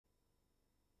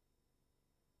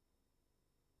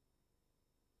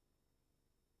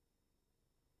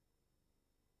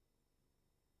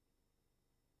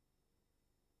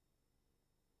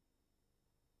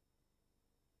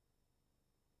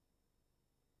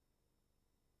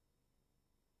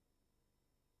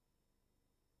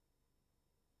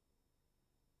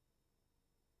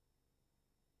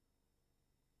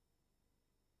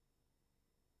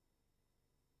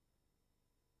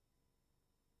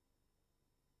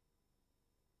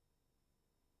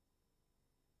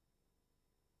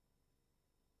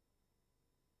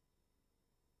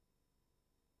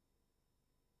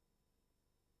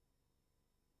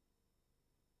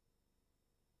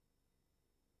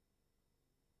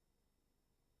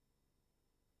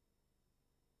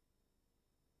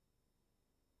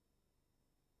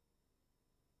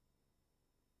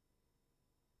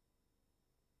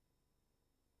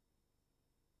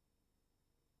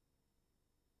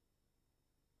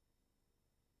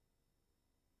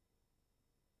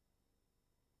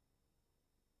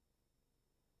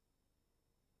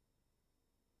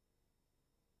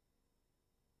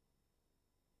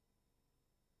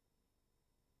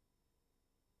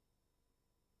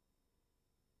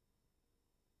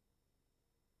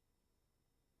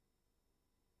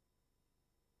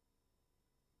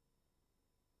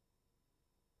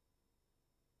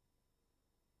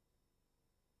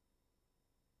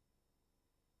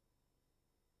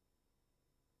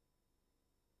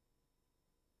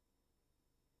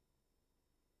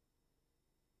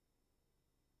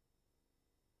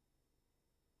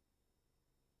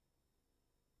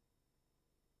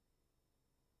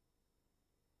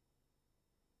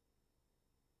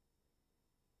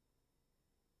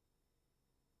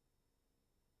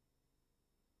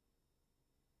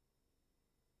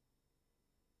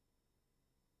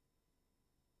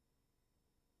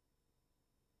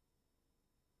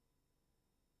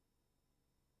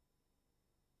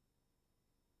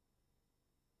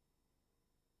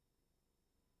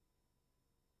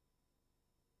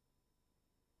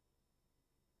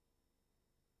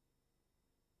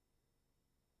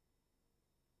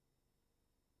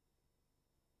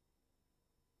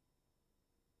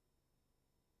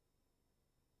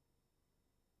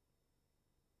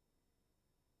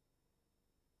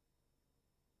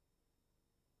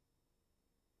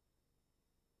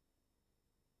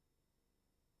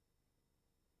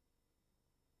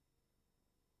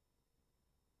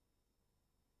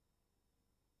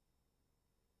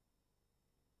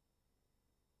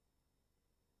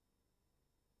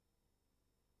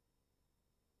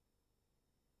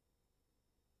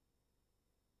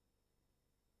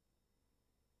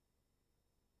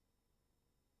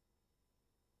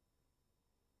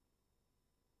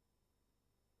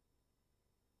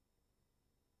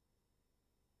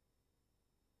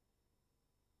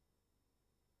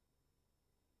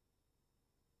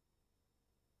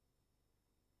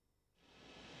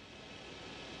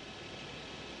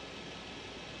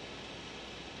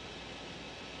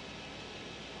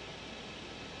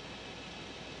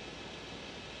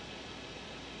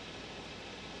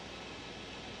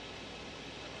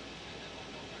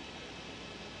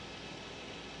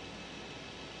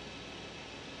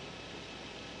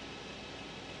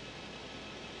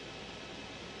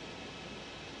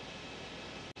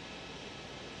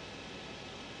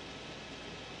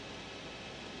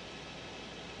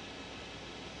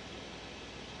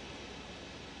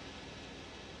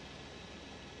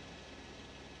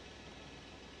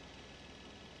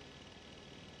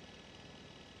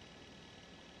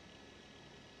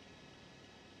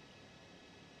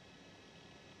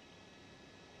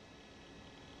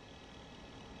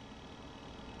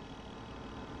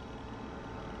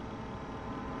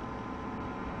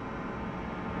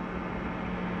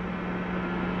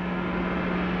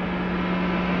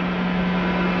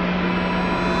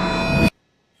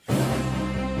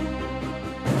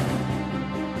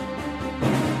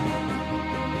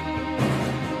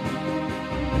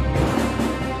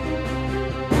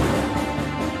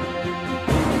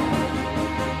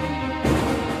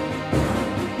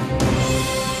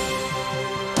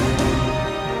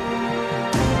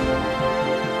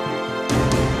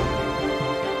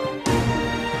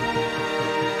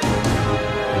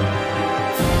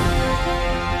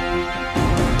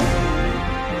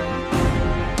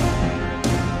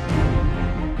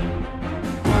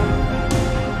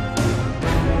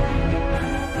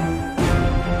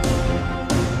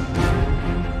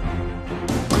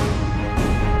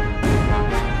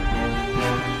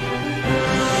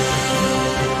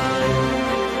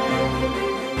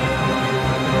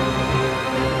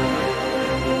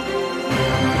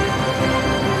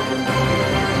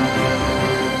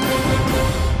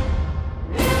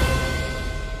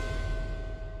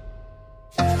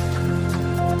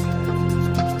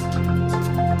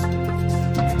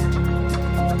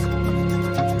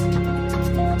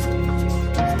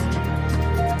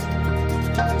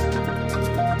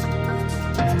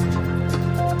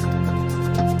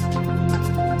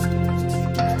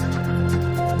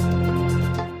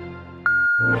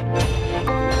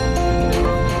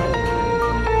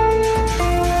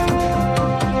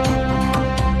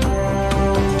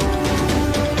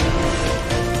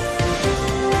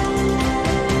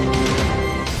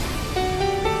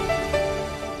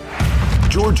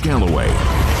George Galloway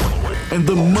and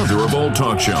the mother of all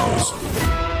talk shows.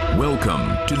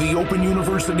 Welcome to the Open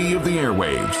University of the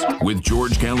Airwaves with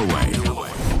George Galloway.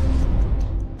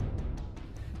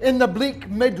 In the bleak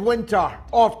midwinter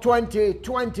of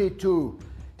 2022,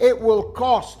 it will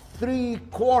cost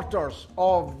 3/4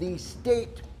 of the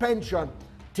state pension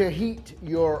to heat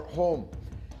your home.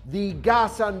 The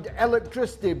gas and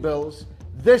electricity bills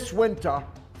this winter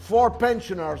for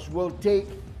pensioners will take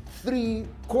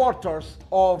 3/4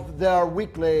 of their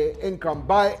weekly income.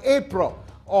 By April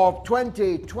of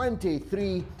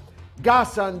 2023,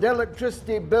 gas and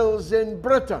electricity bills in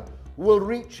Britain will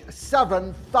reach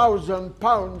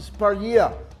 £7,000 per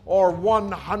year, or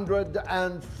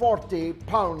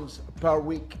 £140 per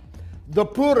week. The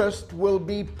poorest will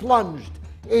be plunged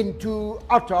into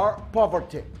utter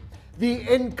poverty. The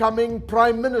incoming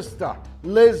Prime Minister,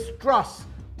 Liz Truss,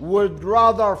 would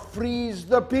rather freeze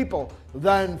the people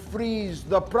than freeze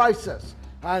the prices,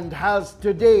 and has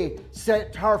today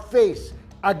set her face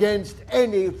against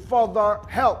any further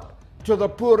help to the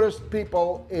poorest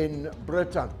people in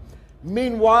Britain.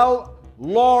 Meanwhile,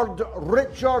 Lord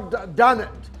Richard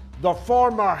Dannett, the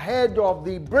former head of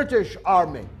the British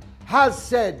Army, has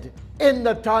said in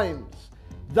the Times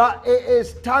that it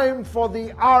is time for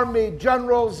the army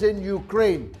generals in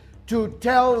Ukraine to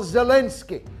tell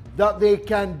Zelensky that they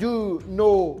can do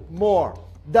no more,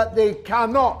 that they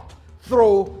cannot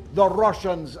throw the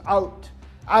Russians out.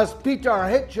 As Peter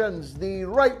Hitchens, the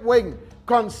right-wing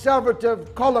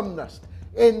conservative columnist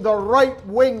in the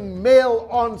right-wing Mail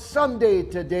on Sunday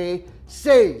today,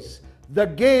 says, the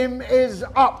game is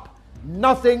up.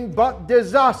 Nothing but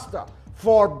disaster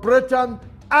for Britain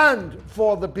and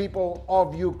for the people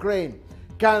of Ukraine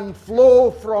can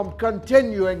flow from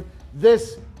continuing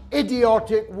this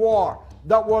idiotic war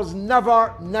that was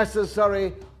never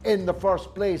necessary in the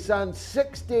first place. And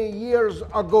 60 years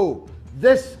ago,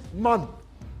 this month,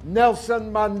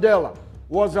 Nelson Mandela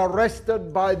was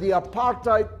arrested by the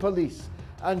apartheid police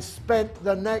and spent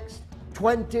the next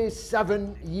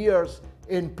 27 years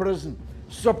in prison,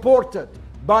 supported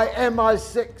by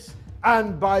MI6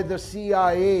 and by the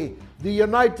CIA. The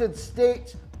United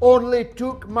States only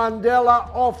took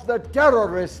Mandela off the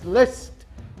terrorist list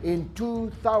in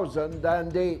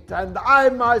 2008, and I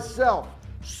myself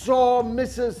saw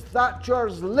Mrs.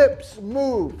 Thatcher's lips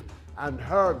move and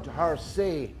heard her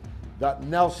say that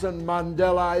Nelson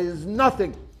Mandela is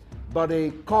nothing but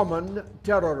a common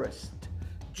terrorist.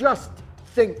 Just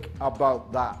think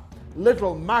about that.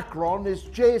 Little Macron is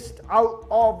chased out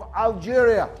of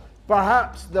Algeria.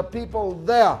 Perhaps the people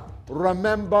there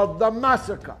remember the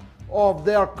massacre of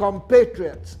their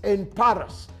compatriots in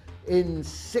Paris in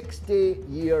 60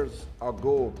 years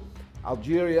ago.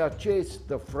 Algeria chased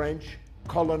the French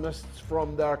colonists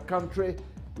from their country.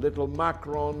 Little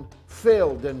Macron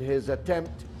failed in his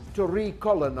attempt to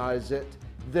recolonize it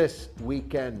this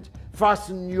weekend.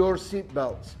 Fasten your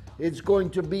seatbelts. It's going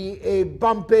to be a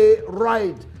bumpy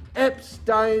ride,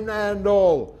 Epstein and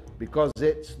all, because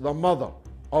it's the mother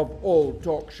of all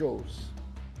talk shows.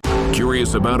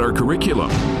 Curious about our curriculum?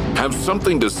 Have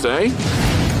something to say?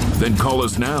 Then call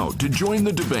us now to join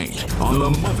the debate on the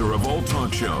mother of all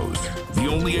talk shows, the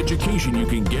only education you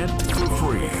can get for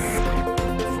free.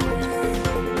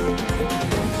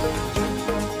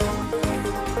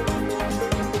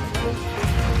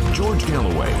 George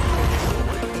Galloway,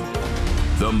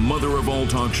 the mother of all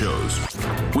talk shows.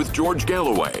 With George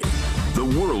Galloway, the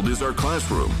world is our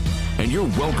classroom, and you're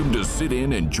welcome to sit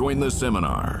in and join the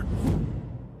seminar.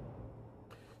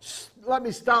 Let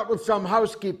me start with some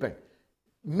housekeeping.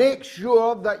 Make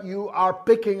sure that you are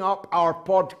picking up our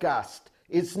podcast.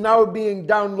 It's now being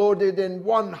downloaded in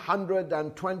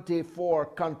 124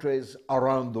 countries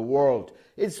around the world.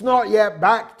 It's not yet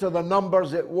back to the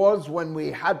numbers it was when we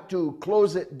had to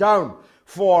close it down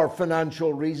for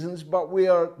financial reasons, but we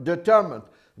are determined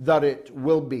that it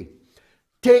will be.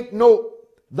 Take note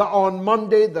that on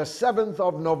Monday, the 7th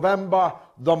of November,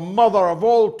 the mother of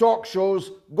all talk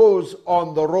shows goes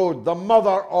on the road. The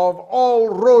mother of all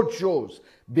road shows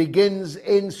begins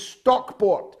in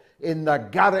Stockport in the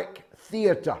Garrick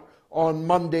Theatre on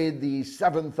Monday, the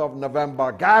 7th of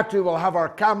November. Gayatri will have our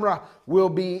camera. We'll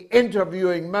be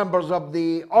interviewing members of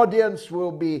the audience.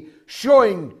 We'll be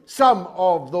showing some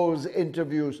of those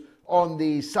interviews on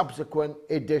the subsequent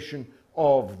edition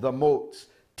of the Moats.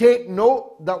 Take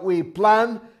note that we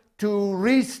plan to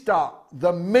restart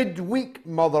the midweek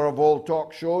mother of all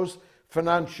talk shows,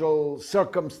 financial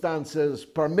circumstances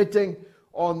permitting,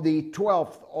 on the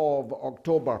 12th of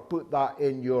October. Put that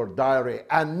in your diary.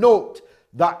 And note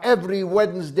that every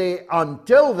Wednesday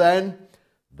until then,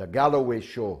 the Galloway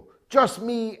Show, just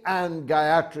me and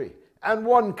Gayatri, and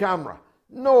one camera.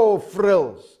 No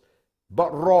frills,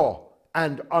 but raw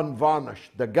and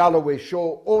unvarnished. The Galloway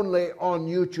Show only on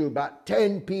YouTube at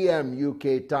 10 p.m.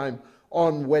 UK time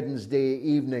on Wednesday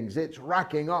evenings. It's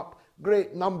racking up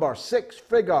great number,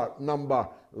 six-figure number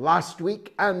last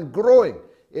week and growing.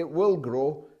 It will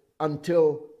grow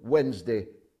until Wednesday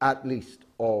at least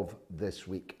of this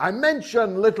week. I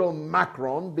mention little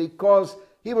Macron because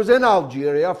he was in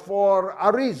Algeria for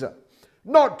a reason.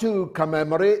 Not to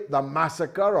commemorate the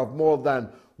massacre of more than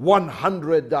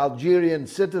 100 Algerian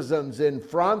citizens in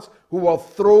France who were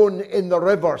thrown in the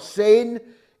River Seine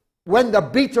when the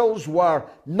Beatles were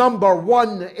number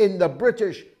one in the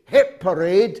British hit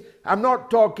parade. I'm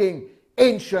not talking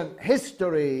ancient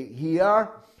history here,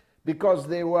 because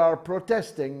they were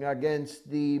protesting against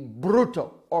the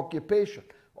brutal occupation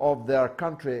of their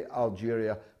country,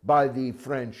 Algeria, by the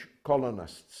French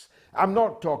colonists. I'm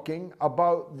not talking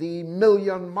about the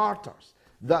million martyrs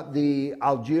that the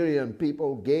Algerian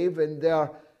people gave in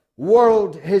their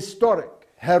world historic,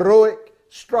 heroic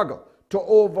struggle to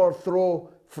overthrow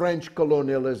French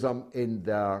colonialism in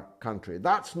their country.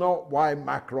 That's not why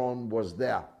Macron was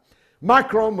there.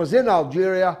 Macron was in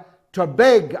Algeria to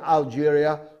beg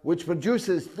Algeria, which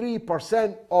produces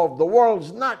 3% of the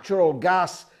world's natural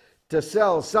gas, to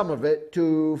sell some of it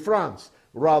to France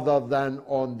rather than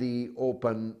on the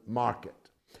open market.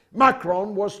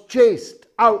 Macron was chased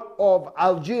out of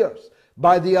Algiers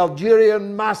by the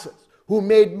Algerian masses, who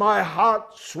made my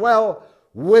heart swell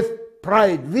with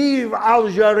pride. Vive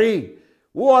Algerie!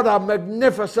 What a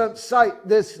magnificent sight,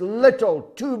 this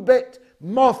little two-bit,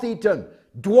 moth-eaten,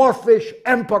 dwarfish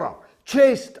emperor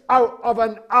chased out of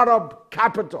an Arab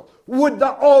capital. Would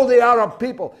that all the Arab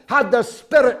people had the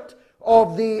spirit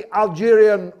of the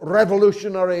Algerian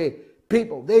revolutionary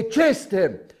people. They chased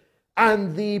him,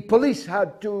 and the police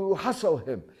had to hustle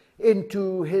him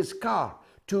into his car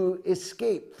to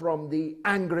escape from the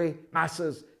angry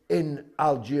masses in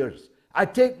Algiers. I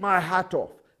take my hat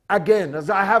off again, as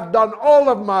I have done all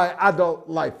of my adult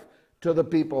life, to the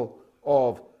people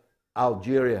of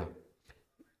Algeria.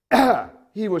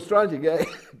 He was trying to get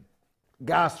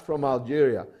gas from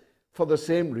Algeria for the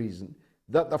same reason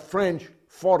that the French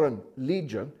Foreign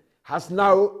Legion has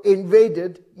now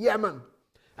invaded Yemen.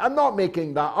 I'm not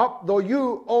making that up, though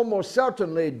you almost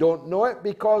certainly don't know it,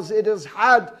 because it has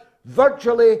had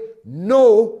virtually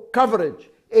no coverage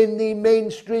in the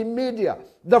mainstream media.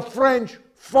 The French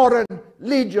Foreign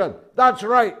Legion, that's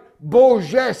right, beau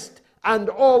geste and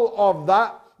all of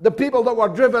that. The people that were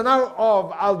driven out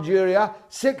of Algeria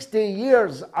 60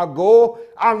 years ago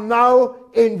are now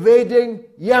invading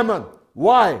Yemen.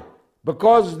 Why?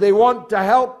 Because they want to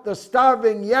help the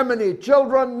starving Yemeni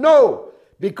children? No,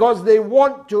 because they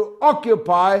want to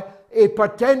occupy a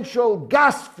potential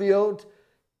gas field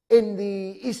in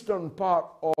the eastern part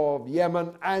of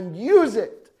Yemen and use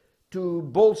it to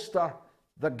bolster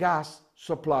the gas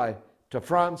supply to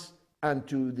France and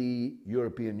to the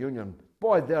European Union.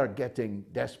 Boy, they're getting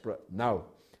desperate now.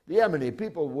 The Yemeni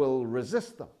people will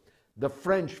resist them. The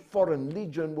French Foreign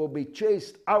Legion will be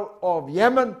chased out of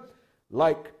Yemen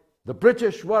like the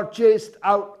British were chased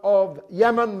out of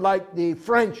Yemen, like the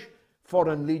French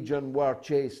Foreign Legion were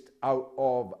chased out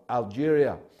of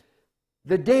Algeria.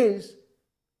 The days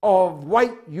of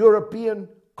white European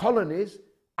colonies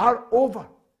are over.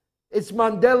 It's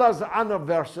Mandela's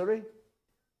anniversary.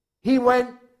 He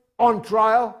went on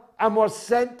trial and was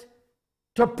sent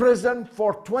to prison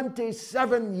for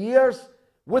 27 years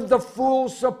with the full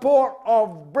support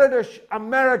of British,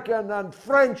 American, and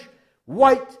French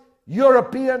white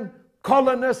European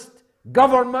colonist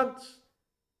governments,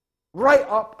 right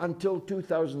up until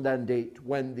 2008,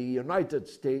 when the United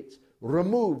States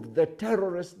removed the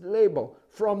terrorist label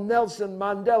from Nelson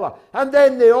Mandela. And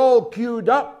then they all queued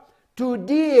up to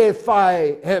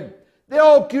deify him. They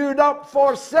all queued up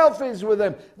for selfies with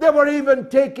him. They were even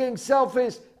taking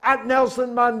selfies at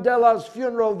Nelson Mandela's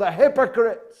funeral, the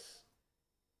hypocrites.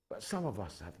 But some of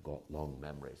us have got long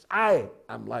memories. I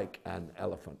am like an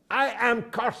elephant. I am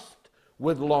cursed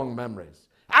with long memories.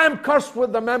 I am cursed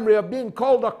with the memory of being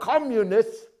called a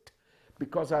communist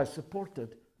because I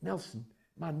supported Nelson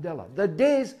Mandela. The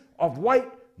days of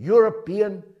white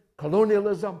European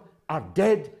colonialism are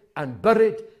dead and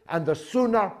buried, and the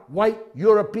sooner white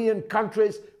European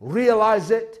countries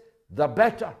realize it, the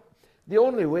better. The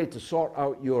only way to sort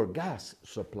out your gas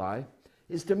supply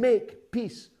is to make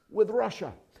peace with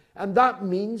Russia. And that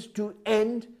means to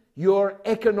end your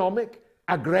economic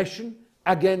aggression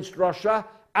against Russia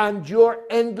and your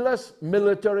endless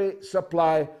military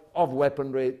supply of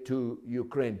weaponry to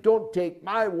Ukraine. Don't take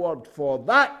my word for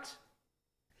that.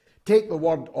 Take the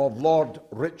word of Lord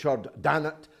Richard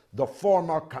Dannett, the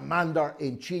former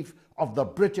Commander-in-Chief of the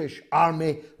British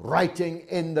Army, writing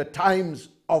in the Times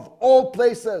of all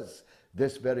places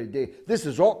this very day. This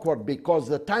is awkward because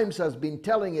the Times has been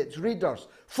telling its readers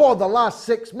for the last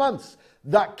 6 months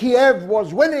that Kiev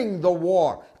was winning the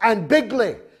war, and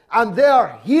bigly, and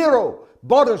their hero,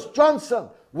 Boris Johnson,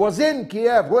 was in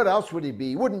Kiev. Where else would he be?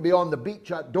 He wouldn't be on the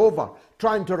beach at Dover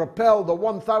trying to repel the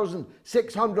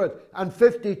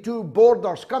 1,652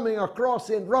 boarders coming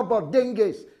across in rubber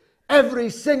dinghies every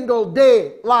single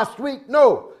day last week.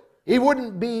 No, he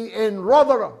wouldn't be in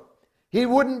Rotherham. He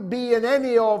wouldn't be in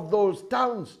any of those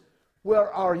towns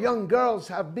where our young girls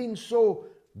have been so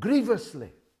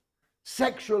grievously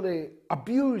sexually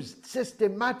abused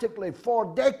systematically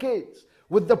for decades,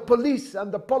 with the police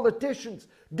and the politicians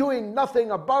doing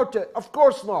nothing about it. Of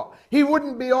course not. He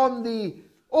wouldn't be on the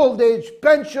old age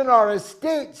pensioner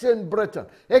estates in Britain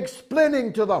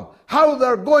explaining to them how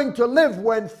they're going to live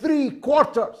when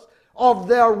 3/4 of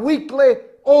their weekly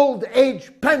old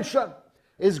age pension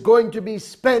is going to be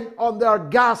spent on their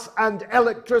gas and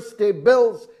electricity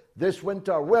bills this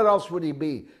winter. Where else would he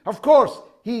be? Of course,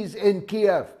 he's in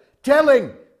Kiev,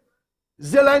 telling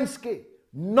Zelensky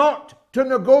not to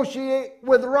negotiate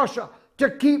with Russia, to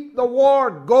keep the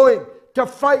war going, to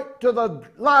fight to the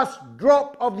last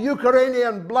drop of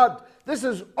Ukrainian blood. This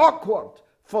is awkward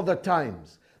for the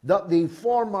Times, that the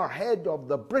former head of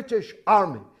the British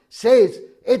Army says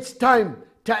it's time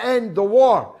to end the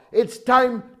war. It's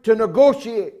time to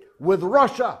negotiate with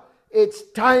Russia. It's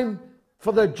time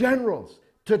for the generals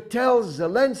to tell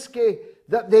Zelensky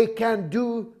that they can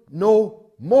do no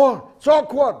more. It's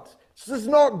awkward. This is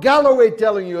not Galloway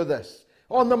telling you this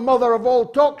on the mother of all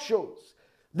talk shows.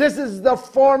 This is the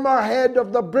former head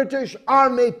of the British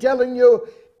Army telling you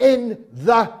in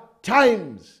the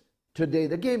Times today.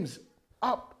 The game's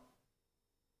up.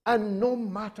 And no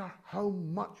matter how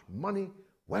much money,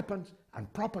 weapons,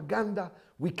 and propaganda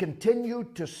we continue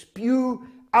to spew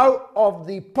out of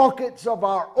the pockets of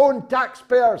our own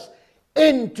taxpayers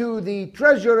into the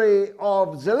treasury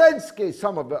of Zelensky,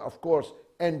 some of it, of course,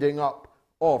 ending up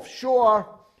offshore,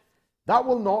 that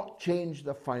will not change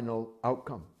the final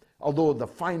outcome. Although the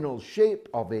final shape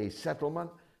of a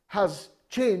settlement has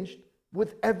changed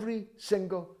with every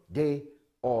single day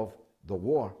of the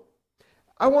war.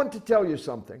 I want to tell you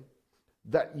something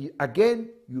that, again,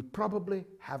 you probably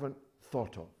haven't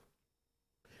thought of.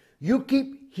 You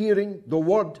keep hearing the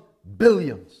word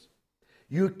billions.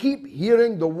 You keep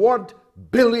hearing the word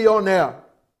billionaire.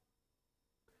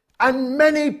 And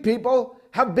many people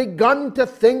have begun to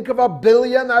think of a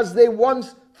billion as they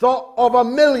once thought of a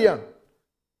million.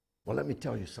 Well, let me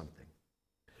tell you something.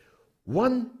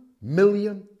 1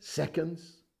 million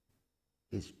seconds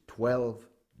is 12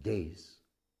 days.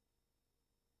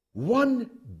 1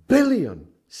 billion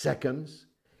seconds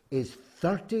is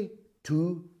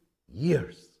 32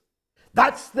 years.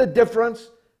 That's the difference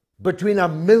between a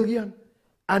million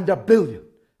and a billion.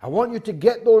 I want you to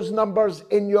get those numbers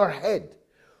in your head.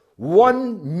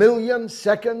 1 million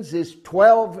seconds is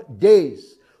 12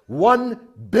 days. 1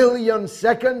 billion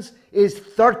seconds is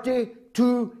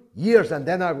 32 years. And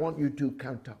then I want you to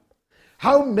count up.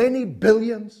 How many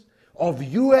billions of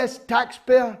US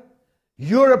taxpayer,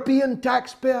 European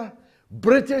taxpayer,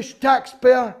 British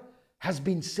taxpayer has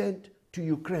been sent to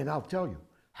Ukraine? I'll tell you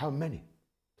how many.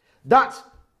 That's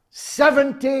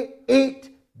 78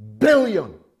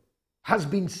 billion has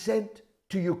been sent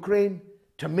to Ukraine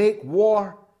to make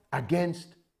war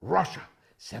against Russia.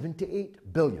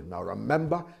 78 billion. Now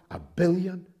remember, a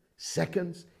billion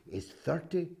seconds is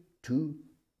 32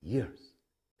 years.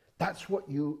 That's what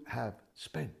you have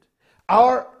spent.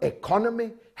 Our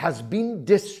economy has been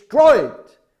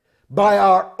destroyed by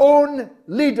our own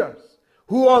leaders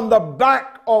who, on the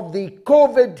back of the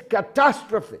COVID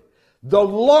catastrophe, the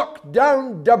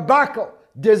lockdown debacle,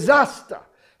 disaster,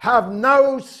 have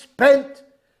now spent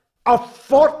a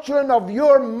fortune of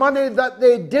your money that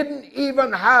they didn't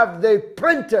even have. They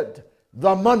printed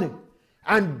the money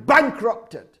and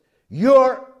bankrupted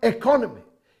your economy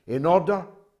in order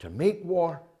to make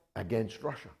war against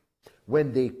Russia,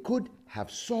 when they could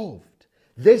have solved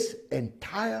this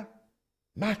entire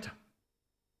matter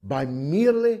by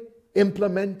merely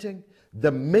implementing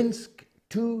the Minsk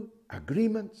II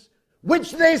agreements,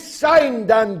 which they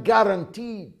signed and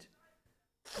guaranteed.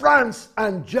 France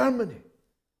and Germany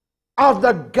are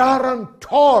the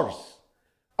guarantors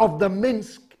of the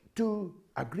Minsk II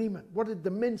agreement. What did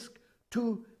the Minsk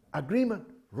II agreement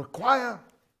require?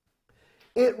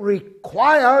 It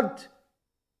required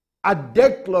a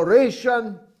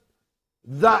declaration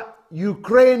that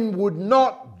Ukraine would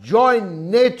not join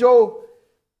NATO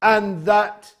and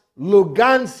that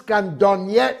Lugansk and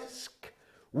Donetsk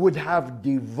would have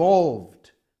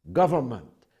devolved government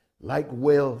like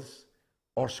Wales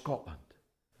or Scotland.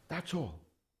 That's all.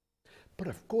 But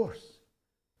of course,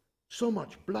 so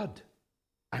much blood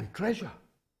and treasure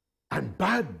and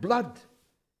bad blood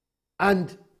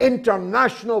and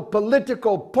international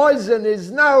political poison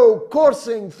is now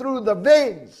coursing through the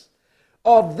veins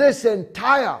of this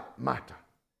entire matter,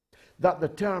 that the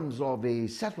terms of a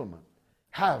settlement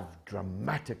have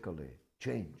dramatically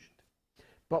changed.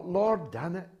 But Lord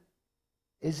Dannatt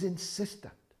is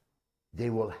insistent they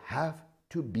will have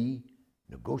to be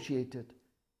negotiated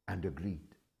and agreed.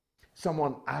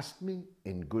 Someone asked me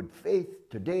in good faith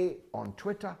today on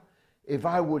Twitter if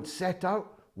I would set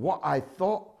out what I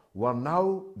thought were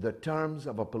now the terms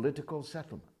of a political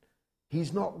settlement.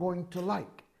 He's not going to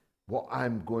like what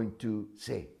I'm going to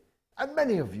say, and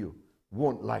many of you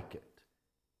won't like it,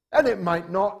 and it might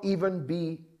not even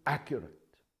be accurate.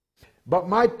 But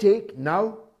my take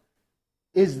now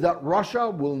is that Russia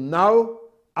will now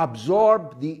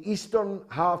absorb the eastern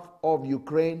half of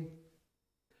Ukraine,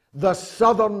 the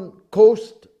southern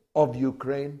coast of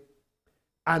Ukraine,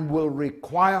 and will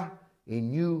require a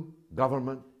new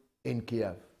government in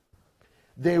Kiev.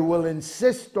 They will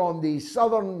insist on the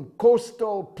southern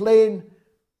coastal plain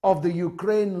of the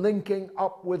Ukraine linking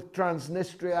up with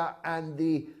Transnistria and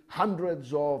the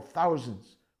hundreds of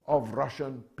thousands of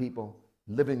Russian people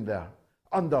living there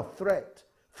under threat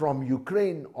from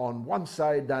Ukraine on one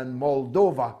side and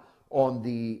Moldova on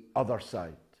the other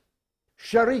side.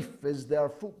 Sheriff is their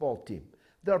football team.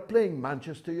 They're playing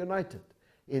Manchester United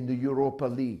in the Europa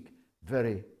League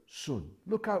very soon.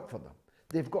 Look out for them.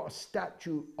 They've got a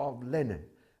statue of Lenin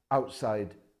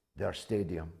outside their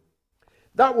stadium.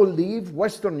 That will leave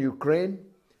Western Ukraine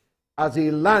as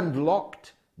a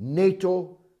landlocked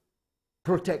NATO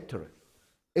protectorate,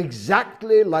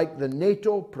 exactly like the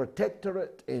NATO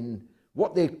protectorate in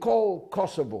what they call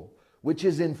Kosovo, which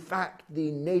is in fact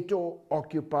the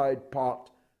NATO-occupied part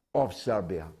of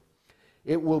Serbia.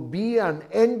 It will be an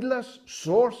endless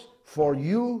source for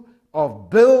you of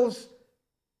bills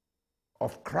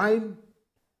of crime,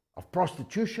 of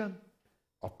prostitution,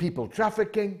 of people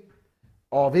trafficking,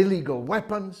 of illegal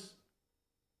weapons.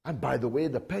 And by the way,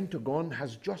 the Pentagon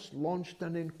has just launched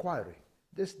an inquiry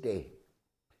this day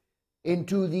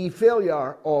into the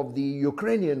failure of the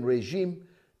Ukrainian regime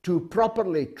to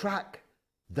properly track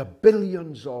the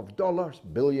billions of dollars,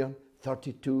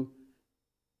 32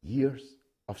 years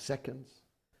of seconds,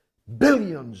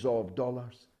 billions of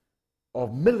dollars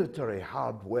of military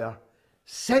hardware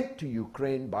sent to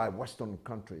Ukraine by Western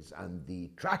countries, and the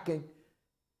tracking,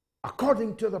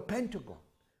 according to the Pentagon,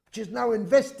 which is now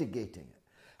investigating it,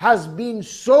 has been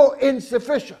so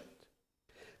insufficient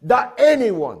that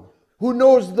anyone who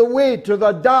knows the way to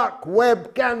the dark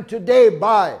web can today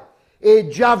buy a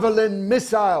Javelin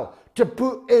missile to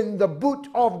put in the boot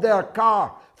of their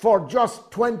car for just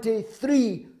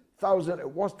 $23,000. It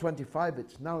was 25,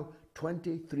 it's now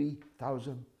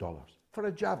 $23,000 for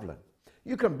a Javelin.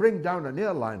 You can bring down an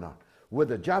airliner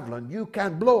with a Javelin. You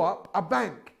can blow up a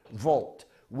bank vault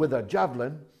with a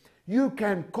Javelin. You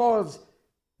can cause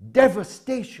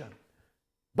devastation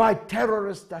by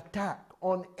terrorist attack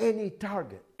on any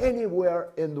target, anywhere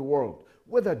in the world,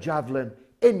 with a Javelin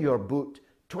in your boot,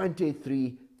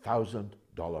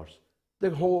 $23,000. The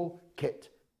whole kit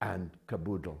and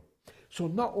caboodle. So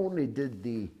not only did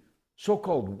the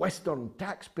so-called Western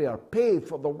taxpayer pay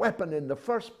for the weapon in the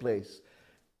first place,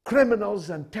 criminals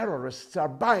and terrorists are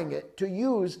buying it to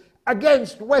use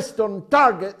against Western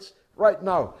targets right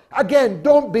now. Again,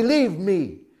 don't believe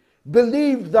me.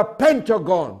 Believe the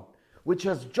Pentagon, which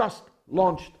has just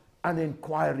launched an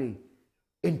inquiry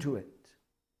into it.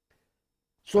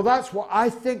 So that's what I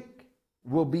think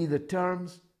will be the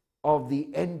terms of the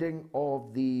ending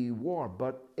of the war.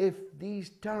 But if these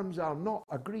terms are not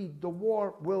agreed, the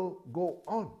war will go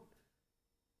on.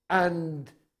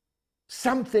 And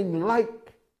something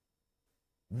like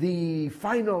the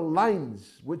final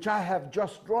lines which I have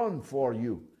just drawn for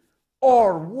you,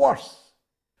 or worse,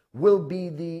 will be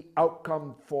the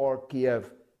outcome for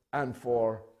Kiev and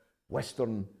for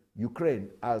Western Ukraine,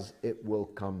 as it will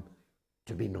come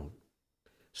to be known.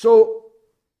 So,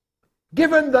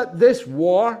 given that this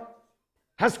war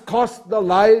has cost the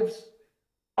lives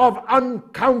of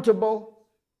uncountable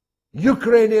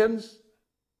Ukrainians,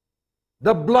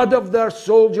 the blood of their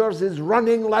soldiers is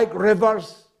running like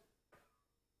rivers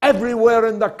everywhere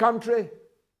in the country.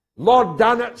 Lord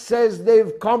Dannatt says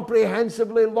they've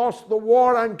comprehensively lost the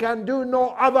war and can do no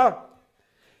other.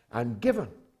 And given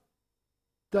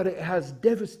that it has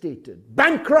devastated,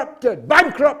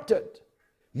 bankrupted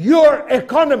your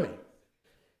economy,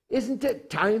 isn't it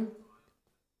time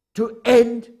to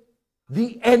end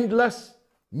the endless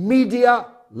media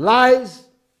lies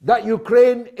that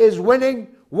Ukraine is winning.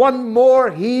 One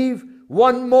more heave,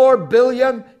 1 more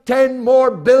billion, 10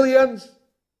 more billions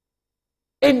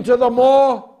into the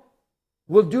maw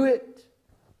will do it.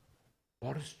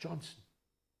 Boris Johnson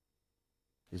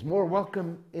is more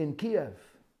welcome in Kiev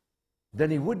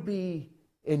than he would be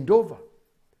in Dover.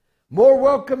 More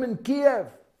welcome in Kiev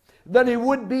than he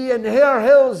would be in Hare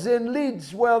Hills in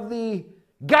Leeds, where the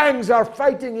gangs are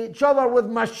fighting each other with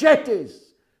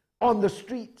machetes on the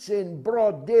streets in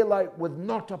broad daylight with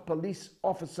not a police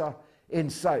officer in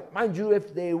sight. Mind you,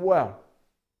 if they were,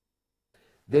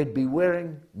 they'd be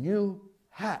wearing new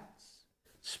hats,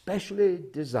 specially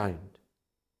designed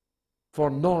for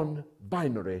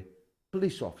non-binary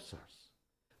police officers,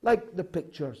 like the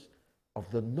pictures of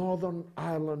the Northern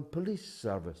Ireland Police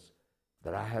Service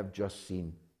that I have just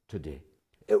seen today.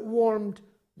 It warmed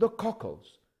the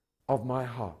cockles of my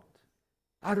heart.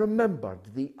 I remembered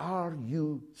the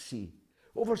RUC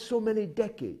over so many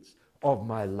decades of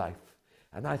my life,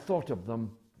 and I thought of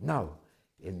them now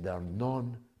in their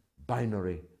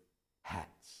non-binary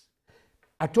hats.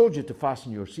 I told you to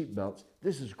fasten your seatbelts.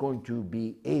 This is going to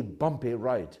be a bumpy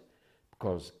ride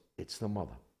because it's the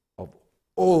mother of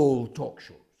all talk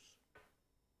shows.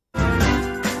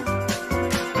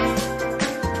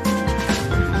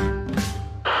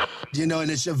 You know,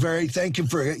 and it's a very, thank you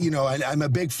for, you know, I'm a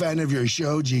big fan of your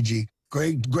show, Gigi.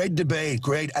 Great debate,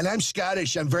 great. And I'm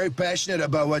Scottish. I'm very passionate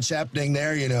about what's happening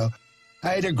there, you know. I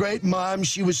had a great mom.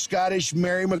 She was Scottish,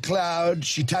 Mary McLeod.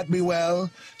 She taught me well.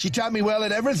 She taught me well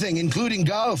at everything, including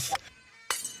golf.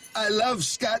 I love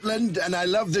Scotland, and I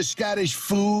love the Scottish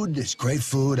food. It's great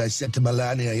food. I said to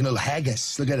Melania, you know,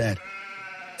 haggis. Look at that.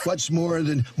 What's more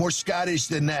Scottish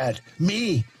than that?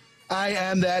 Me. I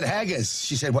am that haggis.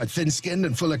 She said, what, thin-skinned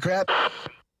and full of crap?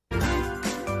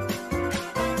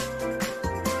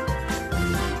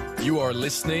 You are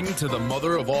listening to the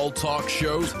mother of all talk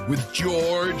shows with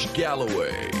George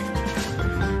Galloway.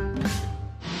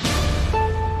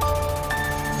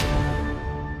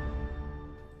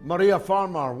 Maria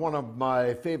Farmer, one of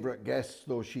my favorite guests,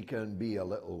 though she can be a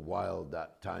little wild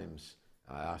at times.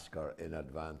 I ask her in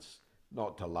advance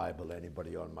not to libel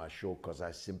anybody on my show because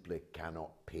I simply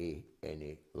cannot pay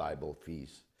any libel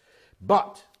fees.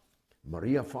 But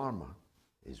Maria Farmer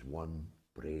is one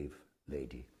brave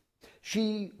lady.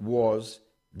 She was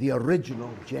the original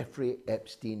Jeffrey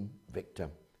Epstein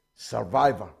victim,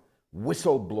 survivor,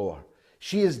 whistleblower.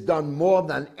 She has done more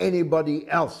than anybody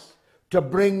else to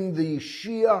bring the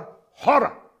sheer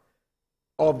horror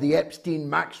of the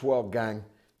Epstein-Maxwell gang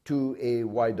to a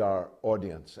wider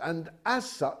audience. And as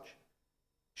such,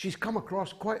 she's come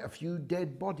across quite a few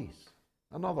dead bodies.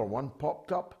 Another one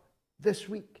popped up this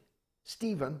week.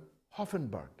 Stephen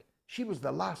Hoffenberg. She was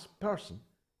the last person,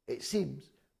 it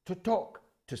seems, to talk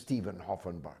to Stephen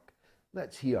Hoffenberg.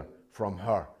 Let's hear from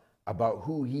her about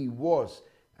who he was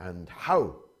and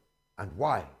how and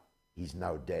why he's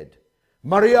now dead.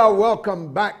 Maria,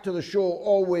 welcome back to the show.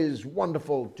 Always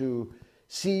wonderful to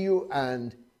see you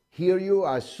and hear you.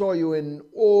 I saw you in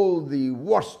all the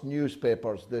worst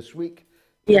newspapers this week.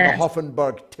 Yes. The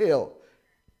Hoffenberg tale.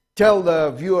 Tell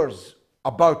the viewers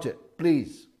about it,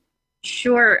 please.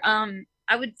 Sure.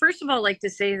 I would first of all like to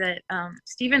say that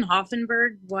Stephen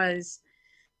Hoffenberg was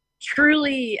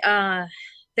truly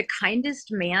the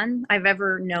kindest man I've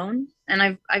ever known, and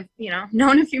I've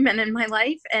known a few men in my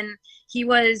life, and he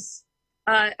was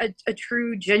a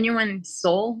true, genuine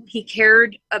soul. He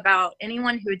cared about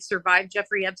anyone who had survived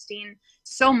Jeffrey Epstein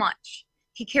so much.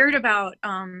 He cared about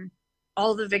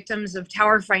all the victims of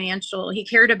Tower Financial. He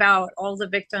cared about all the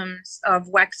victims of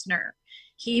Wexner.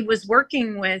 He was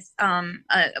working with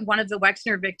one of the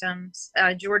Wexner victims,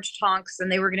 George Tonks, and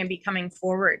they were going to be coming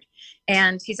forward.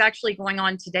 And he's actually going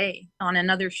on today on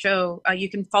another show. You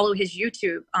can follow his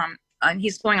YouTube.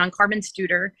 He's going on Carbon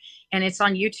Studer, and it's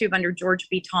on YouTube under George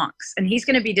B. Tonks. And he's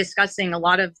going to be discussing a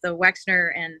lot of the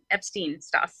Wexner and Epstein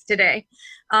stuff today.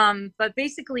 But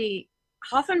basically,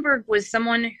 Hoffenberg was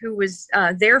someone who was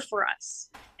there for us,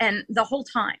 and the whole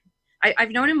time. I've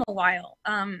known him a while,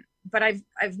 but I've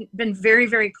been very,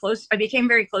 very close. I became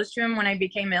very close to him when I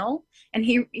became ill, and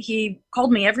he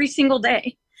called me every single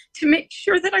day to make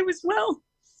sure that I was well.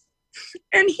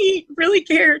 And he really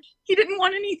cared. He didn't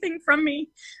want anything from me.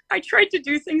 I tried to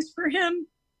do things for him,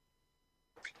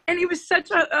 and he was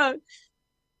such a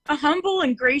humble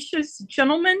and gracious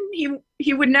gentleman.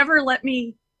 He would never let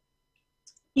me,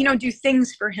 do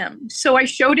things for him. So I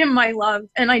showed him my love,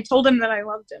 and I told him that I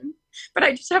loved him. But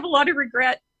I just have a lot of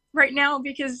regret right now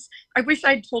because I wish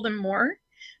I'd told him more.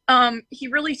 He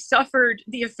really suffered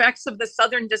the effects of the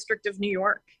Southern District of New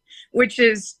York, which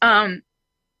is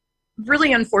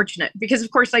really unfortunate because,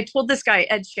 of course, I told this guy,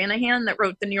 Ed Shanahan, that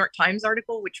wrote the New York Times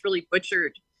article, which really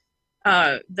butchered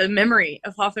the memory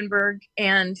of Hoffenberg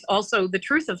and also the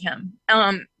truth of him.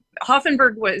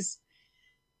 Hoffenberg was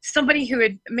somebody who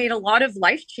had made a lot of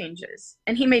life changes,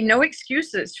 and he made no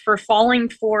excuses for falling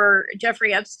for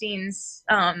Jeffrey Epstein's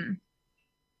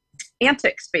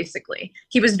antics. Basically,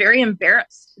 he was very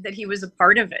embarrassed that he was a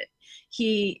part of it.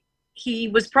 He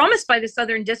was promised by the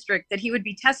Southern District that he would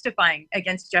be testifying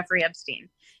against Jeffrey Epstein,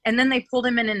 and then they pulled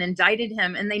him in and indicted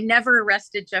him, and they never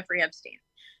arrested Jeffrey Epstein.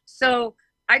 So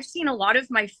I've seen a lot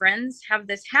of my friends have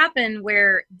this happen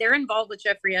where they're involved with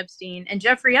Jeffrey Epstein and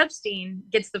Jeffrey Epstein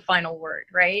gets the final word,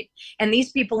 right? And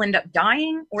these people end up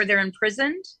dying, or they're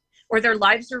imprisoned, or their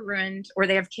lives are ruined, or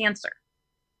they have cancer.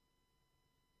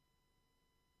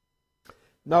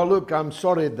 Now, look, I'm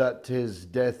sorry that his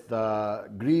death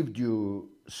grieved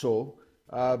you so,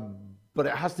 but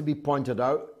it has to be pointed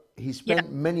out, he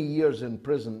spent many years in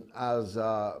prison as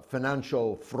a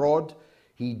financial fraud.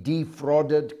 He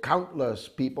defrauded countless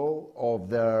people of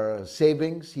their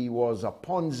savings. He was a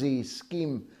Ponzi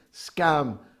scheme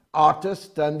scam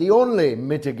artist, and the only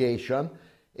mitigation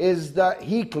is that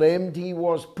he claimed he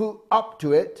was put up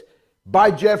to it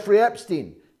by Jeffrey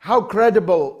Epstein. How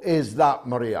credible is that,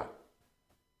 Maria?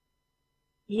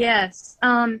 Yes.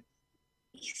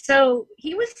 So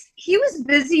he was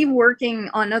busy working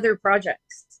on other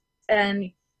projects,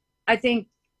 and I think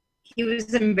he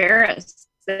was embarrassed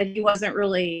that he wasn't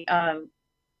really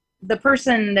the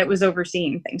person that was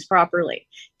overseeing things properly.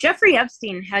 Jeffrey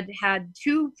Epstein had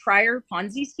 2 prior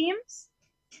Ponzi schemes,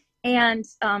 and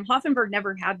Hoffenberg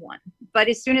never had one. But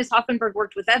as soon as Hoffenberg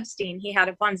worked with Epstein, he had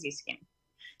a Ponzi scheme.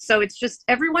 So it's just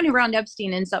everyone around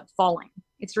Epstein ends up falling.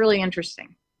 It's really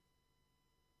interesting.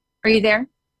 Are you there?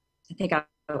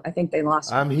 I think they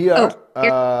lost me. I'm here.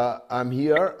 Oh, I'm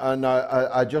here, and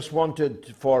I just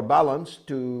wanted, for balance,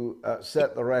 to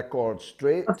set the record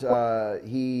straight.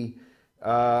 He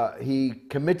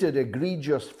committed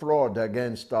egregious fraud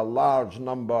against a large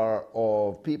number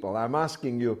of people. I'm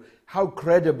asking you, how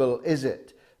credible is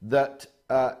it that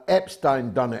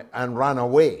Epstein done it and ran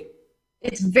away?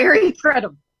 It's very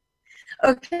credible.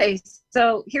 Okay,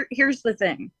 so here's the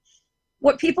thing.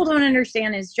 What people don't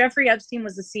understand is Jeffrey Epstein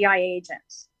was a CIA agent.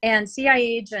 And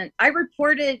I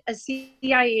reported a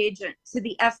CIA agent to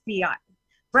the FBI.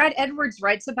 Brad Edwards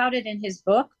writes about it in his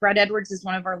book. Brad Edwards is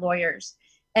one of our lawyers,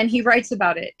 and he writes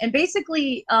about it. And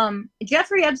basically,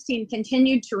 Jeffrey Epstein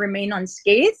continued to remain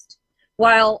unscathed,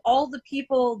 while all the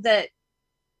people that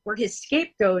were his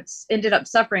scapegoats ended up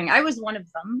suffering. I was one of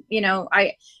them. You know,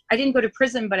 I didn't go to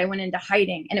prison, but I went into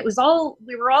hiding, and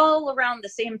we were all around the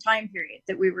same time period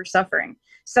that we were suffering.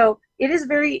 So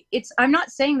I'm not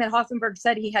saying that Hoffenberg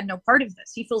said he had no part of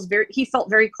this. He felt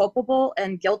very culpable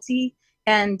and guilty,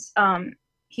 and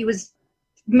he was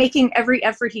making every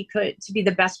effort he could to be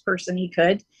the best person he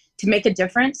could to make a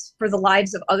difference for the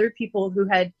lives of other people who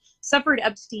had suffered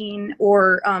Epstein,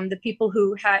 or the people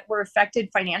who were affected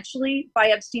financially by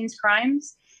Epstein's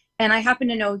crimes. And I happen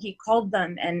to know he called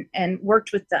them and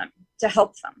worked with them to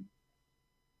help them.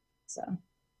 So.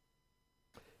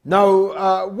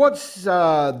 Now, what's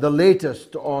the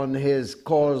latest on his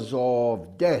cause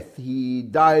of death? He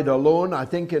died alone, I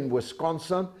think, in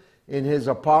Wisconsin, in his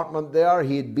apartment there.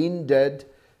 He'd been dead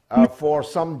for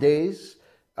some days.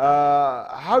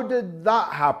 How did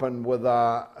that happen with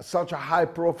such a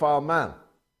high-profile man?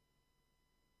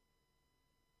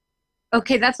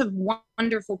 Okay, that's a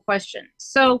wonderful question.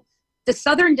 So the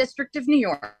Southern District of New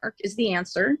York is the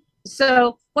answer.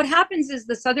 So what happens is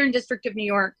the Southern District of New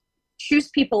York chews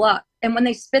people up, and when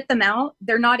they spit them out,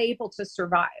 they're not able to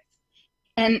survive.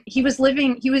 And he was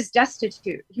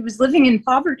destitute. He was living in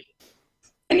poverty,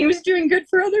 and he was doing good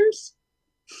for others.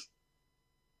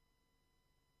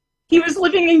 He was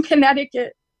living in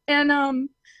Connecticut, and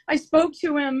I spoke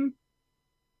to him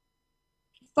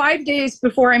 5 days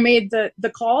before I made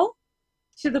the call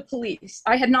to the police.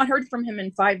 I had not heard from him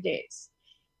in 5 days.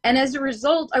 And as a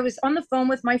result, I was on the phone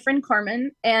with my friend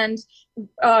Carmen, and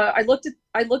I looked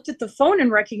at the phone and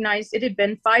recognized it had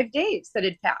been 5 days that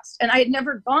had passed. And I had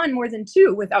never gone more than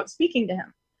 2 without speaking to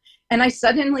him. And I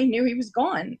suddenly knew he was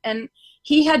gone. And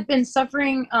he had been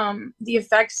suffering the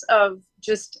effects of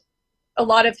just a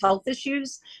lot of health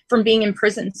issues from being in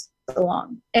prison so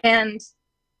long. And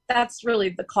that's really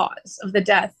the cause of the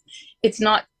death. It's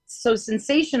not so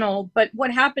sensational, but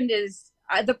what happened is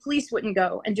the police wouldn't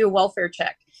go and do a welfare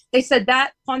check. They said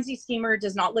that Ponzi schemer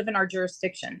does not live in our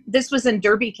jurisdiction. This was in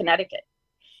Derby, Connecticut.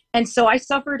 And so I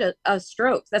suffered a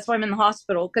stroke. That's why I'm in the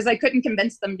hospital, because I couldn't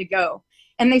convince them to go.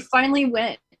 And they finally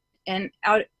went, and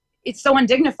it's so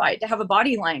undignified to have a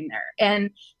body lying there. And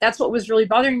that's what was really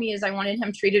bothering me, is I wanted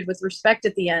him treated with respect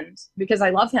at the end because I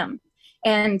love him.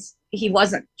 And he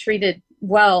wasn't treated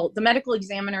well. The medical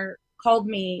examiner called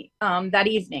me that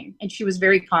evening, and she was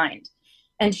very kind.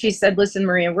 And she said, listen,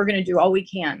 Maria, we're going to do all we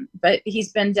can, but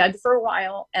he's been dead for a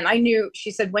while. And I knew, she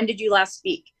said, when did you last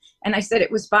speak? And I said, it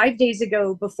was 5 days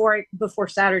ago before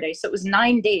Saturday. So it was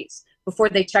 9 days before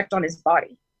they checked on his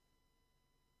body.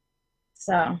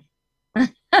 So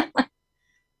it's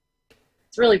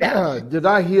really bad. Did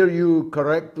I hear you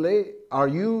correctly? Are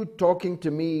you talking to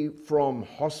me from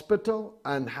hospital,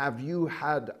 and have you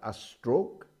had a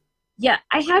stroke? Yeah,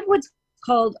 I had what's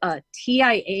called a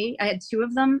TIA. I had 2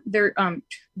 of them. They're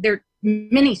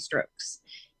mini strokes.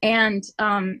 And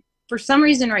for some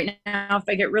reason right now, if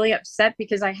I get really upset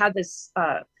because I have this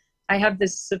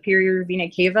superior vena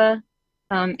cava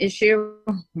issue.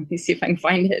 Let me see if I can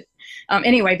find it.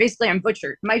 Anyway, basically I'm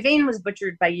butchered. My vein was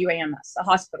butchered by UAMS, a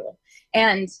hospital.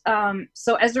 And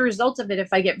so as a result of it, if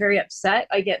I get very upset,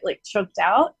 I get like choked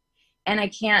out, and I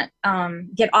can't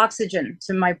get oxygen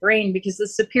to my brain, because the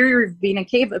superior vena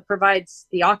cava provides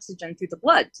the oxygen through the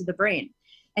blood to the brain.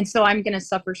 And so I'm going to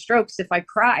suffer strokes if I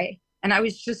cry. And I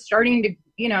was just starting to,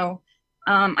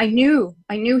 I knew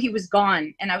he was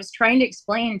gone. And I was trying to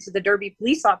explain to the Derby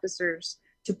police officers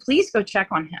to please go check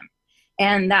on him,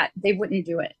 and that they wouldn't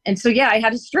do it. And so, yeah, I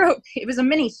had a stroke. It was a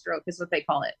mini stroke is what they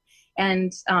call it.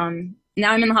 And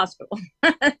now I'm in the hospital.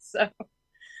 So.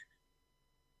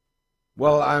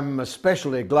 Well, I'm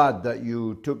especially glad that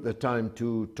you took the time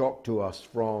to talk to us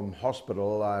from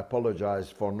hospital. I apologize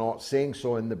for not saying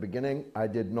so in the beginning. I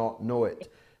did not know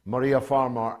it. Maria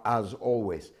Farmer, as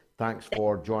always, thanks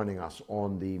for joining us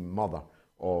on the mother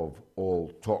of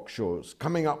all talk shows.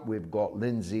 Coming up, we've got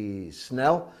Lindsey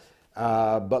Snell,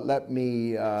 but let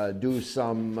me do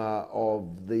some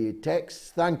of the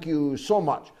texts. Thank you so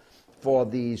much for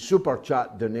the super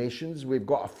chat donations. We've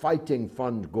got a fighting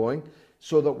fund going,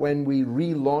 so that when we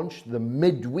relaunch the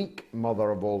midweek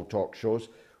mother of all talk shows,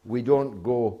 we don't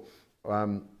go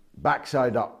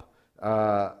backside up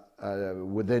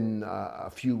within a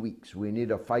few weeks. We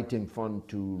need a fighting fund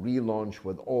to relaunch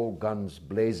with all guns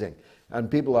blazing. And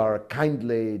people are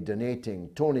kindly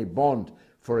donating. Tony Bond,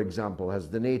 for example, has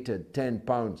donated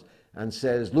 £10 and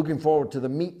says, looking forward to the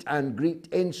meet and greet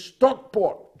in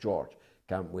Stockport, George.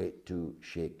 Can't wait to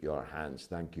shake your hands.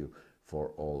 Thank you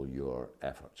for all your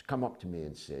efforts. Come up to me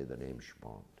and say the name's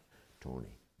Bond.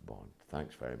 Tony Bond.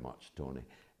 Thanks very much, Tony.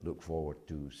 Look forward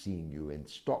to seeing you in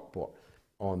Stockport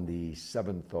on the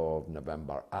 7th of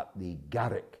November at the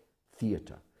Garrick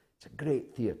Theatre. It's a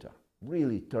great theatre,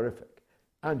 really terrific.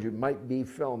 And you might be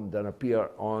filmed and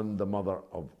appear on the mother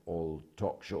of all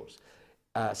talk shows.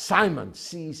 Simon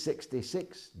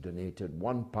C66 donated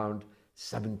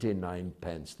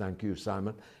 £1.79. Thank you,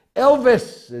 Simon.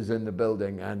 Elvis is in the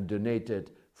building and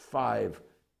donated £5.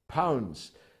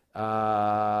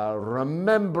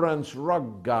 Remembrance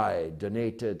Rug Guy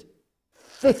donated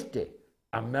 50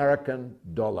 American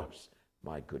dollars.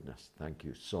 My goodness, thank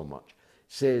you so much.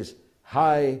 Says,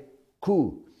 hi,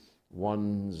 Koo.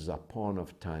 Once upon a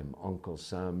time, Uncle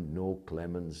Sam, no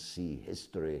clemency,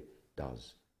 history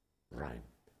does rhyme.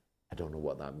 I don't know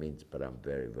what that means, but I'm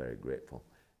very, very grateful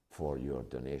for your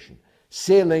donation.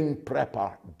 Sailing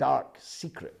Prepper Dark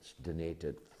Secrets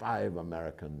donated $5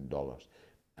 American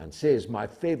and says, my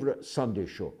favorite Sunday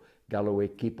show. Galloway,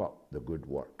 keep up the good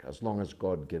work as long as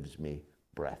God gives me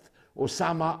breath.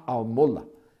 Osama Al-Mullah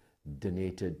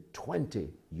donated $20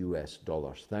 US.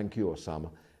 Thank you,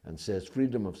 Osama, and says,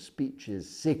 freedom of speech is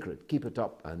sacred. Keep it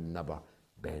up and never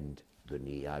bend the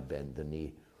knee. I bend the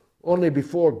knee only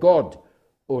before God,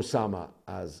 Osama,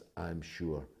 as I'm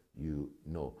sure you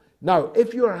know. Now,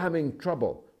 if you're having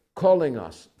trouble calling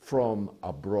us from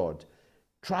abroad,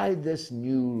 try this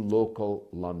new local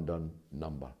London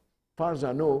number. As far as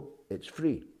I know, it's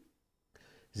free.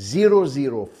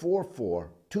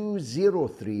 0044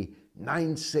 203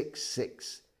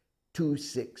 966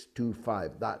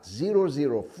 2625. That's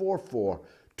 0044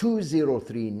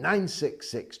 203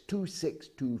 966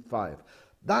 2625.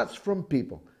 That's from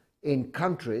people in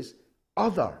countries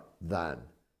other than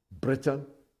Britain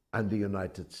and the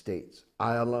United States,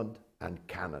 Ireland and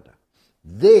Canada.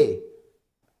 They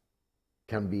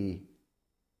can be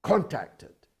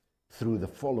contacted through the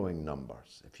following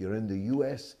numbers. If you're in the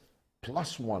US,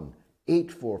 +1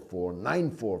 844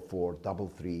 944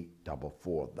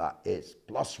 3344. That is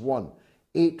 +1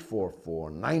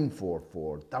 844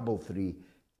 944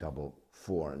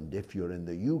 3344. And if you're in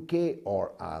the UK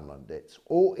or Ireland, it's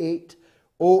 08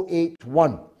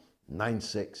 081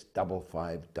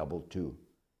 965522.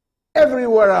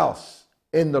 Everywhere else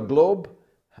in the globe,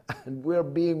 And we're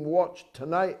being watched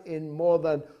tonight in more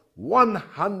than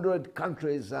 100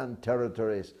 countries and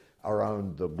territories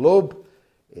around the globe.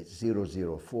 It's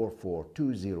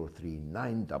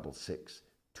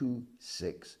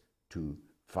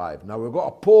 00442039662625. Now, we've got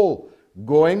a poll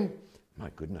going. My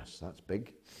goodness, that's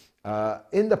big.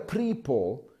 In the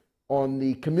pre-poll, on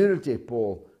the community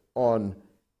poll on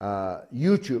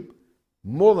YouTube,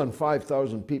 more than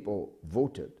 5,000 people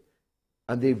voted.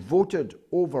 And they voted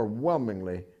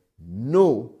overwhelmingly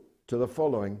no to the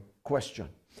following question.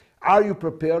 Are you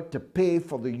prepared to pay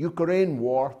for the Ukraine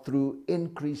war through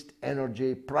increased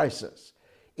energy prices?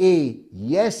 A,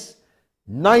 yes,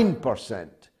 9%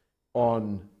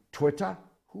 on Twitter.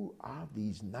 Who are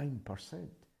these 9%?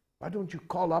 Why don't you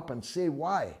call up and say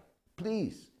why,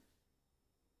 please?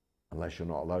 Unless you're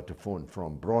not allowed to phone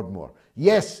from Broadmoor.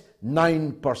 Yes,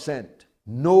 9%.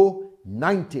 No,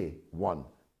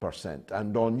 91%.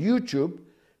 And on YouTube,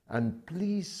 and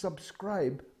please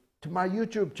subscribe to my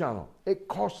YouTube channel. It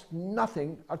costs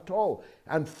nothing at all.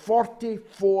 And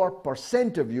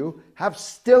 44% of you have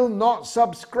still not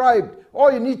subscribed.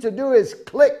 All you need to do is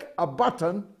click a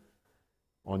button.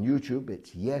 On YouTube,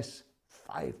 it's yes,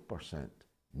 5%.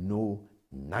 No,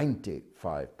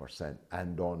 95%.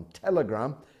 And on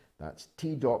Telegram, that's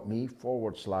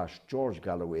t.me/George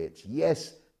Galloway. It's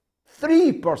yes,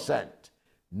 3%.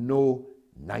 No,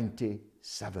 97%.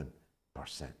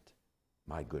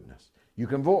 My goodness. You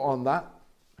can vote on that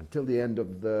until the end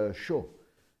of the show.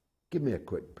 Give me a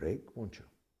quick break, won't you?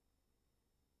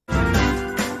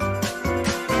 Time,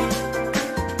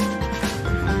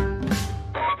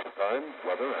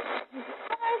 weather, and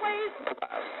always.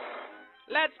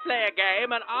 Let's play a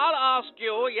game and I'll ask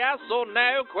you yes or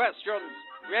no questions.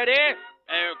 Ready?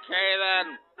 Okay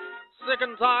then. Sick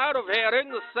and tired of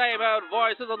hearing the same old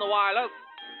voices on the wireless?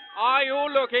 Are you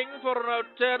looking for an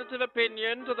alternative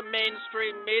opinion to the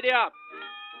mainstream media?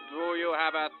 Do you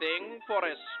have a thing for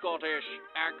a Scottish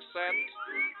accent?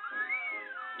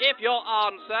 If your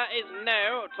answer is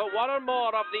no to one or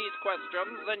more of these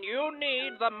questions, then you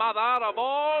need the mother of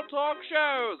all talk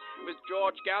shows with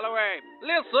George Galloway.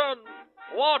 Listen,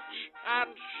 watch,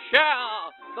 and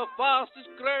share the fastest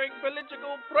growing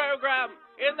political program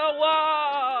in the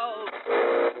world.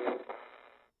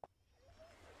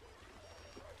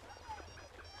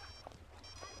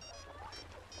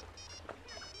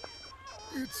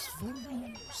 It's for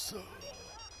you, sir.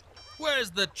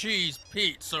 Where's the cheese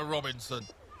pizza, Robinson?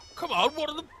 Come on, what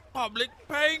are the public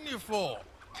paying you for?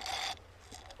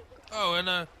 Oh,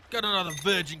 and get another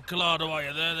virgin colada while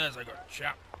you're there. There's a good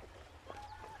chap.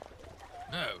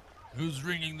 No, who's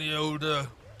ringing the old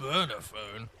burner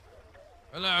phone?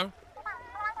 Hello?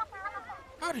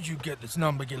 How did you get this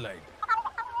number, Ghislaine?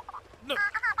 No,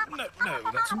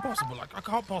 that's impossible. I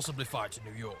can't possibly fly to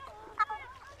New York.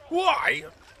 Why?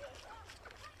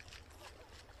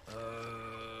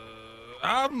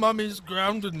 Our mummy's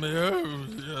grounded me. Oh,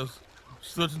 yes.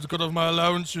 Certain to cut off my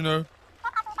allowance, you know.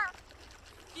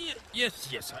 Yes,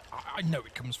 I know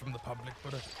it comes from the public,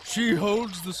 but she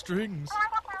holds the strings.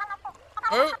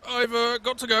 Oh, I've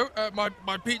got to go.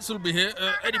 My pizza will be here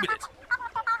any minute.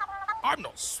 I'm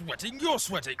not sweating, you're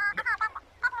sweating.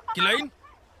 Ghislaine,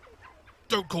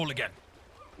 don't call again.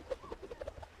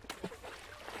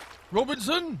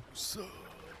 Robinson? Sir.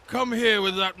 Come here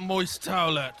with that moist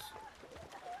towelette.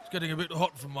 It's getting a bit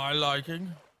hot for my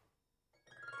liking.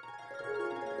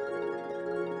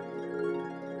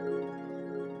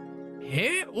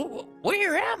 Here?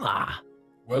 Where am I?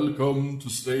 Welcome to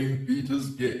St.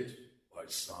 Peter's Gate, my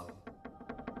son.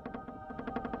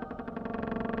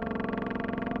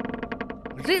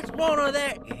 Is this one of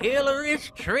that Hillary's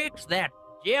tricks, that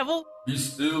devil? Be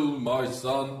still, my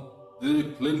son. The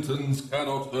Clintons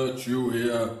cannot hurt you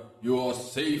here. You are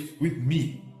safe with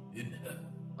me in heaven.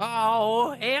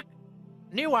 Oh, heck.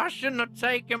 Knew I shouldn't have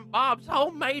taken Bob's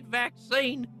homemade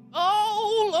vaccine.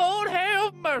 Oh, Lord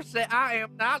have mercy, I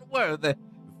am not worthy.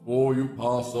 Before you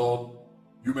pass on,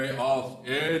 you may ask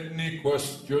any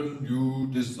question you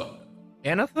desire.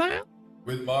 Anything?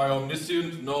 With my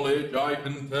omniscient knowledge, I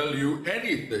can tell you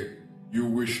anything you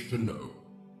wish to know.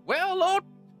 Well, Lord,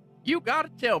 you gotta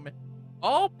tell me.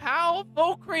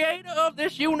 All-powerful creator of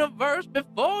this universe,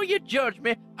 before you judge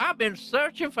me, I've been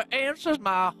searching for answers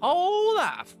my whole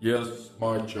life. Yes,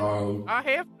 my child. I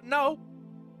have to know,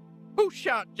 who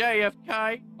shot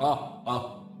JFK?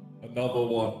 Another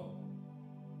one.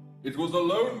 It was a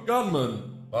lone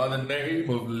gunman by the name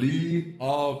of Lee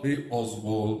Harvey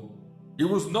Oswald. He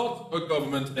was not a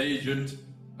government agent,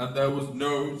 and there was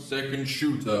no second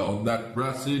shooter on that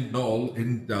grassy knoll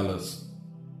in Dallas.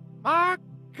 My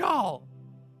God,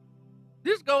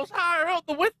 this goes higher up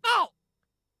than we thought.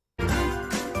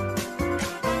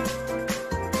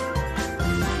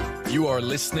 You are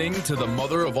listening to the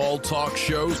mother of all talk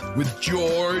shows with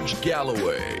George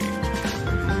Galloway.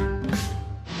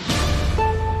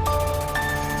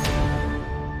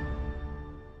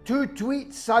 Two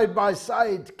tweets side by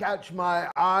side catch my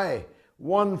eye.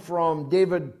 One from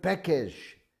David Peckzek,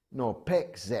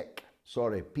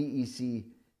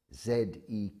 P-E-C-Z-E-K.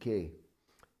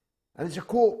 And it's a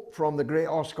quote from the great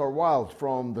Oscar Wilde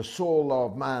from The Soul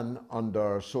of Man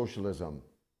Under Socialism.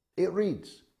 It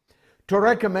reads, "To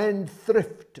recommend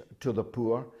thrift to the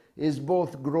poor is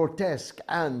both grotesque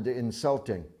and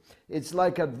insulting. It's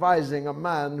like advising a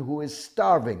man who is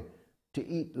starving to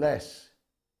eat less."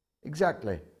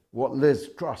 Exactly what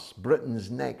Liz Truss,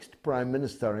 Britain's next Prime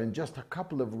Minister in just a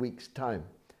couple of weeks' time,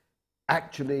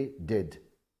 actually did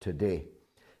today.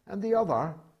 And the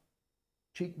other,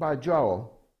 cheek by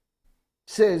jowl,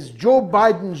 says Joe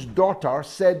Biden's daughter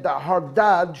said that her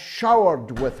dad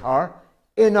showered with her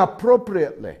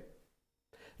inappropriately.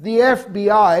 The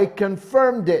FBI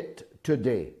confirmed it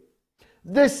today.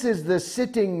 This is the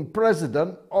sitting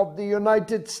president of the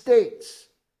United States.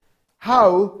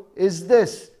 How is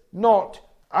this not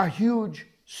a huge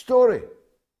story?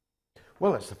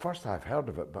 Well, it's the first I've heard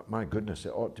of it, but my goodness,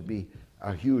 it ought to be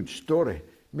a huge story.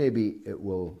 Maybe it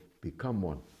will become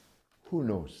one. Who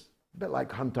knows? A bit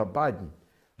like Hunter Biden.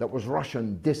 That was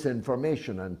Russian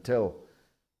disinformation until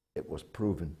it was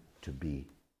proven to be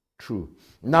true.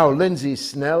 Now, Lindsey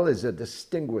Snell is a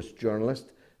distinguished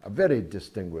journalist, a very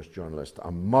distinguished journalist,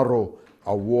 a Murrow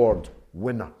Award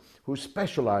winner, who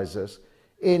specializes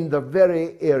in the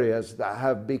very areas that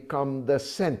have become the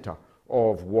center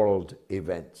of world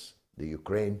events: the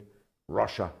Ukraine,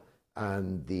 Russia,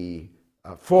 and the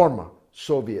former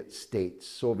Soviet states,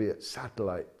 Soviet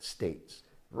satellite states,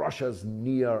 Russia's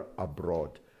near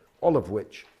abroad, all of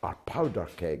which are powder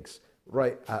kegs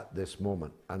right at this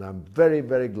moment. And I'm very,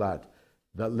 very glad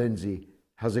that Lindsey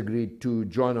has agreed to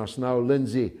join us now.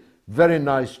 Lindsey, very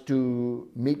nice to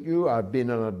meet you. I've been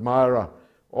an admirer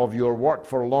of your work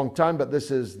for a long time, but this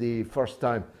is the first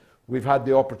time we've had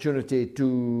the opportunity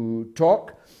to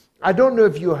talk. I don't know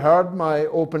if you heard my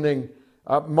opening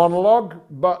monologue,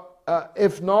 but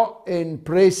if not, in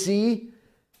précis,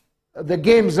 the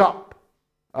game's up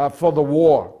for the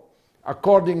war,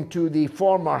 according to the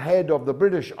former head of the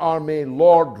British Army,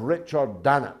 Lord Richard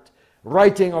Dannett,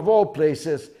 writing of all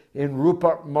places in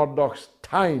Rupert Murdoch's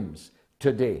Times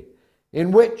today,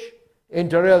 in which,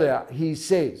 inter alia, he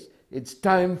says it's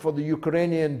time for the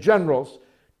Ukrainian generals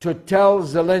to tell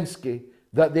Zelensky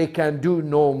that they can do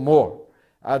no more,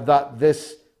 that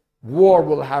this war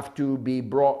will have to be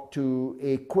brought to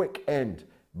a quick end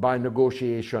by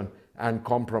negotiation and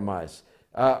compromise.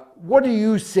 What do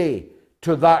you say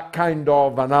to that kind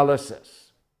of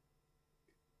analysis?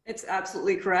 It's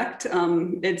absolutely correct.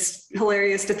 It's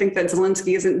hilarious to think that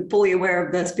Zelensky isn't fully aware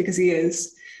of this, because he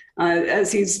is,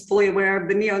 as he's fully aware of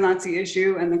the neo-Nazi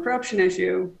issue and the corruption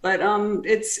issue. But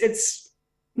it's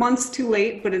months too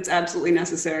late, but it's absolutely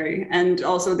necessary. And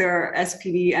also there are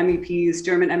SPD MEPs,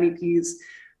 German MEPs,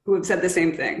 who have said the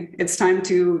same thing. It's time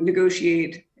to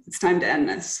negotiate. It's time to end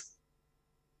this.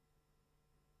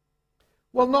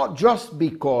 Well, not just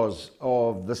because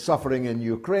of the suffering in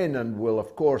Ukraine, and we'll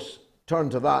of course turn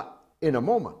to that in a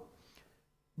moment,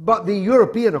 but the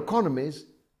European economies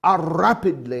are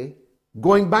rapidly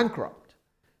going bankrupt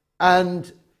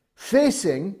and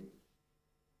facing,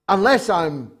 unless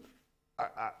I'm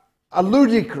a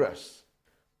ludicrous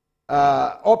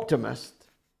optimist,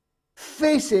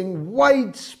 facing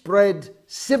widespread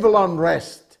civil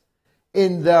unrest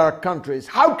in their countries.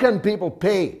 How can people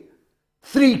pay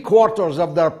 3/4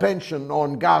 of their pension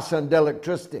on gas and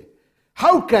electricity?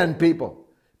 How can people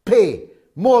pay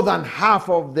more than half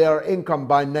of their income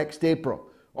by next April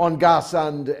on gas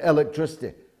and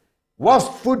electricity,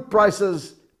 whilst food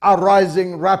prices are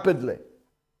rising rapidly?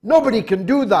 Nobody can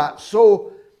do that.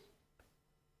 So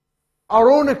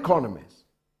our own economies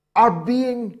are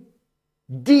being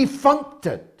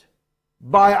defuncted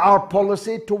by our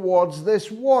policy towards this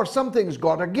war. Something's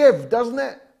got to give, doesn't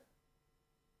it?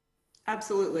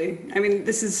 Absolutely. I mean,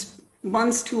 this is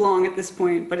months too long at this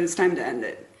point, but it's time to end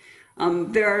it.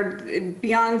 There are,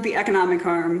 beyond the economic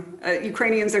harm,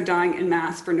 Ukrainians are dying en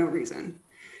masse for no reason.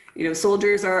 You know,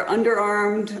 soldiers are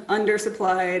underarmed,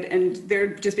 undersupplied, and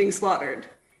they're just being slaughtered.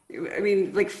 I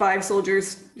mean, like 5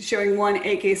 soldiers showing 1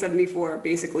 AK-74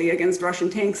 basically against Russian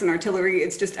tanks and artillery.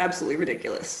 It's just absolutely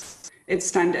ridiculous. It's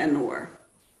time to end the war.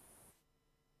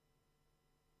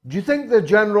 Do you think the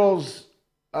generals,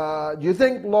 do you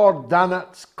think Lord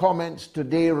Dannett's comments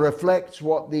today reflects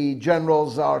what the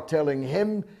generals are telling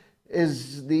him?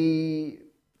 Is the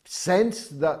sense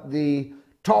that the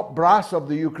top brass of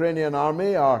the Ukrainian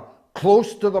army are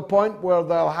close to the point where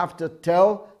they'll have to tell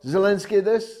Zelensky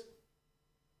this?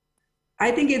 I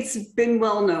think it's been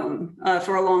well known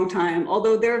for a long time,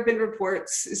 although there have been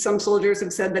reports, some soldiers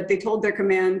have said that they told their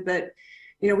command that,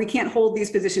 we can't hold these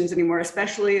positions anymore,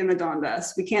 especially in the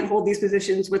Donbass. We can't hold these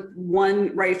positions with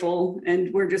one rifle,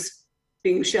 and we're just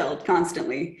being shelled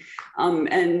constantly.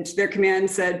 And their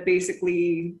command said,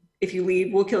 basically, if you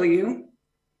leave, we'll kill you.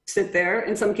 Sit there.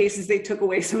 In some cases, they took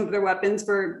away some of their weapons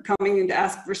for coming in to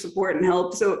ask for support and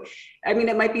help. So,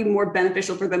 it might be more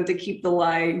beneficial for them to keep the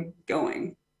lie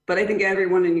going. But I think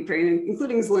everyone in Ukraine,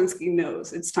 including Zelensky,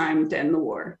 knows it's time to end the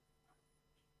war.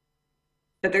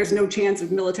 That there's no chance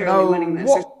of militarily winning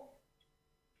this.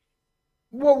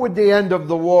 What would the end of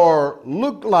the war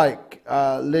look like,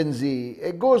 Lindsey?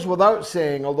 It goes without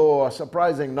saying, although a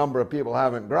surprising number of people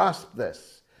haven't grasped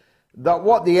this, that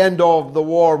what the end of the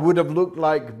war would have looked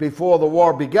like before the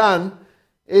war began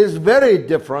is very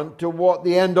different to what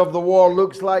the end of the war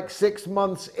looks like 6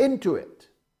 months into it.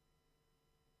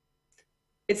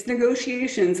 It's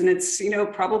negotiations and it's,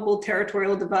 probable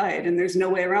territorial divide. And there's no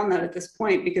way around that at this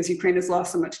point because Ukraine has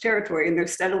lost so much territory and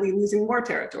they're steadily losing more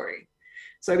territory.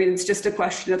 So, it's just a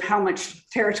question of how much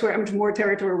more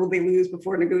territory will they lose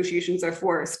before negotiations are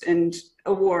forced and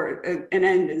a war, an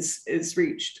end is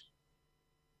reached.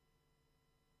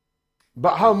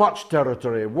 But how much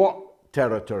territory, what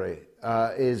territory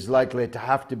is likely to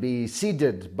have to be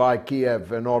ceded by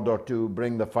Kiev in order to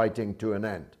bring the fighting to an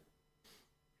end?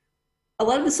 A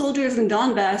lot of the soldiers in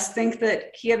Donbass think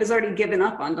that Kiev has already given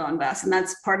up on Donbass, and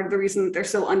that's part of the reason that they're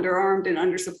so underarmed and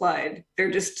undersupplied.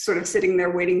 They're just sort of sitting there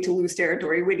waiting to lose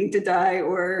territory, waiting to die,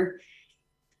 or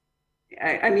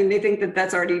they think that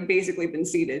that's already basically been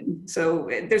ceded. So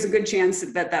there's a good chance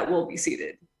that will be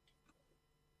ceded.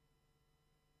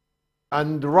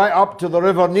 And right up to the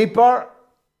River Dnieper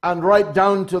and right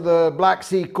down to the Black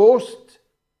Sea coast?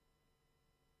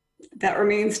 That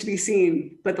remains to be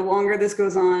seen, but the longer this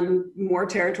goes on, more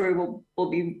territory will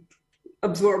be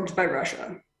absorbed by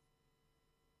Russia.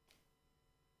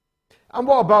 And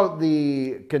what about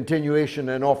the continuation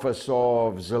in office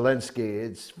of Zelensky?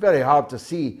 It's very hard to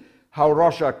see how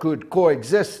Russia could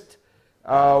coexist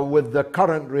with the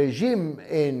current regime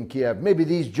in Kiev. Maybe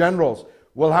these generals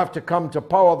will have to come to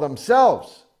power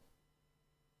themselves.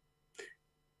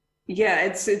 Yeah,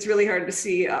 it's really hard to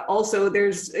see. Also,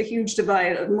 there's a huge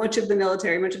divide. Much of the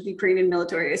military, much of the Ukrainian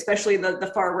military, especially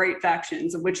the far right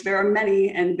factions, of which there are many,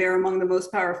 and they're among the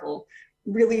most powerful,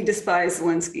 really despise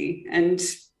Zelensky and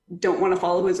don't want to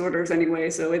follow his orders anyway.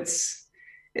 So it's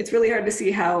really hard to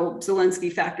see how Zelensky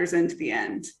factors into the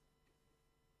end.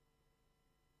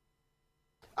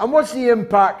 And what's the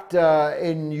impact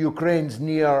in Ukraine's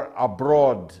near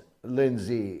abroad,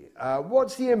 Lindsey?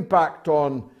 What's the impact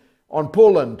on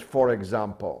Poland, for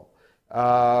example,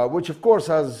 which of course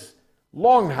has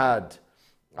long had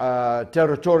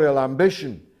territorial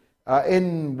ambition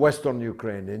in Western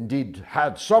Ukraine, indeed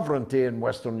had sovereignty in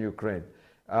Western Ukraine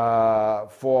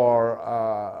for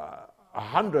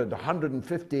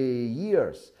 150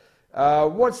 years.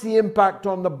 What's the impact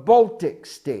on the Baltic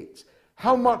states?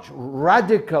 How much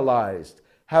radicalized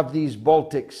have these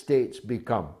Baltic states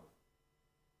become?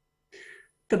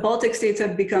 The Baltic states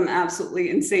have become absolutely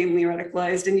insanely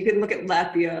radicalized, and you can look at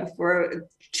Latvia for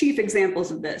chief examples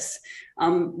of this.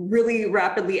 Really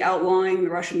rapidly outlawing the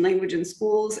Russian language in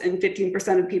schools, and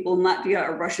 15% of people in Latvia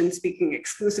are Russian speaking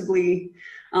exclusively.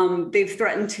 They've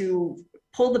threatened to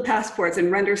pull the passports and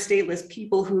render stateless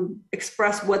people who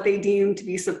express what they deem to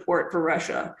be support for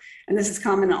Russia. And this is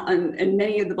common in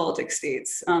many of the Baltic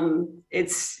states.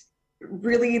 It's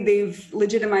really, they've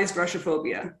legitimized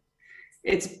Russophobia.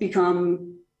 It's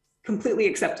become completely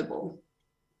acceptable.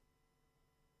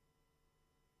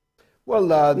 Well,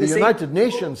 the United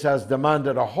Nations has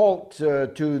demanded a halt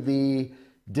to the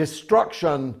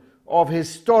destruction of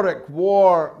historic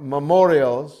war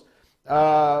memorials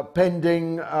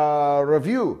pending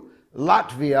review.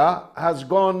 Latvia has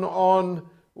gone on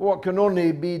what can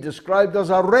only be described as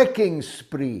a wrecking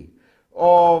spree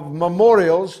of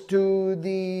memorials to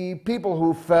the people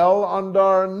who fell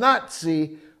under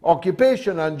Nazi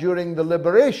occupation and during the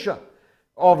liberation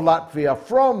of Latvia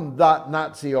from that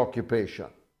Nazi occupation.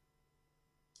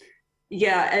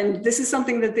 Yeah, and this is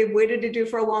something that they've waited to do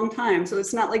for a long time. So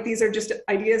it's not like these are just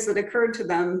ideas that occurred to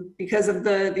them because of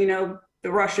the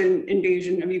Russian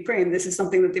invasion of Ukraine. This is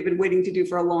something that they've been waiting to do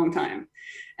for a long time.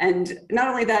 And not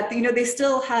only that, they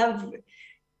still have,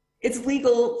 it's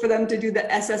legal for them to do the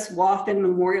SS Waffen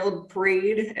Memorial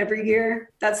Parade every year.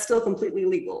 That's still completely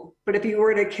legal. But if you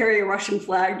were to carry a Russian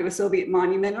flag to a Soviet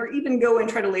monument, or even go and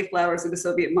try to lay flowers at a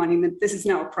Soviet monument, this is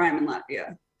now a crime in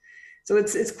Latvia. So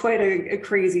it's quite a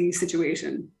crazy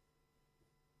situation.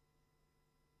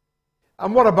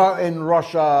 And what about in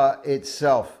Russia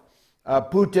itself?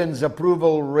 Putin's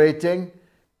approval rating,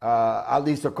 at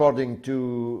least according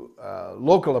to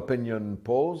local opinion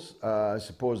polls, I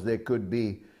suppose they could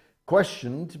be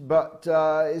questioned, but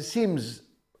it seems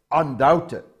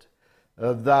undoubted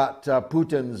that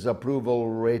Putin's approval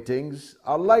ratings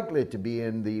are likely to be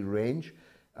in the range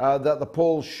that the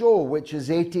polls show, which is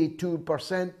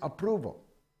 82% approval.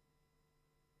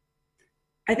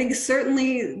 I think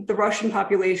certainly the Russian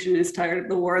population is tired of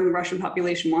the war, and the Russian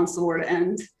population wants the war to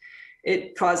end.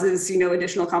 It causes,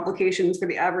 additional complications for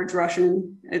the average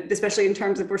Russian, especially in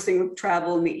terms of we're seeing with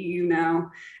travel in the EU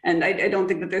now. And I don't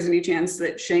think that there's any chance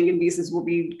that Schengen visas will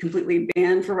be completely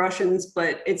banned for Russians,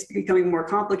 but it's becoming more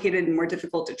complicated and more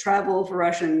difficult to travel for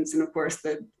Russians. And of course,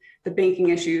 the banking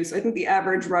issues. I think the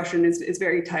average Russian is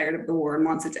very tired of the war and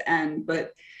wants it to end,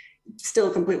 but still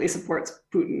completely supports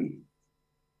Putin.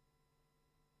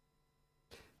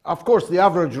 Of course, the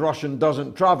average Russian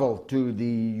doesn't travel to the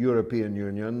European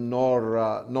Union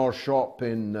nor shop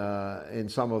in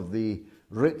some of the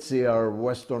ritzier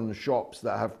Western shops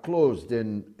that have closed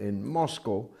in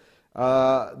Moscow.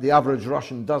 The average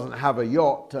Russian doesn't have a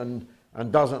yacht and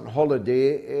doesn't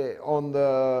holiday on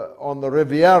the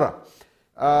Riviera.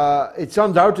 It's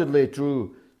undoubtedly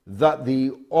true that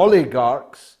the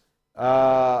oligarchs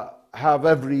have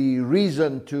every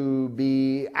reason to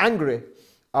be angry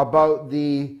about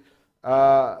the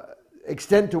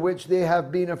extent to which they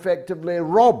have been effectively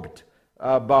robbed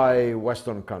by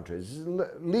Western countries.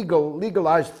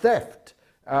 Legalized theft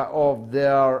of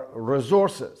their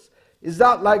resources. Is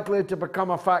that likely to become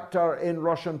a factor in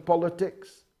Russian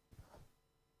politics?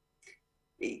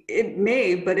 It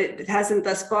may, but it hasn't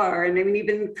thus far. And I mean,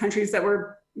 even countries that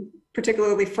were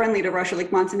particularly friendly to Russia,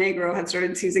 like Montenegro, have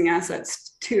started seizing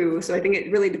assets too. So I think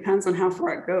it really depends on how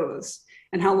far it goes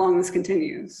and how long this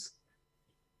continues.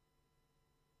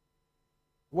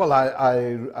 Well,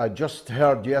 I just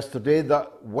heard yesterday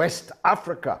that West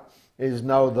Africa is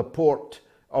now the port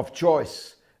of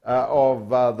choice of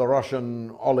the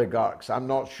Russian oligarchs. I'm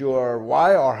not sure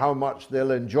why or how much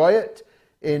they'll enjoy it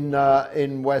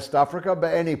in West Africa,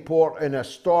 but any port in a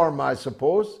storm, I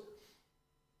suppose.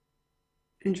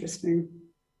 Interesting.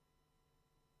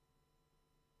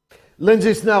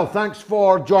 Lindsey Snell, thanks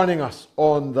for joining us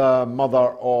on the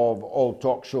mother of all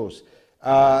talk shows.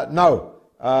 Now,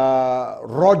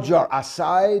 Roger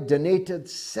Asai donated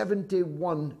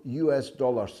 $71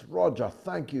 US. Roger,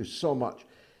 thank you so much.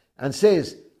 And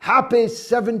says, happy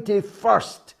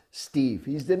 71st, Steve.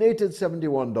 He's donated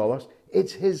 $71.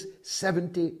 It's his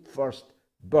 71st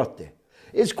birthday.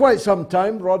 It's quite some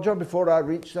time, Roger, before I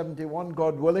reach 71,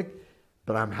 God willing.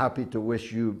 But I'm happy to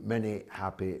wish you many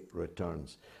happy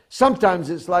returns. Sometimes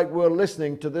it's like we're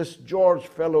listening to this George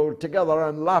fellow together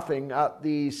and laughing at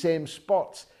the same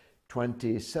spots.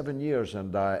 27 years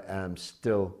and I am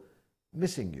still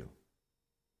missing you.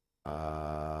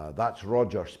 That's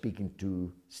Roger speaking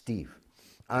to Steve.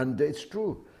 And it's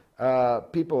true.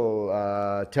 People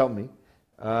tell me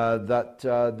that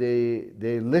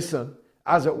they listen,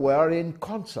 as it were, in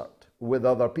concert with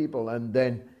other people and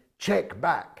then check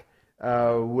back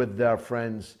with their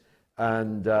friends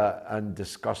and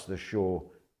discuss the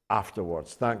show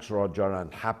afterwards. Thanks, Roger,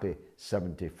 and happy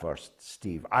 71st,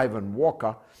 Steve. Ivan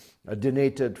Walker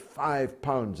donated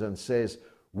 £5 and says,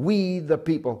 we the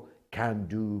people can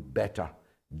do better.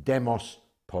 Demos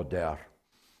poder.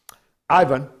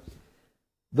 Ivan,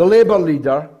 the Labour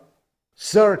leader,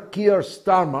 Sir Keir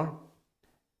Starmer,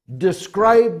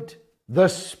 described the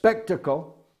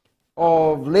spectacle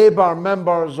of Labour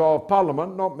members of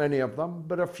Parliament, not many of them,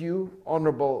 but a few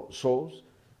honourable souls,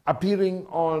 appearing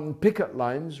on picket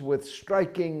lines with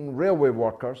striking railway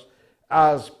workers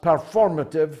as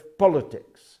performative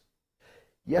politics.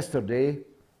 Yesterday,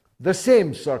 the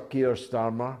same Sir Keir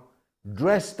Starmer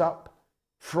dressed up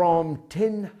from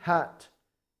tin hat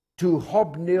to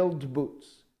hobnailed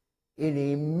boots in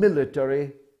a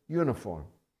military uniform.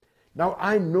 Now,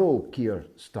 I know Keir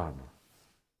Starmer.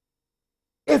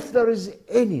 If there is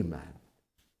any man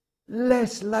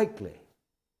less likely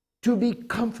to be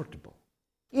comfortable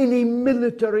in a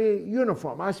military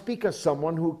uniform, I speak as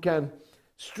someone who can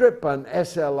strip an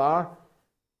SLR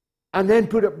and then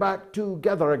put it back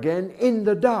together again in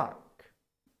the dark,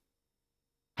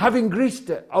 having greased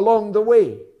it along the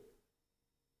way.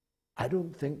 I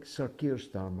don't think Sir Keir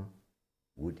Starmer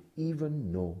would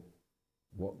even know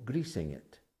what greasing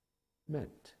it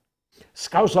meant.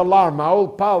 Scouser Lar, my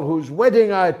old pal whose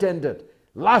wedding I attended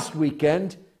last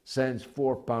weekend, sends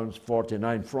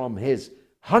 £4.49 from his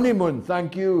honeymoon.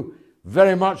 Thank you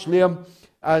very much, Liam.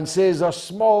 And says, a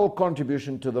small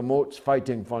contribution to the Moats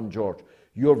Fighting Fund, George.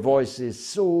 Your voice is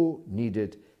so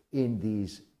needed in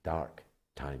these dark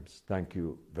times. Thank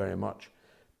you very much.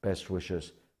 Best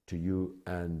wishes to you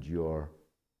and your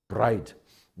bride.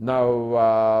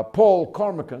 Now, Paul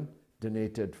Cormican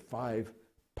donated £5,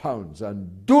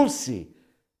 and Dulcie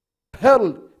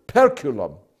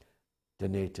Perculum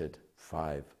donated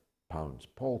 £5.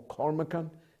 Paul Cormican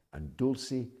and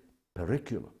Dulcie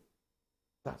Periculum.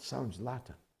 That sounds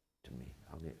Latin to me.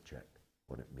 I'll need to check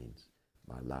what it means.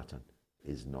 My Latin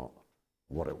is not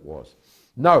what it was.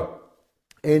 Now,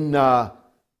 in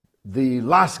the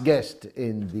last guest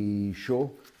in the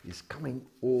show is coming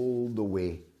all the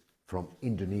way from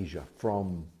Indonesia,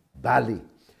 from Bali.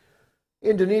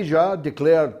 Indonesia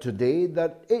declared today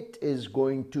that it is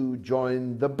going to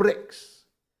join the BRICS.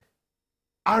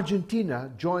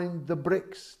 Argentina joined the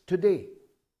BRICS today.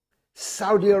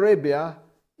 Saudi Arabia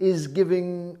is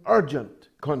giving urgent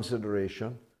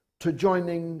consideration to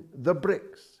joining the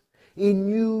BRICS. A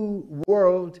new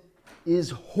world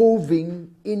is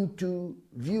hoving into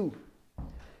view.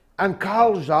 And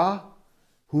Carl Jha,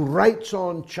 who writes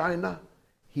on China,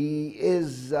 he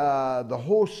is the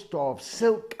host of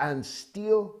Silk and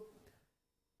Steel,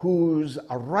 who's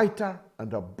a writer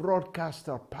and a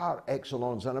broadcaster par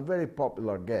excellence and a very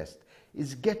popular guest,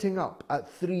 is getting up at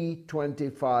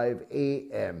 3:25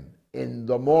 a.m. in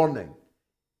the morning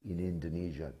in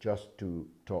Indonesia just to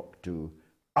talk to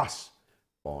us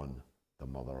on the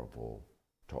mother of all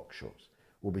talk shows.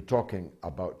 We'll be talking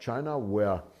about China,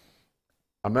 where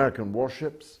American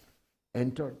warships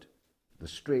entered the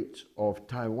Straits of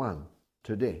Taiwan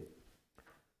today,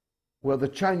 where the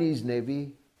Chinese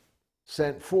Navy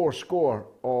sent 80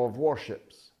 of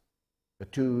warships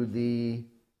to the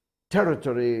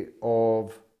territory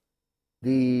of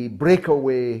the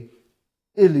breakaway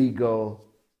illegal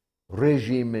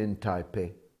regime in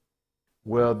Taipei,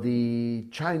 where the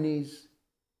Chinese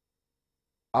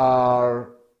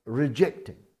are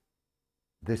rejecting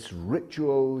this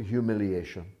ritual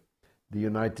humiliation the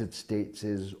United States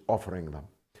is offering them,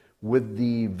 with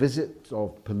the visit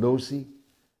of Pelosi,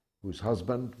 whose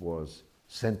husband was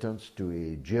sentenced to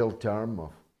a jail term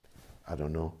of,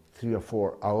 3 or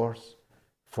 4 hours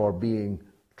for being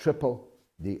triple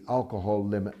the alcohol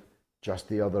limit just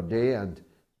the other day, and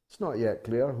it's not yet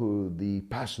clear who the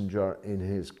passenger in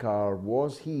his car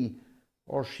was. He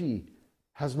or she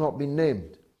has not been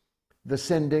named. The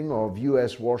sending of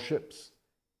US warships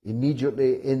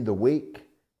immediately in the wake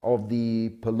of the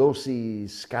Pelosi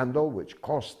scandal, which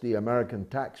cost the American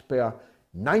taxpayer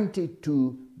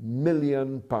 £92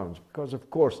 million, because of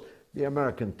course the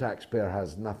American taxpayer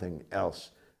has nothing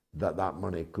else that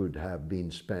money could have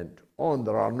been spent on.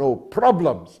 There are no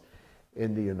problems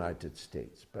in the United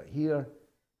States. But here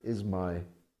is my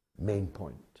main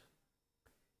point.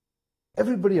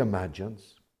 Everybody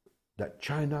imagines that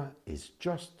China is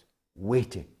just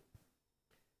waiting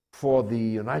for the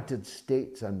United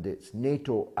States and its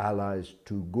NATO allies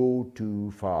to go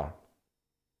too far.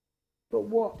 But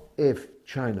what if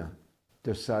China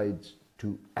decides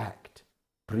to act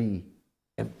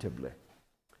preemptively?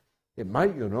 It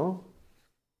might,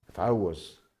 if I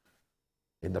was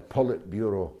in the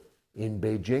Politburo in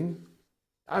Beijing,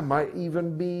 I might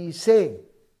even be saying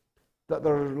that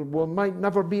there might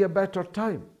never be a better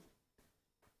time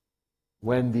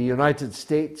when the United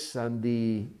States and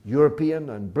the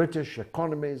European and British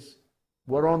economies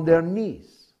were on their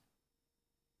knees,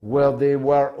 where they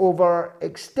were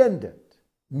overextended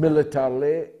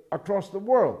militarily across the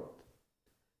world,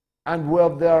 and where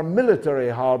their military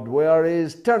hardware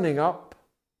is turning up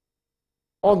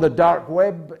on the dark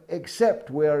web, except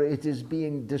where it is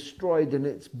being destroyed in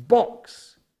its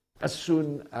box as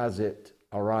soon as it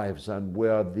arrives, and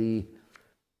where the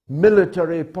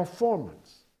military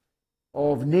performance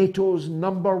of NATO's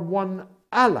 #1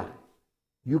 ally,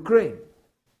 Ukraine,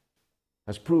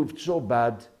 has proved so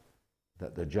bad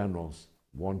that the generals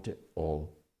want it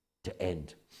all to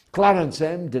end. Clarence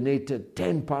M. donated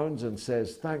 £10 and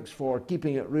says, "Thanks for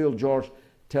keeping it real, George.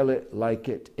 Tell it like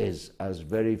it is, as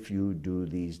very few do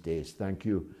these days." Thank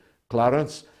you,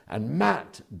 Clarence. And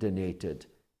Matt donated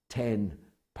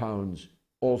 £10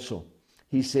 also.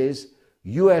 He says,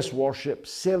 US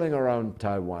warships sailing around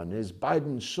Taiwan. Is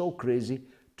Biden so crazy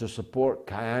to support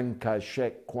Chiang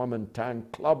Kai-shek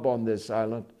Kuomintang Club on this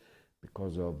island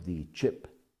because of the chip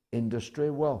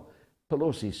industry? Well,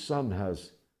 Pelosi's son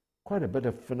has quite a bit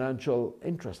of financial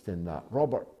interest in that.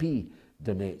 Robert P.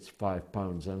 donates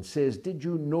 £5 and says, "Did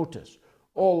you notice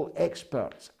all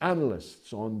experts,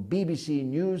 analysts on BBC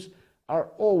News are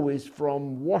always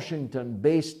from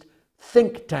Washington-based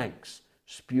think tanks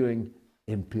spewing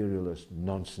imperialist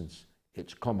nonsense?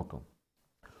 It's comical."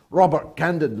 Robert,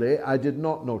 candidly, I did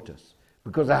not notice.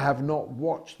 because I have not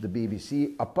watched the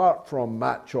BBC apart from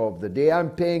Match of the Day. I'm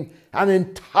paying an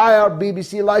entire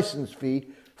BBC license fee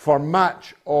for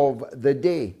Match of the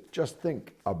Day. Just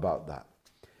think about that.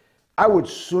 I would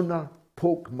sooner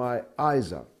poke my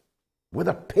eyes out with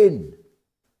a pin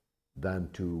than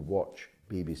to watch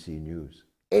BBC News.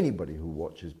 Anybody who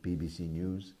watches BBC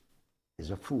News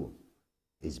is a fool,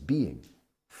 is being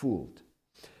fooled.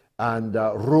 And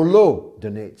Rollo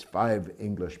donates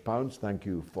 £5 Thank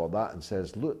you for that, and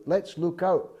says, look, let's look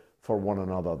out for one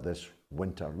another this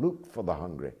winter. Look for the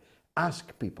hungry.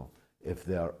 Ask people if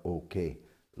they're okay.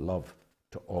 Love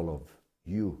to all of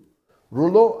you.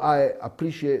 Rollo, I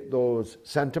appreciate those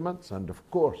sentiments, and of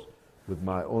course, with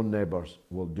my own neighbours,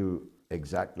 will do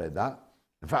exactly that.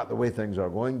 In fact, the way things are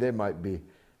going, they might be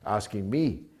asking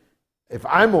me if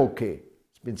I'm okay.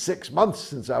 It's been 6 months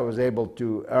since I was able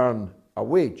to earn a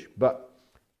wage, but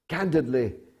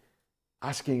candidly,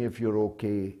 asking if you're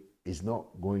okay is not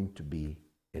going to be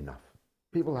enough.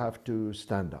 People have to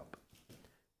stand up.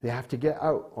 They have to get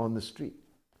out on the street.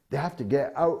 They have to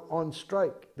get out on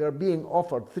strike. They're being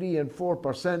offered 3 and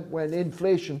 4% when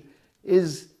inflation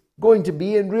is going to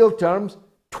be, in real terms,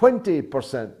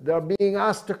 20%. They're being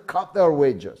asked to cut their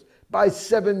wages by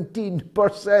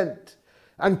 17%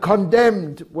 and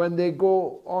condemned when they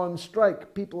go on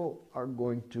strike. People are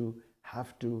going to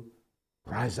have to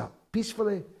rise up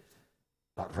peacefully,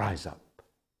 but rise up.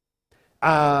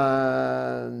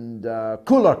 And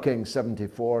Cooler King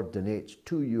 74 donates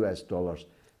 $2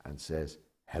 and says,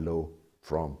 hello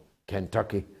from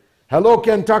Kentucky. Hello,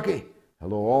 Kentucky.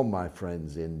 Hello, all my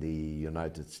friends in the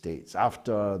United States.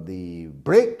 After the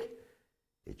break,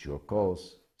 it's your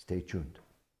calls. Stay tuned.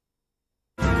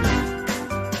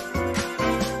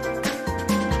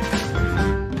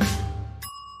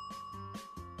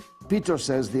 Peter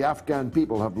says, the Afghan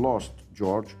people have lost,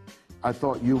 George. I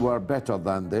thought you were better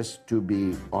than this, to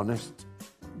be honest.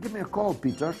 Give me a call,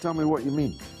 Peter. Tell me what you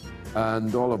mean.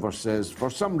 And Oliver says, for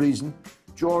some reason,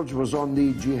 George was on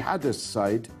the jihadist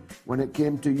side when it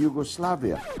came to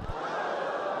Yugoslavia.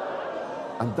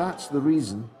 And that's the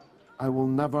reason I will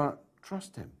never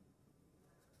trust him.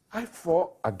 I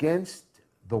fought against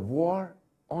the war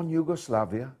on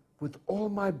Yugoslavia with all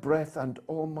my breath and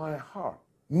all my heart.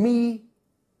 Me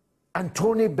and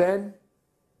Tony Benn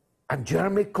and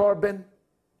Jeremy Corbyn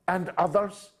and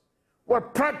others were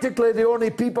practically the only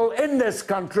people in this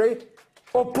country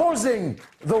opposing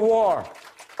the war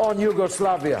on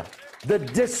Yugoslavia, the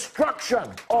destruction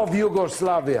of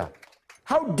Yugoslavia.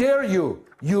 How dare you,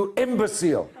 you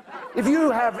imbecile? If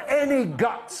you have any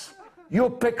guts, you'll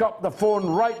pick up the phone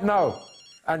right now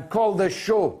and call this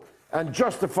show and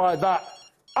justify that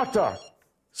utter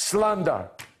slander.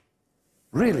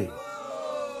 Really.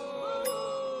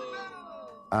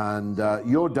 And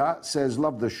Yoda says,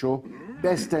 love the show,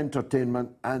 best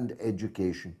entertainment and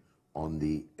education on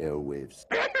the airwaves.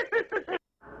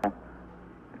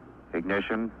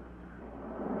 Ignition.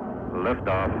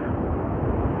 Liftoff.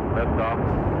 Liftoff.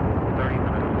 30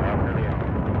 minutes after the hour.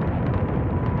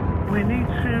 We need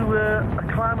to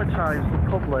acclimatise the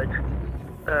public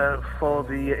for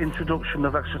the introduction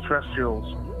of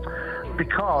extraterrestrials,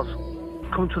 because,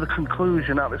 come to the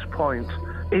conclusion at this point,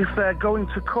 if they're going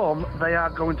to come, they are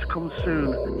going to come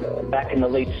soon. Back in the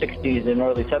late 60s and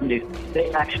early 70s, they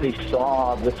actually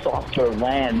saw the saucer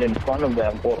land in front of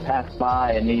them or pass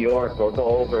by in New York or go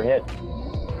overhead.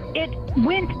 It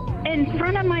went in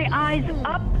front of my eyes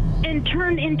up and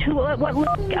turned into what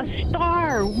looked like a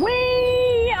star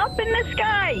way up in the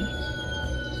sky.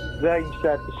 They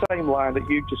said the same line that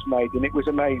you just made, and it was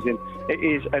amazing. It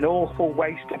is an awful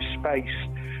waste of space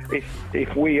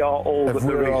if we are all that there is. If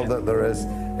we're all that there is.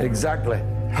 Exactly.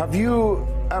 Have you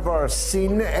ever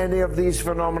seen any of these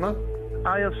phenomena?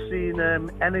 I have seen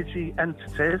energy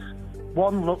entities.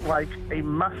 One looked like a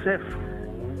massive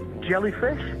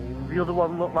jellyfish. The other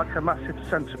one looked like a massive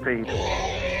centipede.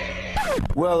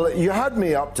 Well, you had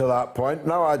me up to that point.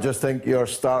 Now I just think you're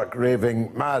stark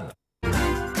raving mad.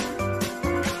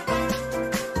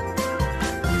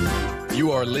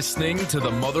 You are listening to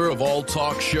the mother of all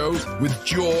talk shows with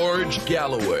George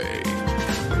Galloway.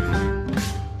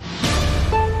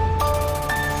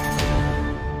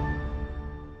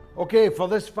 Okay, for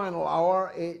this final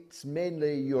hour, it's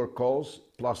mainly your calls,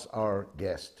 plus our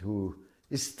guest, who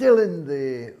is still in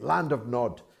the land of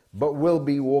Nod, but will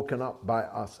be woken up by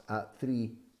us at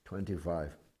 3:25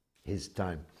 his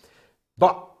time.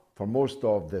 But for most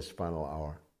of this final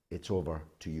hour, it's over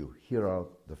to you. Here are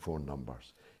the phone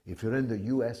numbers. If you're in the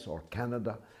US or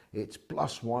Canada, it's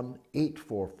 +1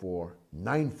 844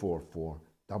 944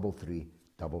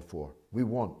 3344. We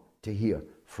want to hear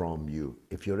from you.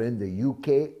 If you're in the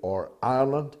UK or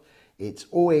Ireland, It's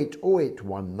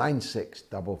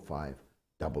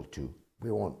 08081965522.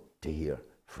 We want to hear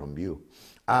from you.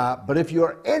 But if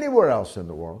you're anywhere else in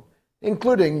the world,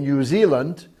 including New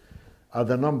Zealand,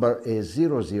 the number is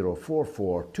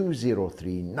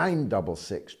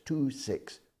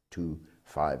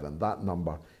 0044-203-966-2625, and that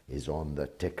number is on the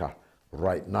ticker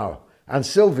right now. And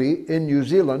Sylvie in New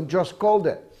Zealand just called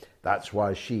it. That's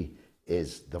why she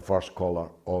is the first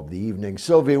caller of the evening.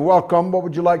 Sylvie, welcome. What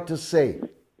would you like to say?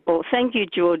 Well, thank you,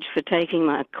 George, for taking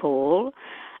my call.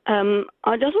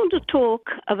 I just want to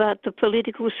talk about the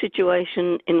political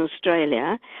situation in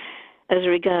Australia as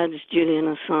regards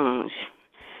Julian Assange.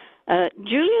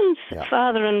 Julian's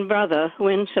father and brother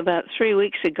went about 3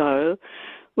 weeks ago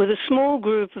with a small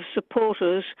group of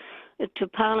supporters to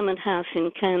Parliament House in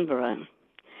Canberra.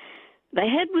 They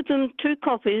had with them 2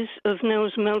 copies of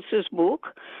Nels Meltzer's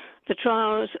book, The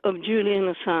Trials of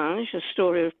Julian Assange, A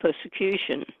Story of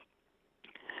Persecution.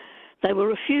 They were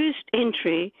refused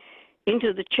entry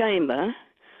into the chamber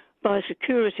by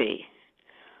security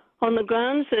on the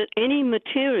grounds that any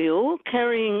material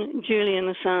carrying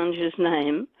Julian Assange's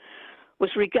name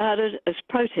was regarded as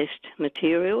protest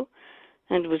material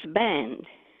and was banned.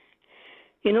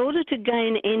 In order to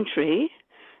gain entry,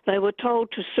 they were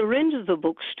told to surrender the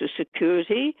books to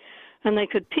security and they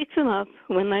could pick them up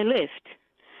when they left.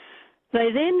 They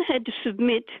then had to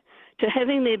submit to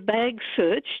having their bags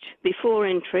searched before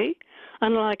entry,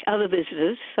 unlike other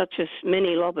visitors, such as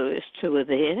many lobbyists who were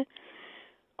there.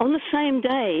 On the same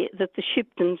day that the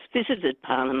Shiptons visited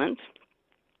Parliament,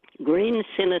 Green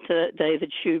Senator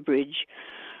David Shoebridge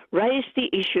raised the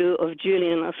issue of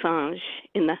Julian Assange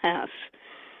in the House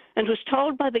and was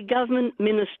told by the Government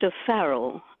Minister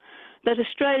Farrell that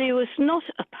Australia was not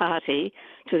a party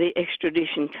to the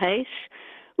extradition case,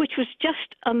 which was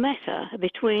just a matter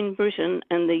between Britain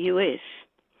and the US.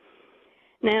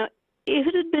 Now, if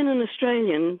it had been an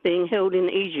Australian being held in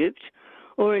Egypt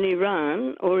or in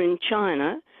Iran or in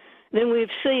China, then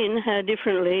we've seen how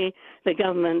differently the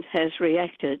government has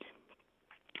reacted.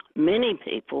 Many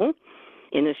people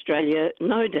in Australia,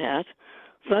 no doubt,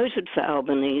 voted for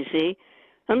Albanese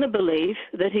on the belief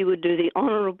that he would do the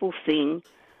honourable thing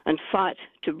and fight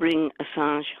to bring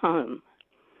Assange home.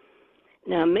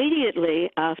 Now,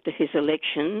 immediately after his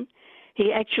election,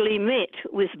 he actually met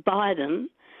with Biden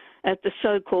at the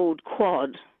so-called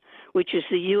Quad, which is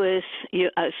the US,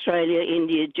 Australia,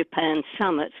 India, Japan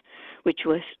summit, which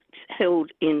was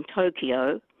held in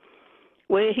Tokyo,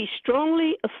 where he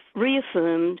strongly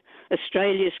reaffirmed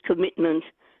Australia's commitment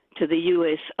to the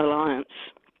US alliance.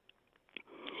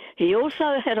 He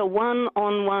also had a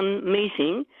one-on-one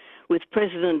meeting with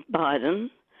President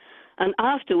Biden, and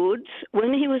afterwards,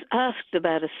 when he was asked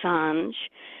about Assange,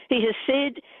 he has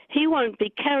said he won't be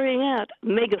carrying out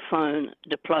megaphone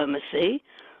diplomacy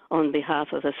on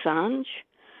behalf of Assange.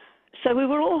 So we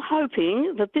were all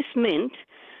hoping that this meant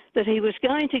that he was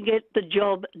going to get the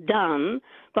job done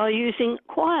by using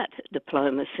quiet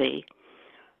diplomacy.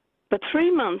 But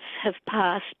 3 months have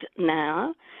passed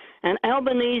now, and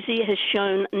Albanese has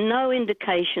shown no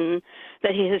indication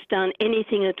that he has done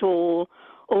anything at all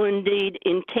or indeed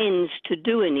intends to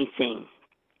do anything.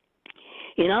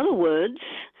 In other words,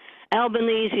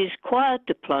 Albanese's quiet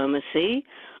diplomacy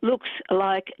looks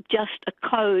like just a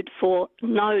code for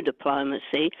no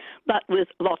diplomacy, but with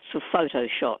lots of photo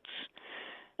shots.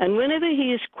 And whenever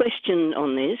he is questioned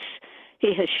on this,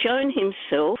 he has shown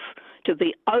himself to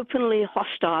be openly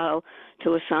hostile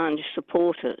to Assange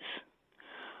supporters.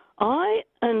 I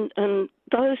and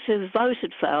those who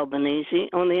voted for Albanese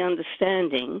on the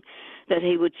understanding that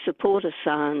he would support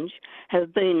Assange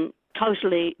have been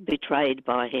totally betrayed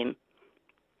by him.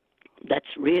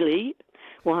 That's really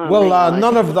why. Well,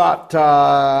 none of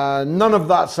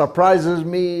that surprises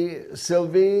me,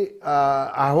 Sylvie.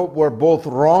 I hope we're both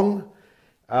wrong,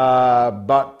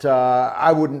 but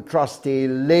I wouldn't trust a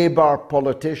Labour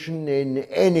politician in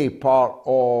any part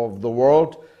of the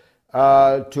world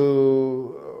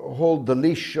to hold the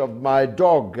leash of my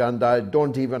dog, and I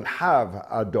don't even have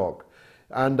a dog.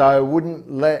 And I wouldn't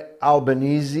let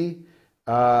Albanese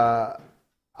out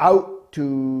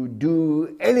to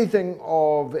do anything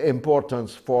of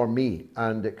importance for me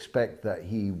and expect that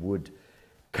he would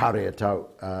carry it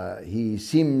out. He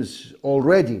seems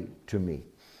already to me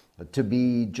to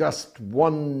be just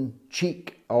one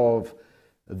cheek of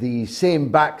the same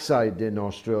backside in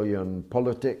Australian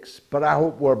politics, but I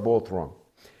hope we're both wrong.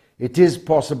 It is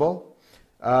possible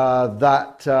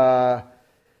that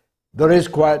there is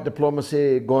quiet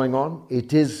diplomacy going on.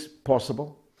 It is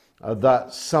possible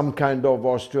that some kind of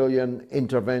Australian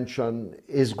intervention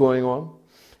is going on,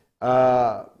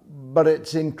 but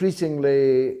it's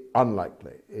increasingly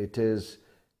unlikely. It is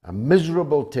A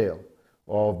miserable tale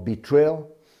of betrayal,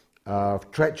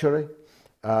 of treachery,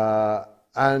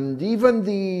 and even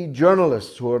the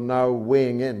journalists who are now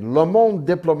weighing in. Le Monde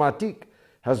Diplomatique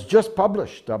has just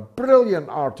published a brilliant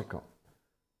article.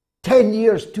 10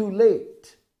 years too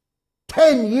late.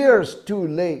 10 years too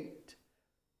late.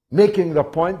 Making the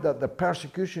point that the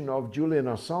persecution of Julian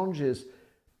Assange is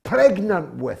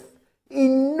pregnant with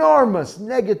enormous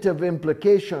negative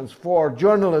implications for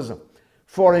journalism,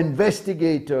 for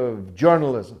investigative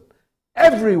journalism,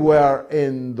 everywhere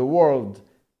in the world,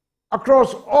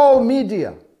 across all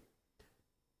media.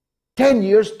 10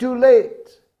 years too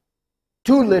late.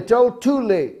 Too little, too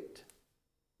late.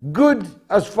 Good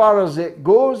as far as it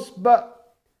goes,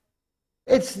 but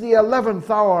it's the 11th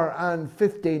hour and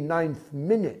 59th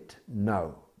minute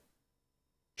now.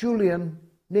 Julian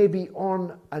may be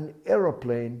on an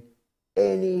aeroplane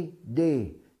any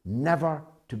day, never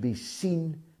to be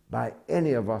seen by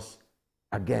any of us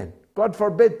again. God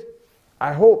forbid.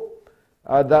 I hope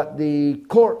that the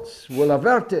courts will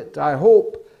avert it. I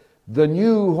hope the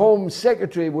new Home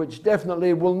Secretary, which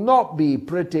definitely will not be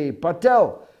Priti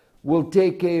Patel, will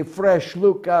take a fresh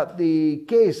look at the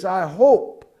case. I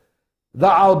hope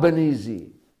that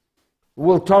Albanese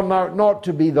will turn out not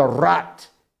to be the rat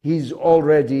he's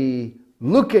already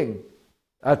looking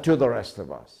to the rest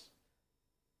of us.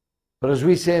 But as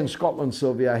we say in Scotland,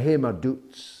 Sylvia, hey my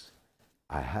doots,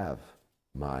 I have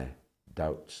my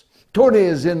doubts. Tony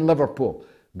is in Liverpool,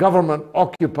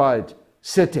 government-occupied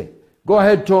city. Go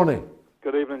ahead, Tony.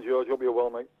 Good evening, George. Hope you're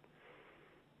well, mate.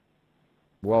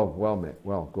 Well, mate.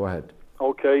 Well, go ahead.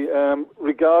 Okay.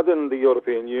 Regarding the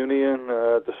European Union,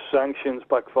 the sanctions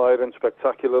backfiring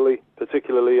spectacularly,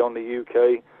 particularly on the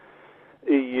UK,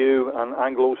 EU and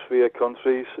Anglosphere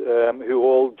countries who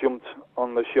all jumped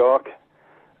on the shark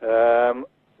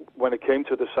when it came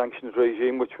to the sanctions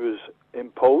regime which was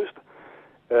imposed,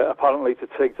 apparently to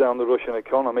take down the Russian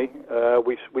economy.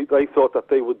 They thought that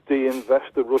they would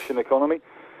de-invest the Russian economy.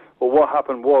 Well, what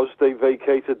happened was they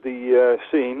vacated the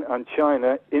scene, and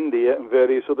China, India and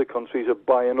various other countries are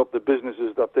buying up the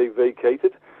businesses that they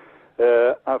vacated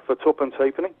for tuppence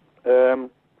halfpenny.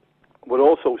 We're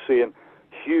also seeing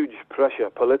huge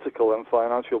pressure, political and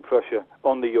financial pressure,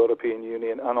 on the European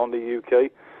Union and on the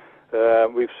UK.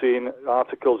 We've seen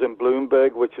articles in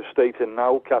Bloomberg which are stating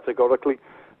now categorically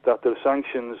that the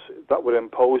sanctions that were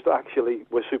imposed actually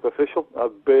were superficial,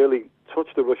 have barely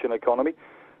touched the Russian economy.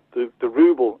 The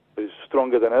ruble is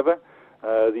stronger than ever.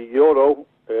 The euro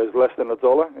is less than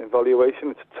 $1 in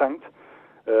valuation. It's tanked.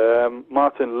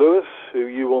 Martin Lewis, who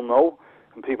you will know,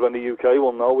 and people in the UK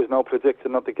will know, is now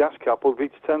predicting that the gas cap will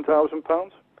reach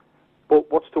 £10,000. But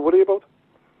what's to worry about?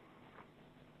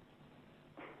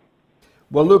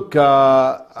 Well, look,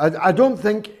 I don't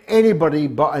think anybody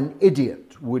but an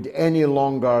idiot would any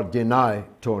longer deny,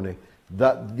 Tony,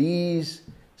 that these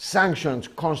sanctions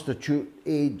constitute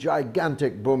a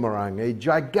gigantic boomerang, a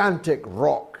gigantic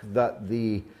rock that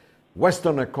the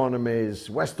Western economies,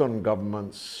 Western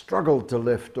governments struggle to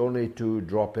lift only to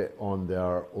drop it on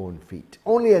their own feet.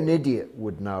 Only an idiot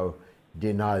would now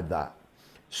deny that.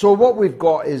 So what we've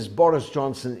got is Boris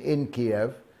Johnson in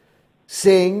Kiev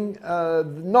saying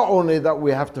not only that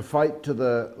we have to fight to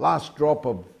the last drop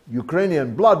of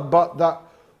Ukrainian blood, but that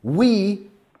we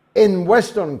in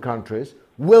Western countries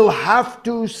will have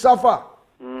to suffer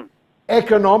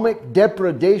economic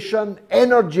depredation,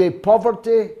 energy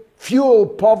poverty, fuel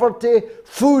poverty,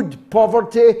 food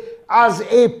poverty as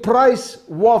a price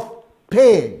worth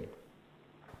paying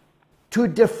to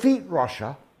defeat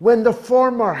Russia, when the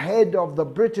former head of the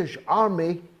British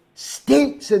Army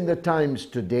states in the Times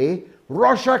today,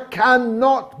 Russia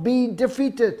cannot be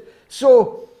defeated.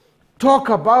 So talk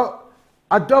about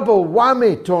a double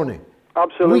whammy, Tony.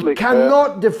 Absolutely. We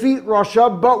cannot defeat Russia,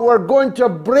 but we're going to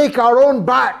break our own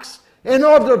backs in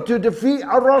order to defeat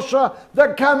a Russia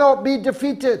that cannot be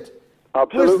defeated.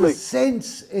 Absolutely. Where's the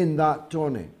sense in that,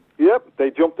 Tony? Yep, they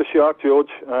jumped the shark,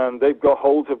 George, and they've got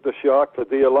hold of the shark for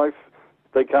dear life.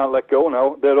 They can't let go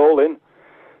now. They're all in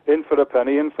for a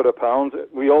penny, in for a pound.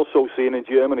 We also seen in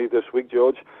Germany this week,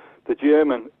 George, the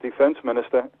German defense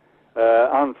minister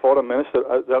and foreign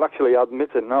minister, they're actually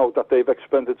admitting now that they've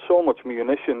expended so much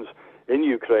munitions in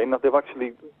Ukraine that they've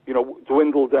actually,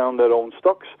 dwindled down their own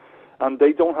stocks, and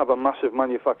they don't have a massive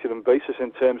manufacturing basis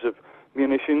in terms of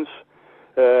munitions,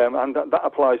 and that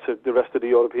applies to the rest of the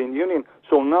European Union.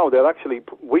 So now they're actually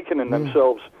weakening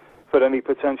themselves for any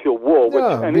potential war.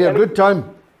 Yeah, it would be a good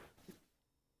time.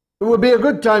 It would be a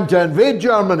good time to invade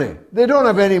Germany. They don't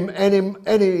have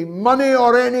any money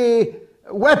or any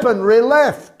weaponry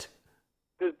left.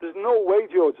 There's no way,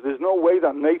 George, there's no way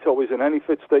that NATO is in any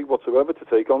fit state whatsoever to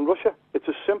take on Russia. It's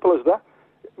as simple as that.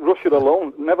 Russia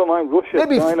alone. Never mind Russia,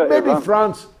 China, maybe Iran.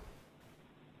 France.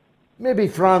 Maybe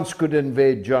France could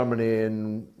invade Germany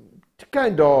and to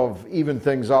kind of even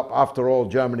things up. After all,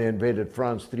 Germany invaded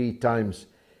France 3 times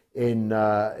in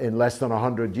less than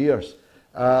 100 years.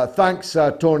 Thanks,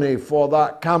 Tony, for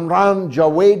that. Kamran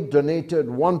Jawed donated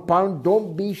 £1.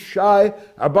 Don't be shy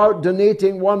about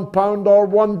donating £1 or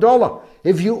 $1.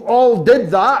 If you all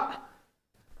did that,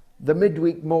 the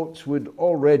midweek Moats would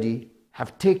already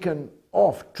have taken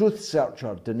off. Truth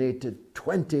Searcher donated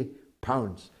 £20,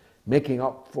 making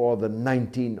up for the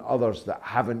 19 others that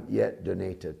haven't yet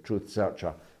donated. Truth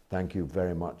Searcher, thank you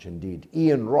very much indeed.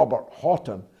 Ian Robert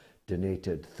Houghton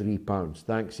donated £3.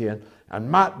 Thanks, Ian. And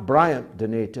Matt Bryant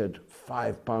donated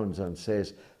 £5 and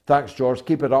says, thanks, George.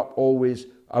 Keep it up always.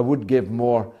 I would give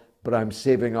more, but I'm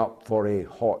saving up for a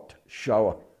hot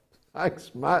shower.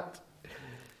 Thanks, Matt.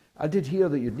 I did hear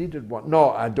that you needed one.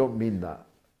 No, I don't mean that.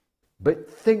 But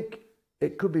think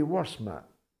it could be worse, Matt.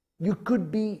 You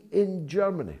could be in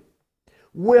Germany,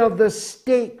 where the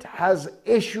state has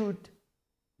issued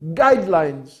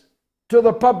guidelines to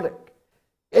the public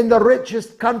in the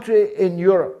richest country in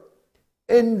Europe,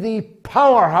 in the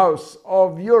powerhouse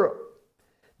of Europe.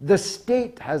 The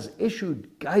state has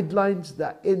issued guidelines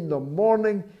that in the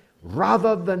morning,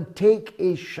 rather than take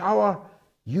a shower,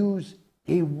 use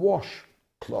a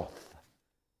washcloth.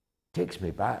 Takes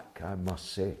me back, I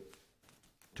must say,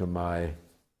 to my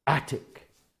attic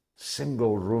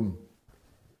single room,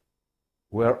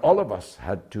 where all of us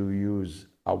had to use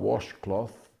a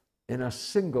washcloth in a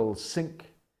single sink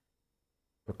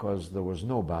because there was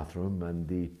no bathroom and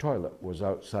the toilet was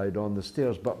outside on the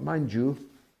stairs. But mind you,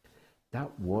 that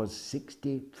was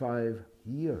 65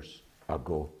 years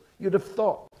ago. You'd have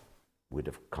thought we'd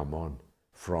have come on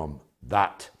from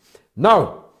that.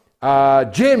 Now,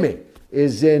 Jamie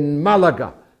is in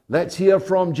Malaga. Let's hear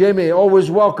from Jamie.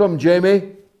 Always welcome,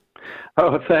 Jamie.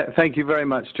 Oh, thank you very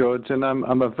much, George. And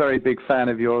I'm a very big fan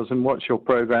of yours and watch your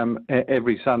program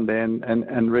every Sunday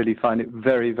and really find it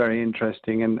very, very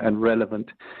interesting and relevant.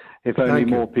 If only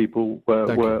more people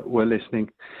were listening.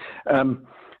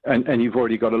 And you've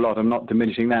already got a lot. I'm not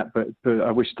diminishing that, but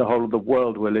I wish the whole of the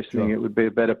world were listening. Sure. It would be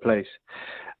a better place.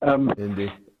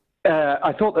 Indeed.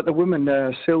 I thought that the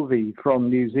woman, Sylvie from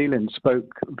New Zealand,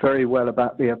 spoke very well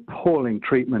about the appalling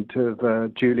treatment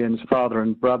of Julian's father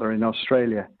and brother in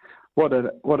Australia. What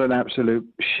an absolute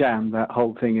sham that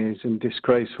whole thing is, and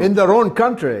disgraceful. In their own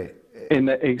country. In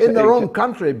their own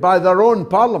country, by their own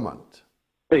parliament.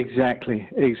 Exactly.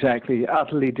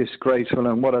 Utterly disgraceful,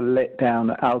 and what a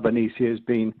letdown Albanese has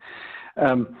been.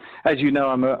 As you know,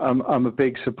 I'm a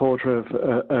big supporter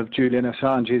of Julian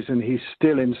Assange's, and he's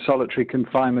still in solitary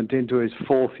confinement into his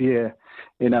 4th year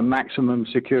in a maximum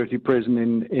security prison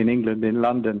in England, in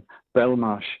London,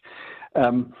 Belmarsh.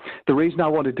 The reason I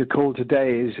wanted to call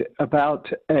today is about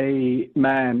a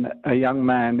young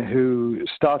man who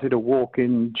started a walk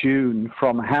in June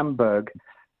from Hamburg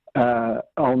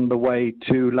on the way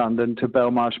to London, to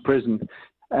Belmarsh prison.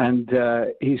 And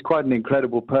he's quite an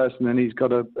incredible person, and he's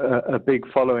got a big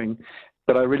following.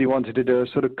 But I really wanted to do a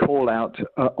sort of call out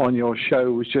on your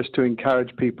show, was just to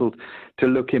encourage people to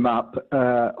look him up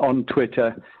on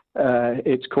Twitter.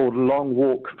 It's called Long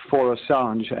Walk for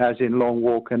Assange, as in long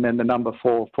walk and then the number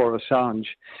 4 for Assange.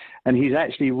 And he's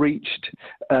actually reached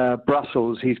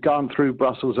Brussels. He's gone through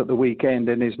Brussels at the weekend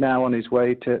and is now on his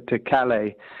way to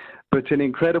Calais. But an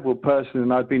incredible person,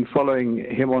 and I've been following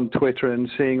him on Twitter and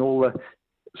seeing all the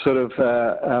sort of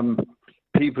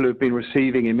people who've been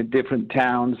receiving him in different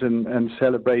towns and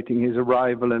celebrating his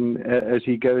arrival, and as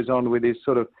he goes on with his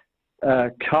sort of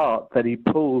cart that he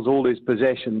pulls all his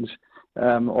possessions,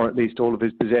 or at least all of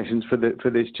his possessions for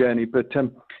this journey. But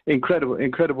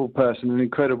incredible person, an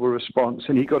incredible response,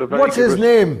 and he got a very. What's his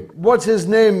name? What's his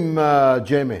name,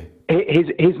 Jamie?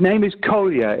 His name is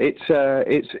Kolja. It's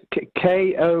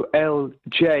Kolja,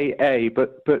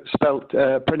 but spelt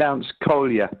pronounced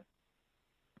Kolja.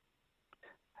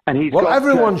 And he's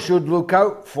everyone should look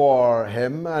out for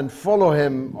him and follow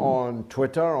him on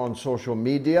Twitter, on social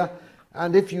media,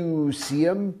 and if you see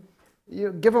him,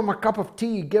 you give him a cup of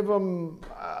tea, give him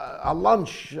a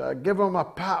lunch, give him a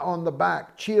pat on the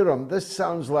back, cheer him. This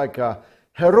sounds like a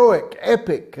heroic,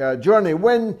 epic journey.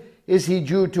 When is he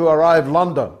due to arrive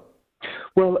London?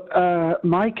 Well,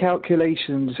 my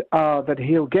calculations are that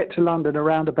he'll get to London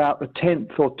around about the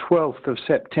 10th or 12th of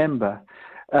September.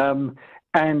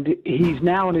 And he's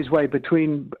now on his way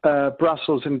between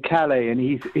Brussels and Calais,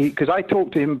 and because I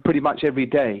talk to him pretty much every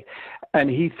day, and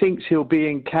he thinks he'll be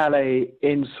in Calais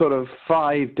in sort of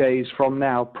 5 days from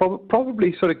now.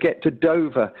 Probably sort of get to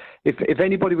Dover. If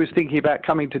anybody was thinking about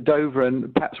coming to Dover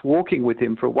and perhaps walking with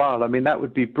him for a while, I mean, that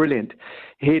would be brilliant.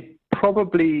 He'd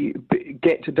probably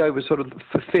get to Dover sort of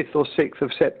the 5th or 6th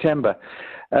of September.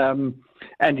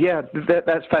 And yeah,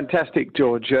 that's fantastic,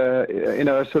 George.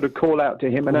 A sort of call out to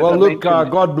him. And well, look,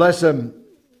 God bless him.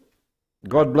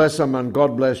 God bless him, and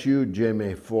God bless you,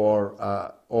 Jamie, for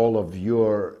all of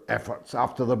your efforts.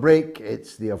 After the break,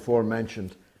 it's the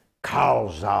aforementioned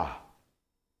Kalza.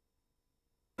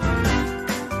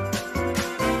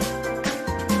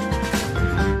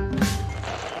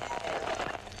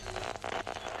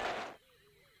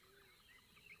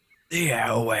 The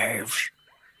airwaves.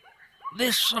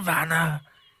 This savannah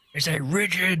is a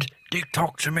rigid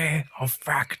dichotomy of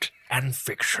fact and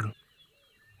fiction.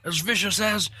 As Fisher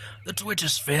says, the Twitter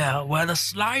sphere where the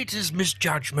slightest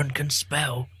misjudgment can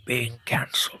spell being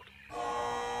cancelled.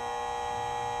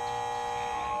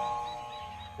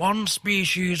 One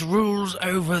species rules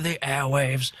over the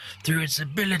airwaves through its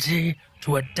ability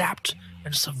to adapt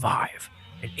and survive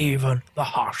in even the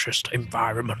harshest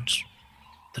environments.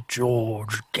 The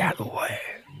George Galloway.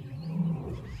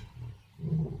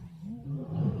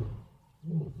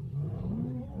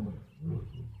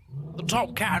 The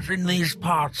top cat in these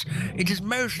parts, it is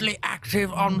mostly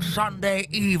active on Sunday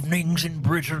evenings in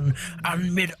Britain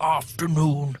and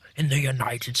mid-afternoon in the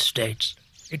United States.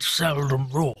 It seldom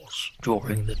roars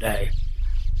during the day.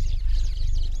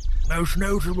 Most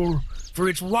notable for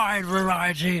its wide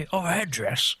variety of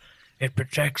headdress, it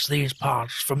protects these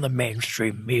parts from the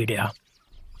mainstream media.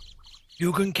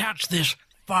 You can catch this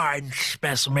fine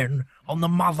specimen on the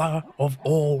mother of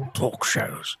all talk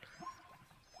shows.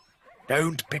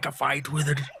 Don't pick a fight with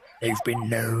it. They've been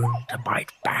known to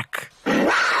bite back.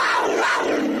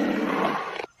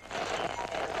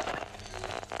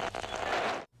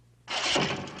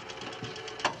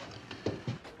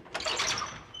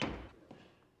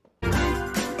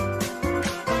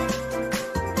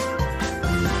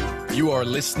 You are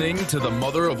listening to the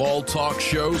mother of all talk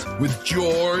shows with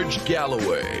George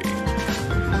Galloway.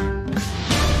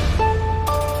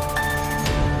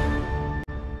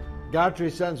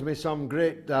 Gartrey sends me some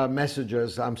great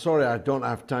messages. I'm sorry I don't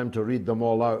have time to read them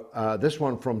all out. This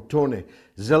one from Tony.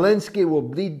 Zelensky will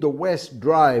bleed the West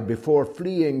dry before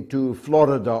fleeing to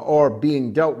Florida or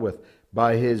being dealt with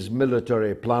by his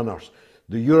military planners.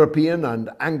 The European and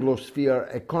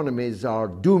Anglosphere economies are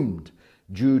doomed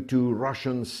due to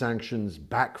Russian sanctions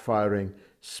backfiring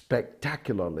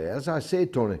spectacularly. As I say,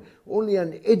 Tony, only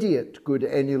an idiot could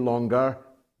any longer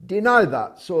deny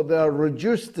that. So they're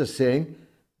reduced to saying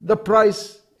the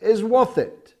price is worth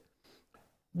it.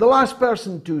 The last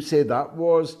person to say that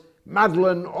was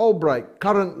Madeleine Albright,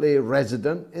 currently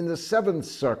resident in the 7th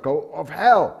Circle of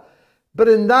Hell. But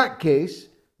in that case,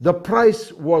 the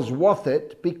price was worth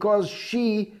it because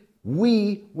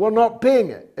we were not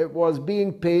paying it. It was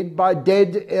being paid by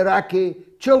dead Iraqi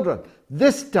children.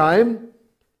 This time,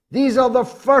 these are the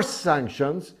first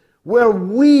sanctions where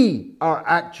we are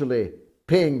actually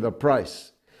paying the price.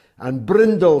 And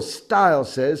Brindle Style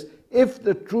says, if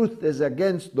the truth is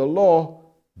against the law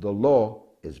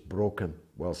is broken.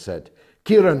 Well said.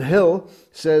 Kieran Hill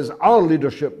says, our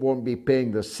leadership won't be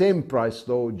paying the same price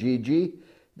though, GG.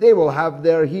 They will have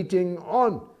their heating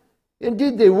on.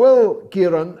 Indeed they will,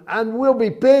 Kieran, and we'll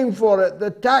be paying for it. The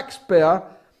taxpayer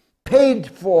paid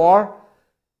for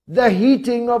the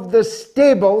heating of the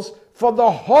stables for the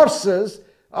horses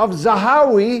of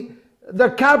Zahawi,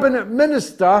 the cabinet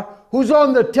minister, who's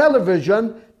on the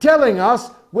television telling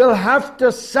us we'll have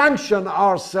to sanction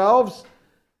ourselves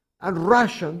and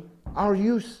ration our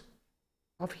use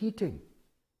of heating.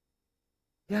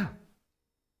 Yeah.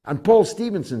 And Paul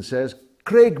Stevenson says,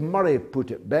 Craig Murray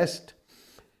put it best,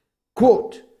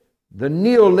 quote, the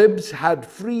neolibs had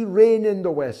free rein in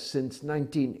the West since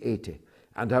 1980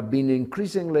 and have been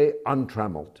increasingly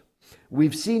untrammeled.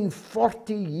 We've seen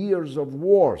 40 years of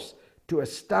wars to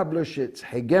establish its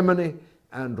hegemony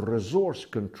and resource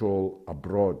control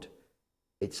abroad.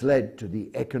 It's led to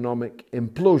the economic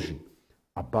implosion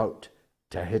about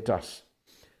to hit us.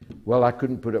 Well, I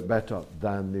couldn't put it better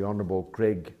than the Honourable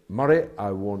Craig Murray.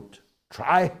 I won't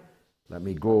try. Let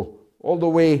me go all the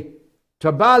way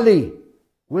to Bali,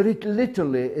 where it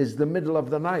literally is the middle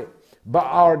of the night. But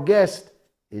our guest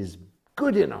is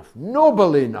good enough,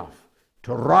 noble enough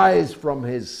to rise from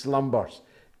his slumbers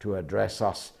to address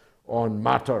us on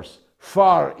matters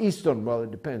Far Eastern. Well, it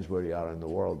depends where you are in the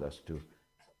world as to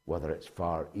whether it's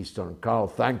Far Eastern. Carl,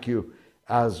 thank you.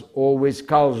 As always,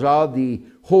 Carl Zha, the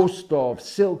host of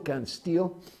Silk and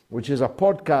Steel, which is a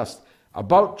podcast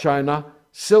about China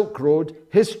Silk Road,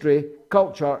 history,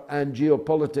 culture, and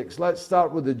geopolitics. Let's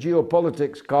start with the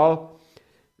geopolitics, Carl.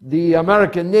 The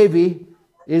American Navy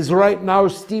is right now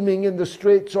steaming in the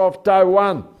Straits of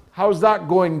Taiwan. How's that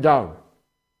going down?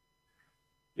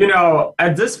 You know,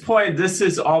 at this point, this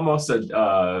is almost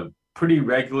a pretty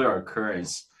regular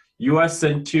occurrence. U.S.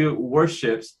 sent two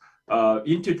warships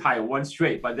into Taiwan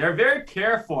Strait, but they're very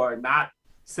careful not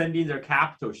sending their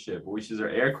capital ship, which is their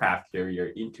aircraft carrier,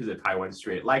 into the Taiwan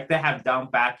Strait, like they have done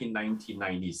back in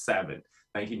 1997,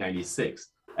 1996.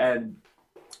 And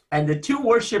the two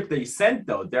warships they sent,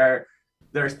 though, they're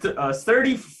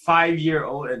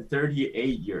 35-year-old and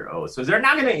 38-year-old. So they're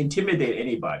not going to intimidate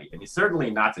anybody, and it's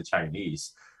certainly not the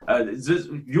Chinese.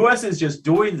 The U.S. is just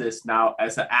doing this now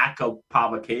as an act of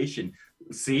provocation.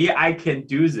 See, I can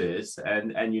do this,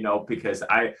 and you know, because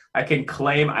I can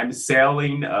claim I'm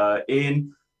sailing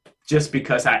in just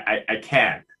because I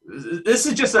can. This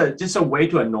is just a way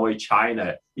to annoy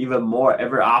China even more.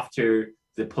 Ever after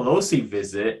the Pelosi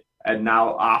visit, and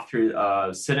now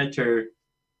after Senator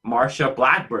Marsha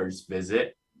Blackburn's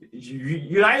visit,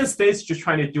 United States is just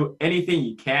trying to do anything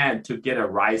you can to get a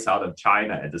rise out of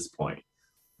China at this point.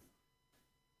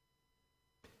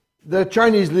 The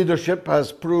Chinese leadership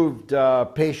has proved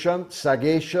patient,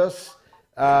 sagacious,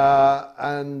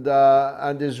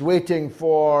 and is waiting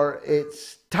for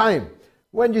its time.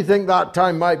 When do you think that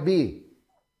time might be?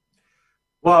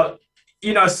 Well,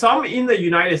 you know, some in the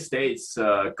United States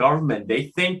government, they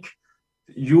think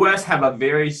U.S. have a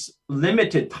very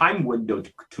limited time window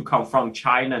to confront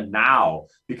China now,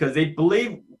 because they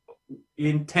believe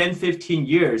in 10, 15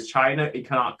 years, China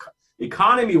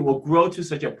economy will grow to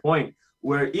such a point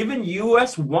where even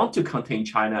U.S. want to contain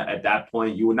China at that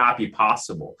point, it will not be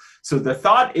possible. So the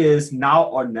thought is now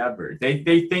or never.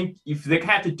 They think if they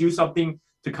have to do something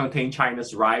to contain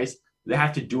China's rise, they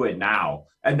have to do it now.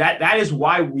 And that is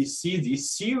why we see these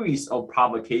series of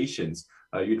provocations.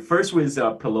 First with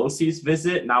Pelosi's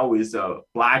visit, now with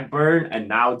Blackburn, and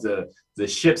now the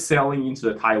ship sailing into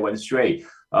the Taiwan Strait.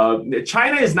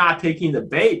 China is not taking the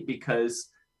bait because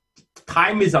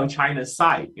time is on China's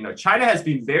side. You know, China has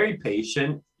been very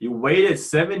patient. You waited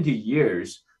 70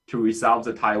 years to resolve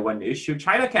the Taiwan issue.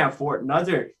 China can't afford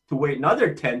to wait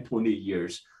another 10, 20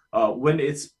 years when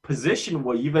its position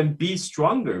will even be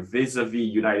stronger vis-a-vis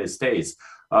United States.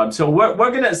 So we're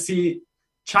going to see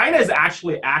China is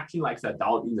actually acting like the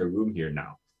adult in the room here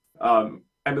now.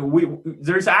 I mean,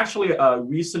 there's actually a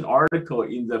recent article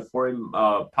in the Foreign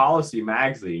Policy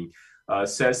magazine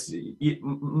says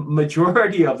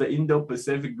majority of the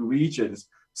Indo-Pacific regions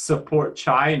support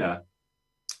China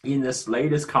in this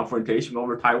latest confrontation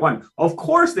over Taiwan. Of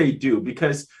course they do,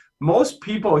 because most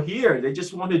people here, they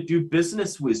just want to do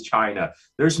business with China.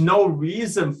 There's no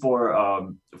reason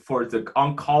for the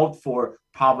uncalled for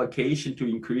provocation to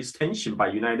increase tension by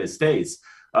United States.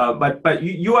 But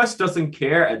U.S. doesn't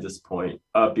care at this point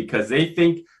because they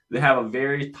think they have a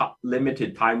very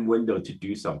limited time window to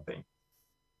do something.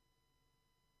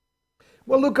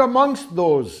 Well, look, amongst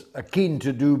those keen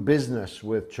to do business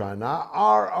with China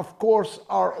are, of course,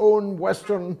 our own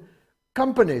Western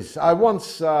companies. I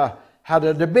once had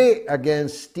a debate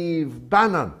against Steve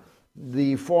Bannon,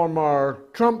 the former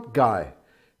Trump guy,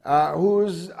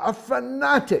 who's a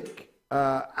fanatic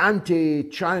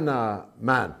anti-China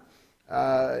man.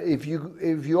 If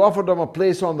you offered him a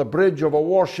place on the bridge of a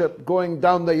warship going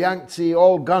down the Yangtze,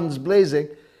 all guns blazing,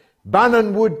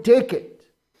 Bannon would take it.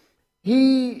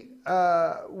 He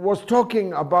was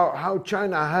talking about how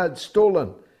China had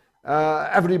stolen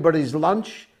everybody's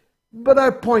lunch, but I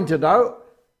pointed out,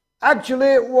 actually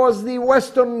it was the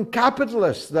Western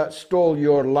capitalists that stole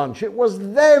your lunch. It was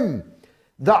them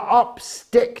that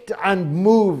upsticked and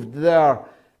moved their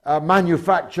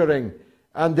manufacturing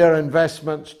and their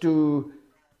investments to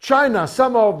China.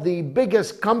 Some of the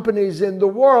biggest companies in the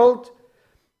world,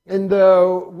 in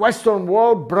the Western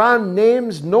world, brand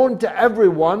names known to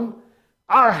everyone,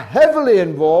 are heavily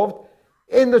involved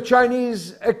in the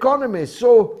Chinese economy.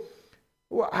 So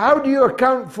how do you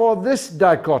account for this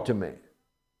dichotomy?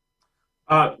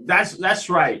 That's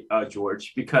right,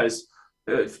 George, because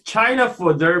China,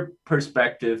 for their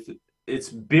perspective, it's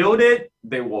build it,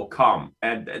 they will come.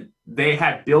 And they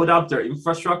have built up their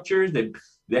infrastructure.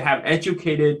 They have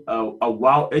educated a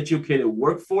well-educated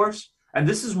workforce. And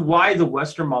this is why the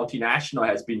Western multinational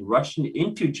has been rushing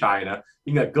into China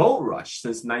in a gold rush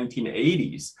since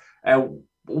 1980s. And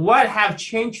what have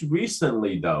changed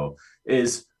recently, though,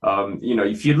 is,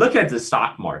 if you look at the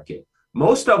stock market,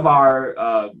 most of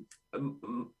our,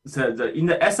 in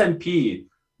the S&P,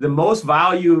 the most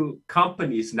valued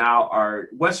companies now are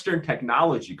Western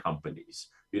technology companies.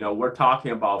 You know, we're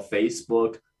talking about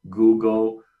Facebook,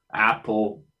 Google,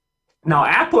 Apple. Now,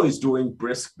 Apple is doing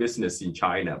brisk business in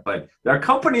China, but there are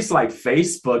companies like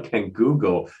Facebook and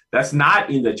Google that's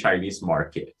not in the Chinese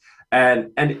market.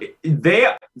 And they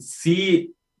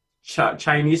see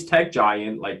Chinese tech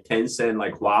giant like Tencent,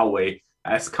 like Huawei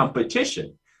as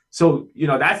competition. So,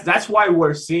 that's why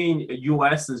we're seeing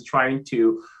US is trying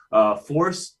to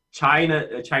force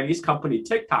Chinese company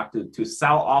TikTok to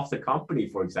sell off the company,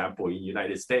 for example, in the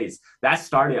United States. That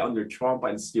started under Trump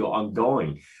and still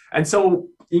ongoing. And so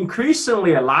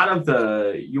increasingly, a lot of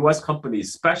the US companies,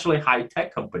 especially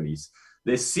high-tech companies,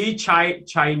 they see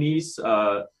Chinese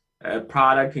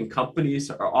product and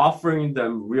companies are offering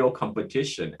them real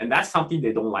competition. And that's something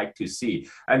they don't like to see.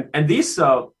 And these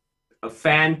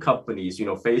fan companies,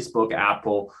 Facebook,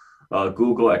 Apple,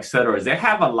 Google, etc., they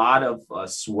have a lot of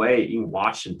sway in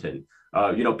Washington.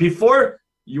 Before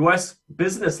U.S.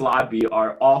 business lobby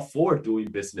are all for doing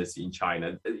business in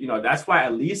China. That's why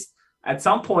at least at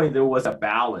some point there was a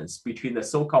balance between the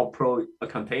so-called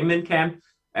pro-containment camp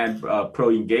and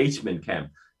pro-engagement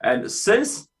camp. And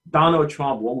since Donald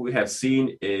Trump, what we have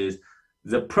seen is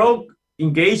the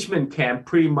pro-engagement camp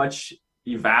pretty much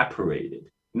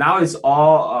evaporated. Now it's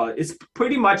all, it's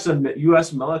pretty much the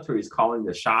U.S. military is calling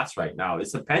the shots right now.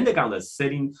 It's the Pentagon that's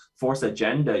setting forth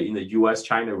agenda in the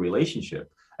U.S.-China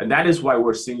relationship. And that is why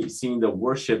we're seeing the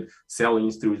warship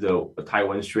sailing through the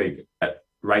Taiwan Strait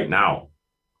right now.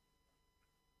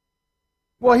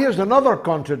 Well, here's another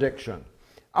contradiction.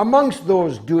 Amongst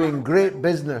those doing great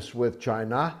business with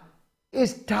China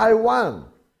is Taiwan.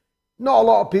 Not a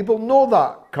lot of people know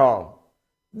that, Carl.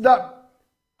 That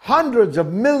hundreds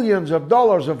of millions of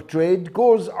dollars of trade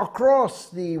goes across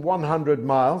the 100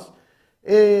 miles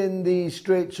in the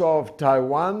Straits of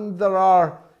Taiwan. There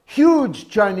are huge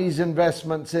Chinese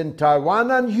investments in Taiwan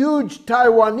and huge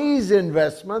Taiwanese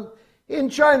investment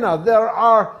in China. There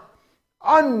are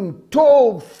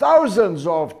untold thousands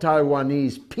of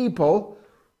Taiwanese people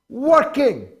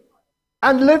working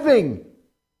and living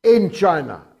in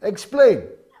China. Explain.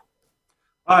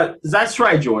 That's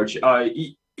right, George.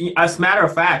 As a matter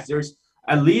of fact, there's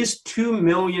at least 2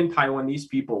 million Taiwanese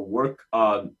people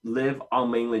live on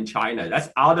mainland China. That's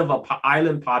out of an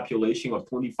island population of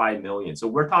 25 million. So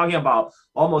we're talking about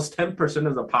almost 10%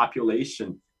 of the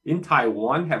population in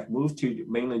Taiwan have moved to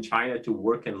mainland China to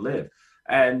work and live.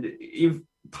 And if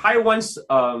Taiwan's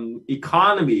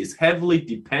economy is heavily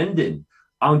dependent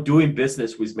on doing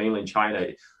business with mainland China,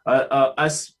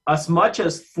 as much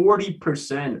as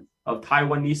 40% of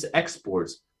Taiwanese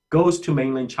exports goes to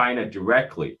mainland China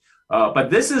directly. But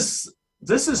this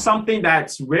is something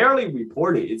that's rarely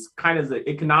reported. It's kind of the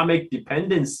economic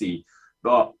dependency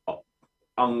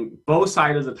on both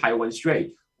sides of the Taiwan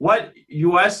Strait. What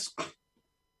U.S.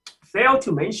 failed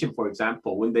to mention, for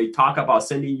example, when they talk about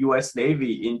sending U.S.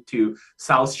 Navy into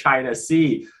South China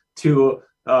Sea to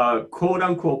quote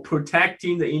unquote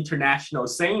protecting the international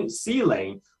sea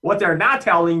lane, what they're not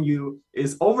telling you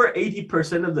is over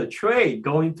 80% of the trade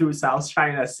going through South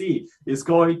China Sea is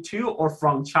going to or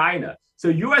from China. So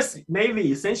U.S.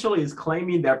 Navy essentially is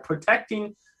claiming they're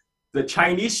protecting the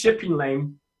Chinese shipping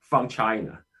lane from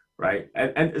China, right?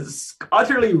 And it's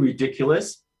utterly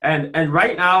ridiculous. And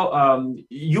right now,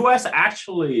 U.S.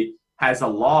 actually has a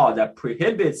law that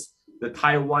prohibits the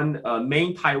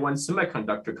main Taiwan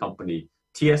semiconductor company,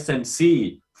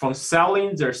 TSMC, from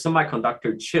selling their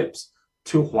semiconductor chips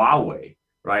to Huawei,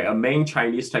 right? A main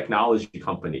Chinese technology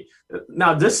company.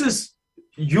 Now,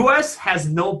 U.S. has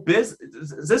no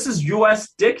business. This is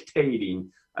U.S.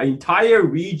 dictating an entire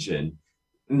region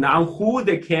now who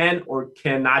they can or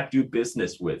cannot do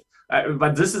business with.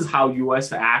 But this is how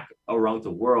U.S. act around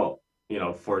the world,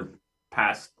 for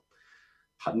past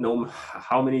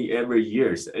how many every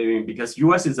years. I mean, because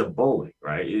U.S. is a bully,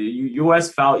 right?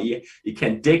 U.S. felt it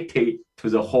can dictate to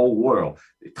the whole world.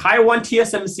 Taiwan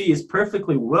TSMC is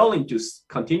perfectly willing to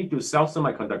continue to sell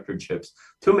semiconductor chips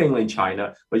to mainland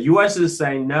China, but U.S. is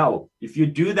saying, no, if you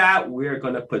do that, we're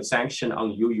going to put sanction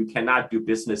on you. You cannot do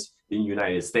business in the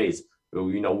United States.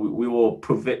 We will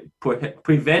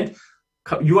prevent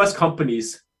U.S.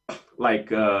 companies like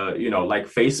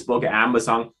Facebook,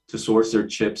 Amazon to source their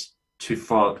chips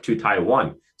to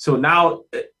Taiwan. So now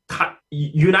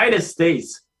United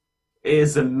States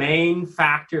is the main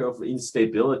factor of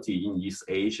instability in East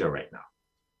Asia right now.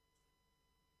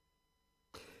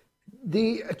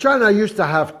 China used to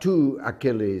have two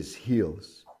Achilles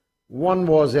heels. One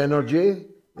was energy,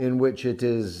 in which it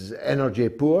is energy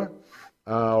poor,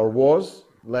 or was,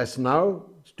 less now.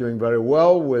 It's doing very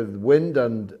well with wind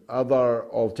and other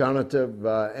alternative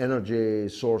energy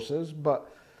sources, but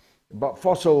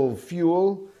fossil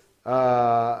fuel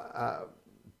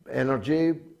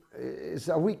energy is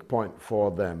a weak point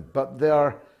for them, but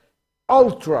their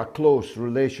ultra close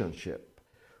relationship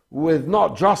with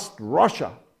not just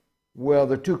Russia, where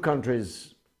the two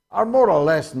countries are more or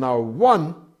less now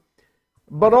one,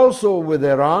 but also with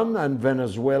Iran and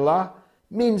Venezuela,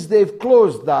 means they've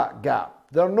closed that gap.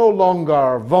 They're no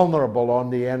longer vulnerable on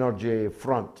the energy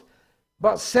front.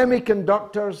 But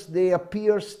semiconductors, they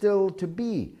appear still to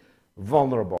be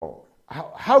vulnerable.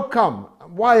 How come?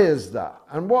 Why is that?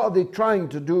 And what are they trying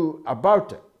to do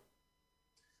about it?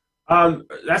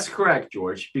 That's correct,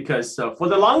 George, because for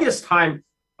the longest time,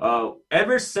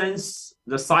 ever since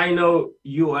the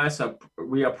Sino-US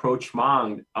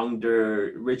reapproachment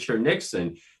under Richard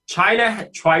Nixon, China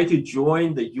had tried to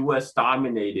join the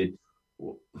US-dominated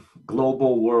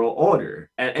global world order,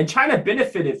 and China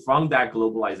benefited from that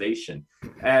globalization.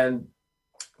 And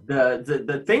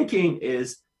the thinking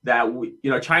is that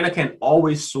China can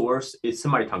always source its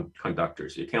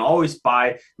semiconductors. It can always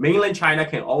buy, mainland China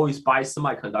can always buy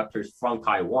semiconductors from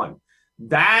Taiwan.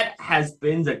 That has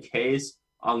been the case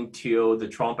until the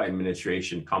Trump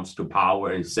administration comes to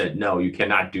power and said, no, you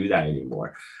cannot do that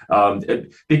anymore.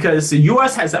 Because the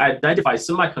US has identified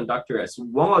semiconductor as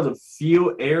one of the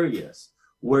few areas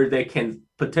where they can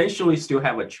potentially still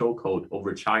have a chokehold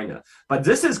over China. But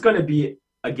this is going to be,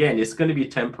 again, it's going to be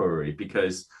temporary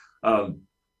because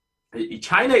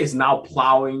China is now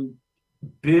plowing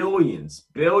billions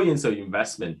of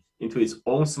investment into its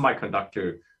own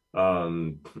semiconductor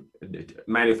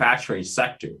manufacturing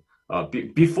sector.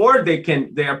 Before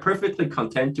they are perfectly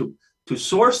content to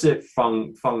source it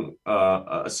from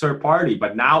a third party,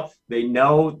 but now they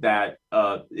know that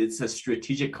it's a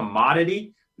strategic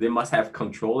commodity. They must have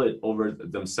control it over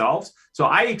themselves. So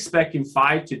I expect in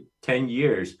 5 to 10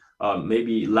 years,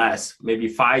 maybe less, maybe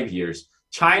 5 years,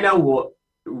 China will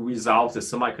resolve the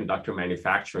semiconductor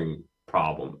manufacturing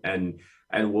problem and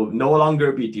will no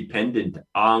longer be dependent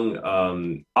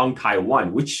on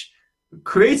Taiwan, which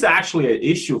creates actually an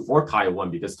issue for Taiwan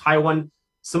because Taiwan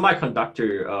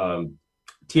semiconductor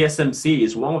TSMC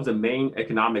is one of the main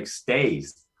economic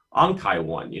stays on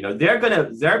Taiwan.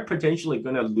 They're potentially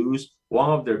gonna lose one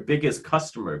of their biggest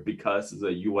customer because of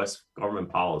the U.S. government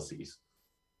policies.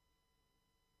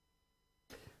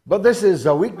 But this is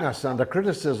a weakness and a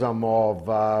criticism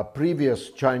of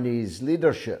previous Chinese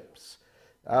leaderships,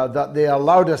 that they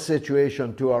allowed a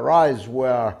situation to arise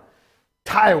where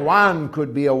Taiwan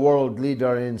could be a world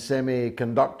leader in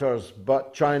semiconductors,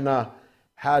 but China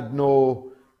had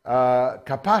no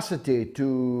capacity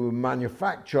to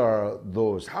manufacture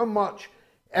those. How much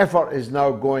effort is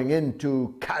now going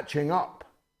into catching up?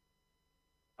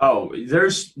 Oh,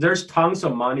 there's tons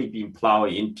of money being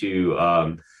plowed into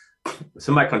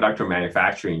semiconductor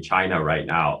manufacturing in China right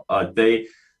now.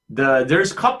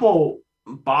 There's a couple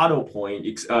bottle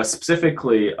points,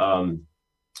 specifically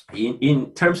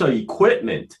in terms of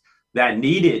equipment that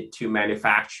needed to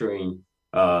manufacturing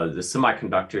the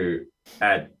semiconductor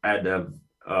at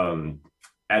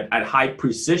high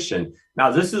precision. Now,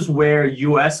 this is where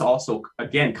U.S. also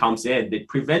again comes in. They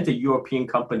prevent the European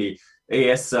company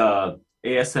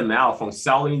ASML from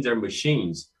selling their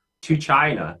machines to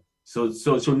China. So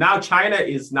now China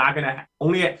is not going to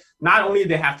not only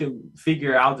they have to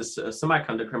figure out the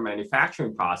semiconductor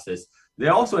manufacturing process, they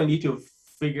also need to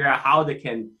figure out how they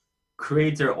can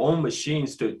create their own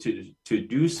machines to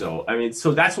do so. I mean,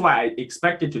 so that's why I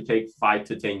expect it to take 5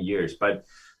 to 10 years. But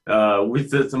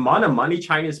with the amount of money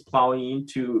China is plowing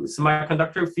into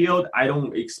semiconductor field, I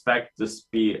don't expect this to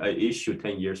be an issue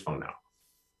 10 years from now.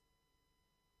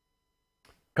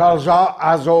 Karl,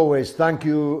 as always, thank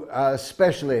you,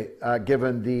 especially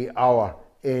given the hour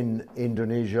in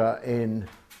Indonesia, in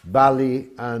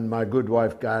Bali, and my good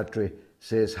wife Gayatri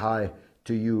says hi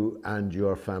to you and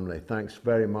your family. Thanks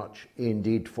very much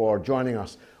indeed for joining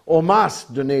us. Omas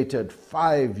donated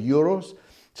 €5,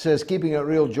 says, keeping it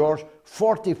real, George,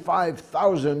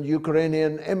 45,000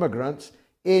 Ukrainian immigrants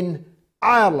in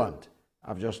Ireland.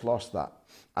 I've just lost that.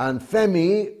 And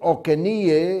Femi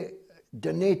Okeniye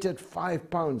donated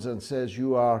 £5 and says,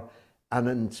 you are an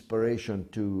inspiration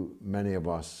to many of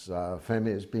us. Femi,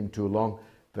 it's been too long.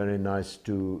 Very nice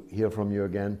to hear from you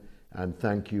again. And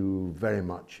thank you very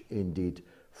much indeed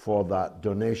for that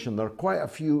donation. There are quite a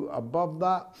few above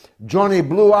that. Johnny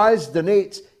Blue Eyes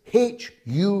donates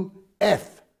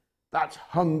HUF. That's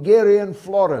Hungarian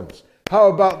florins. How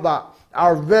about that?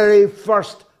 Our very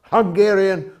first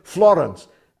Hungarian florins.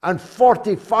 And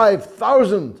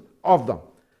 45,000 of them.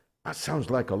 That sounds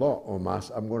like a lot,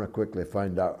 Omas. I'm going to quickly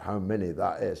find out how many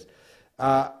that is.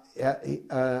 That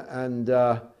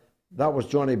was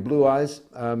Johnny Blue Eyes.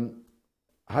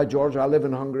 Hi, George. I live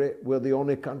in Hungary. We're the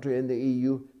only country in the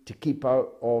EU to keep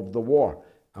out of the war.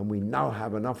 and we now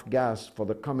have enough gas for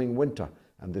the coming winter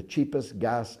and the cheapest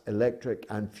gas, electric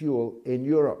and fuel in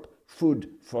Europe. Food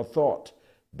for thought.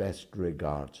 Best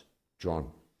regards, John.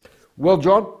 Well,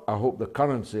 John, I hope the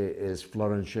currency is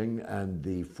flourishing and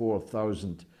the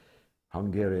 4,000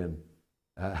 Hungarian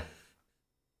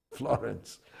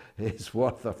florins is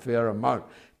worth a fair amount.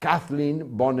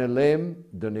 Kathleen Bonilem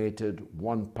donated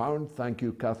 £1. Thank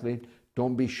you, Kathleen.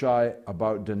 Don't be shy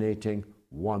about donating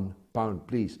 £1,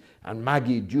 please. And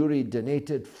Maggie Dury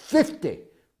donated 50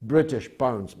 British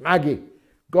pounds. Maggie,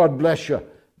 God bless you,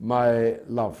 my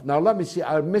love. Now, let me see.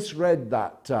 I misread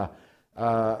that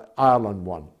Ireland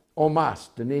one. Omas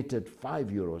donated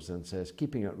 €5 and says,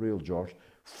 keeping it real, George,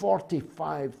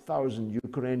 45,000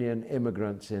 Ukrainian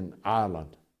immigrants in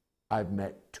Ireland. I've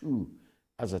met 2.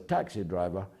 As a taxi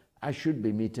driver, I should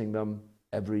be meeting them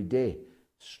every day.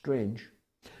 Strange.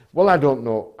 Well, I don't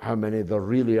know how many there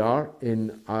really are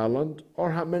in Ireland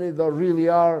or how many there really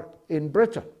are in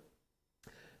Britain.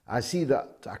 I see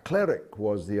that a cleric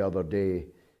was the other day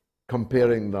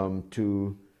comparing them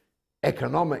to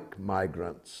economic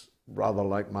migrants, rather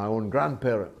like my own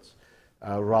grandparents,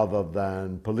 rather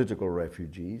than political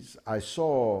refugees. I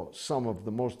saw some of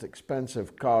the most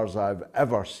expensive cars I've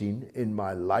ever seen in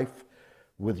my life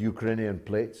with Ukrainian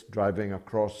plates driving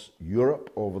across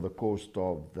Europe over the course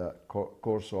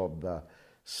of the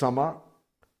summer.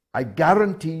 I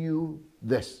guarantee you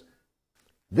this.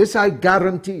 This I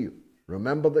guarantee you.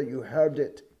 Remember that you heard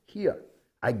it here.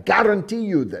 I guarantee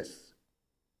you this.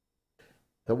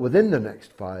 That within the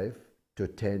next 5 to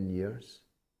 10 years,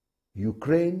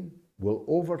 Ukraine will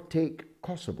overtake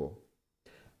Kosovo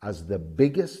as the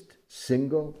biggest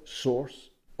single source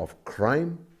of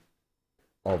crime,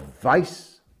 of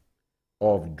vice,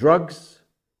 of drugs,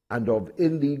 and of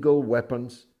illegal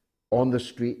weapons on the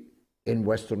street in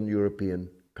Western European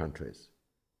countries.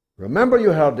 Remember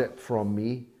you heard it from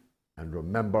me, and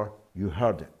remember you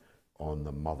heard it on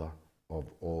the mother of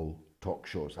all talk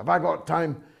shows. Have I got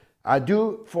time? I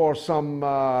do, for some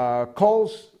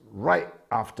calls right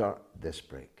after this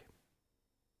break.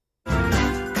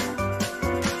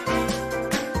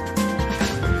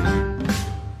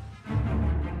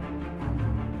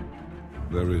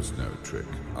 There is no trick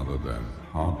other than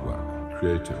hard work,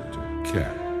 creativity,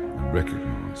 care, and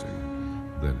recognizing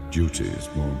that duty is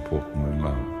more important than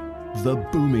love. The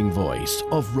booming voice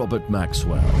of Robert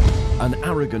Maxwell, an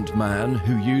arrogant man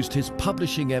who used his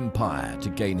publishing empire to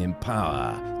gain him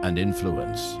power and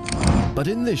influence. But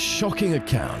in this shocking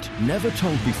account, never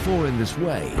told before in this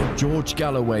way, George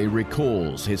Galloway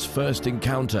recalls his first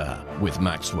encounter with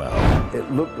Maxwell.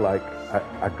 It looked like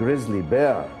a grizzly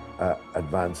bear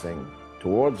advancing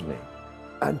towards me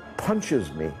and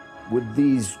punches me with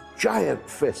these giant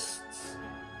fists,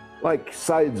 like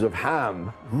sides of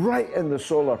ham, right in the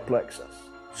solar plexus,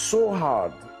 so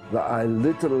hard that I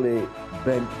literally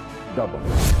bent double.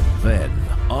 Then,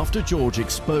 after George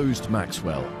exposed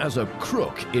Maxwell as a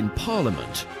crook in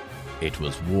Parliament, it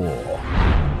was war.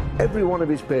 Every one of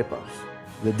his papers,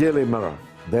 the Daily Mirror,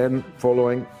 then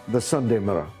following the Sunday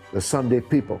Mirror, the Sunday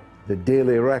People, the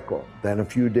Daily Record, then a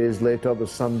few days later the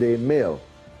Sunday Mail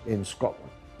in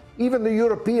Scotland. Even the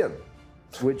European,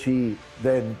 which he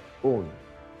then owned.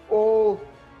 All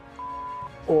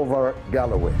over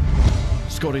Galloway.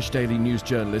 Scottish Daily News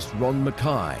journalist Ron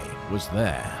Mackay was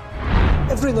there.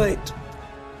 Every night,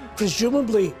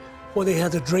 presumably when he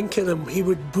had a drink in him, he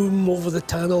would boom over the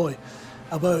tannoy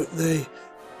about the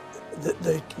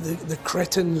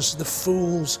cretins, the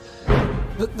fools.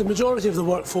 The majority of the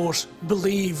workforce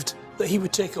believed that he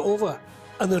would take it over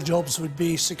and their jobs would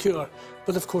be secure.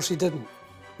 But of course he didn't.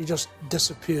 He just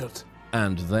disappeared.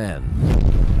 And then...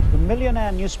 The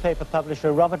millionaire newspaper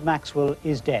publisher Robert Maxwell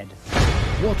is dead.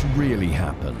 What really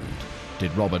happened?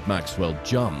 Did Robert Maxwell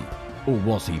jump, or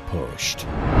was he pushed?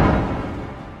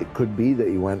 It could be that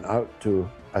he went out to,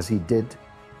 as he did,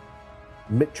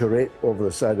 micturate over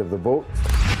the side of the boat.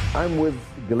 I'm with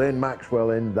Ghislaine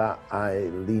Maxwell in that I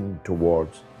lean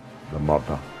towards the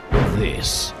murder.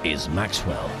 This is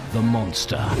Maxwell, the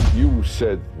monster. You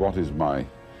said, what is my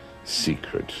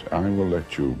secret? I will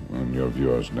let you and your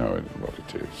viewers know what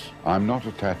it is. I'm not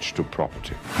attached to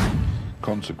property.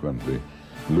 Consequently,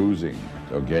 losing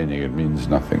or gaining it means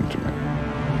nothing to me.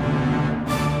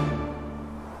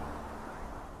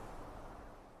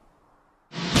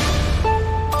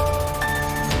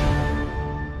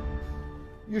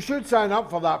 You should sign up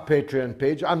for that Patreon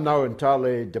page. I'm now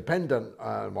entirely dependent,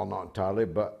 well, not entirely,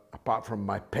 but apart from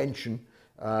my pension,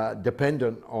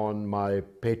 dependent on my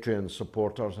Patreon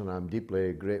supporters, and I'm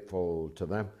deeply grateful to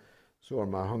them. So are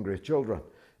my hungry children.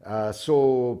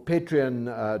 So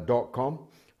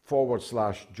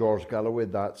patreon.com/George Galloway,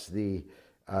 that's the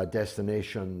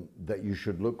destination that you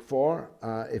should look for.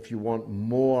 If you want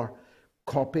more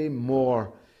copy,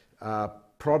 more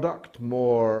product,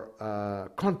 more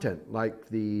content like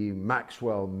the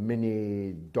Maxwell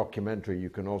mini documentary, you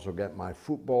can also get my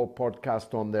football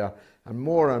podcast on there, and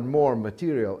more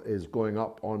material is going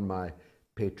up on my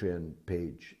Patreon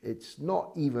page. It's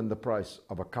not even the price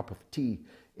of a cup of tea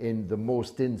in the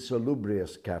most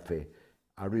insalubrious cafe.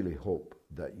 I really hope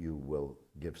that you will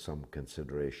give some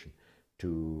consideration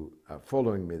to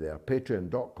following me there,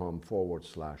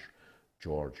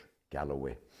 patreon.com/George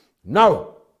Galloway.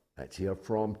 Now, let's hear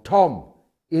from Tom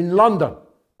in London.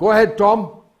 Go ahead,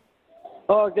 Tom.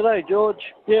 Oh, g'day,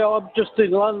 George. Yeah, I'm just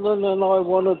in London and I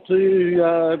wanted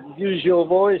to use your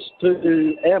voice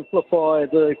to amplify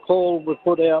the call we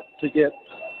put out to get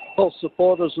all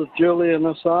supporters of Julian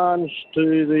Assange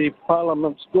to the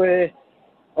Parliament Square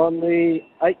on the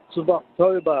 8th of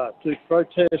October to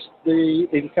protest the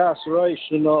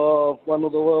incarceration of one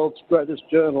of the world's greatest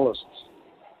journalists.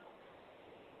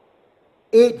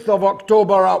 8th of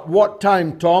October at what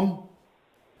time, Tom?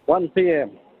 1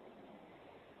 p.m.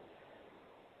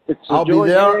 I'll be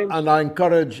there, and I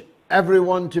encourage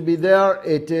everyone to be there.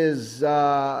 It is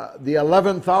the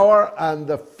 11th hour and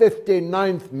the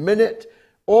 59th minute.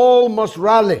 All must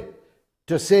rally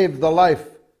to save the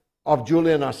life of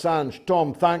Julian Assange.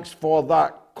 Tom, thanks for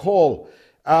that call.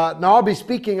 Now, I'll be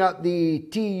speaking at the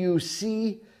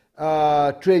TUC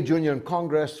Trade Union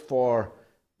Congress for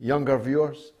younger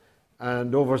viewers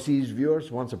and overseas viewers.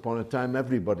 Once upon a time,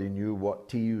 everybody knew what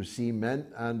TUC meant,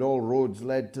 and all roads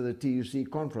led to the TUC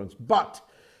conference. But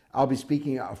I'll be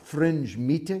speaking at a fringe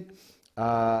meeting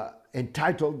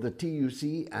entitled the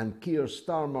TUC and Keir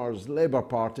Starmer's Labour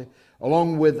Party,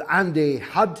 along with Andy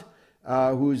Hudd,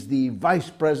 who's the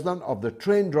Vice President of the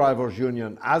Train Drivers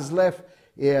Union, ASLEF,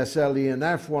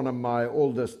 ASLENF, one of my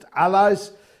oldest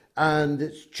allies, and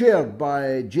it's chaired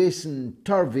by Jason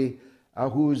Turvey,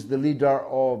 who's the leader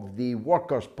of the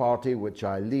Workers' Party, which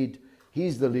I lead.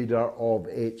 He's the leader of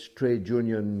its trade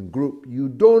union group. You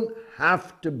don't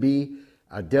have to be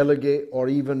a delegate or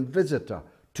even visitor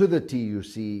to the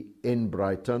TUC in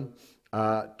Brighton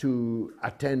to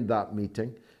attend that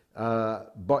meeting,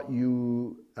 but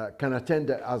you can attend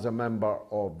it as a member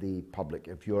of the public.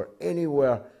 If you're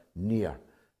anywhere near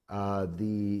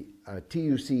the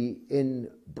TUC in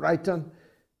Brighton,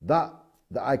 that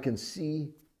I can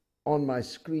see on my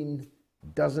screen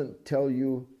doesn't tell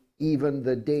you even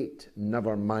the date,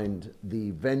 never mind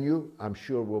the venue. I'm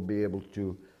sure we'll be able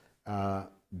to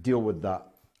deal with that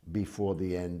before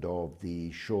the end of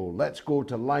the show. Let's go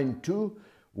to line 2,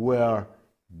 where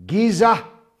Giza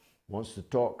wants to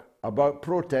talk about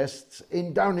protests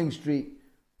in Downing Street.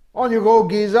 On you go,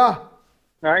 Giza.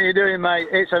 How you doing, mate?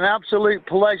 It's an absolute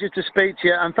pleasure to speak to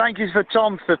you, and thank you for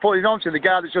Tom for putting on to the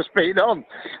guy that's just been on.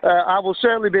 I will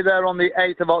certainly be there on the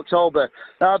 8th of October.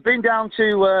 I've been down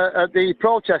to the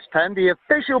protest pen, the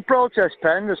official protest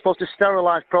pen. They're supposed to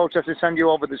sterilise protests and send you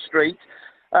over the street.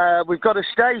 We've got a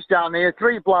stage down here,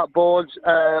 3 blackboards,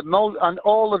 and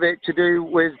all of it to do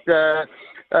with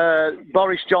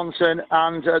Boris Johnson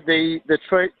and the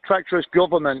treacherous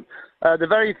government. The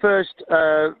very first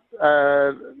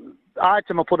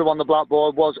item I put up on the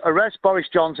blackboard was arrest Boris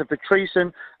Johnson for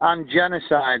treason and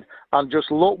genocide. And just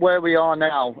look where we are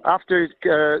now. After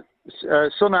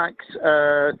Sunak's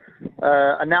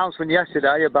announcement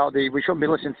yesterday about we shouldn't be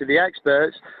listening to the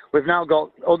experts, we've now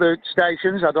got other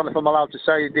stations, I don't know if I'm allowed to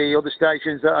say the other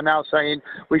stations, that are now saying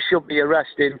we should be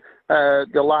arresting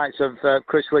the likes of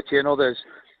Chris Whitty and others.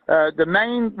 The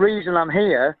main reason I'm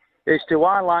here is to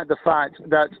highlight the fact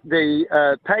that the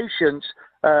patients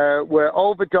were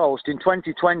overdosed in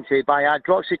 2020 by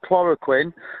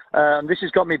hydroxychloroquine. This has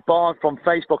got me barred from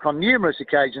Facebook on numerous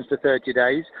occasions for 30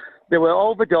 days. They were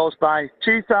overdosed by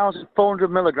 2,400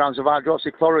 milligrams of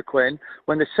hydroxychloroquine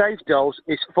when the safe dose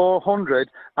is 400,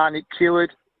 and it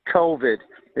cured COVID.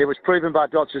 It was proven by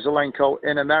Dr. Zelenko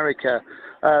in America.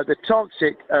 The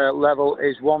toxic level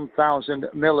is 1,000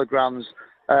 milligrams.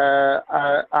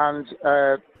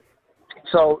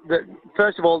 So,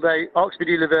 first of all, Oxford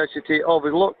University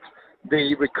overlooked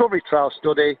the recovery trial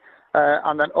study,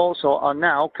 and then also are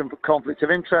now conflict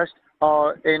of interest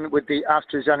are in with the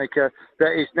AstraZeneca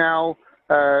that is now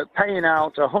paying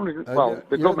out 100. Well,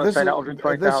 the government's paying out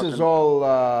 120,000. This is all,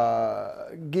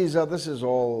 Giza. This is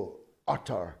all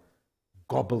utter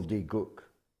gobbledygook,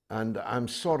 and I'm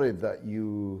sorry that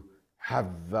you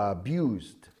have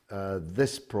abused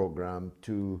this program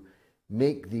to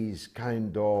make these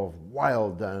kind of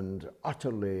wild and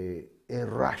utterly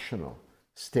irrational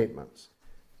statements.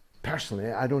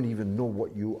 Personally, I don't even know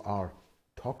what you are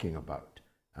talking about,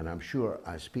 and I'm sure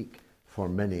I speak for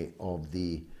many of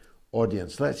the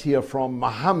audience. Let's hear from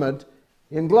Mohammed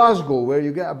in Glasgow, where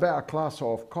you get a better class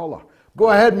of caller. Go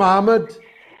ahead, Mohammed.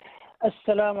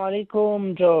 Assalamu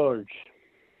alaikum, George.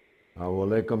 Wa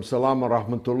alaikum salam wa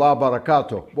rahmatullah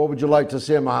barakatuh. What would you like to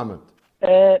say, Mohammed?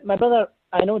 My brother,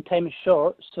 I know time is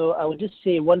short, so I will just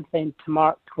say one thing to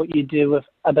mark what you do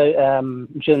about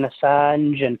Julian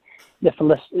Assange and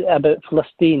about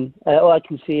Palestine. All I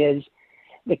can say is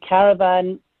the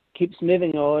caravan keeps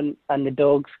moving on and the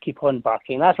dogs keep on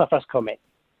barking. That's my first comment.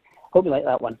 Hope you like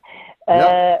that one.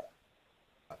 Yep.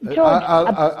 George,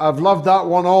 I've loved that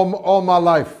one all my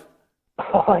life.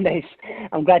 Oh, nice.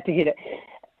 I'm glad to hear it.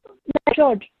 Now,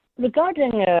 George,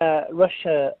 regarding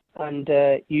Russia and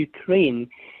Ukraine,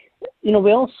 you know,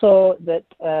 we all saw that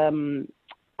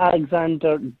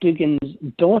Alexander Dugin's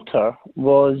daughter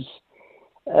was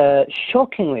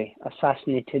shockingly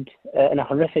assassinated in a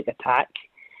horrific attack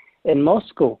in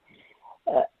Moscow.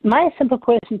 My simple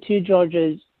question to you, George,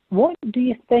 is what do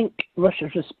you think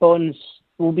Russia's response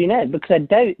will be now? Because I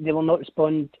doubt they will not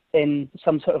respond in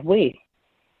some sort of way.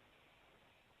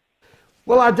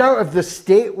 Well, I doubt if the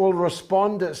state will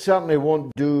respond. It certainly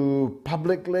won't do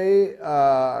publicly.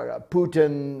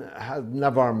 Putin has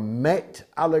never met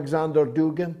Alexander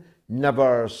Dugin,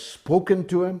 never spoken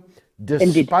to him,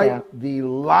 despite the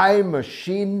lie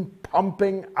machine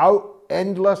pumping out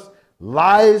endless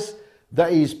lies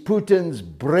that he's Putin's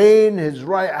brain, his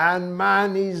right-hand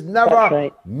man. He's never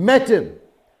met him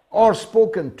or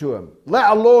spoken to him, let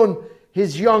alone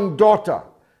his young daughter,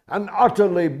 an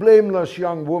utterly blameless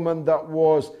young woman that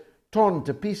was torn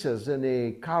to pieces in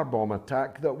a car bomb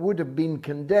attack that would have been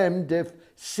condemned if,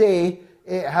 say,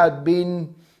 it had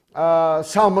been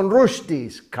Salman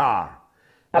Rushdie's car.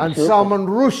 Absolutely. And Salman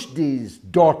Rushdie's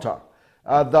daughter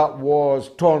that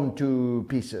was torn to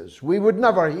pieces. We would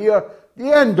never hear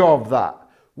the end of that.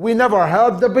 We never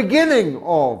heard the beginning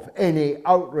of any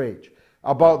outrage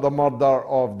about the murder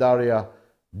of Daria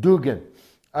Dugin.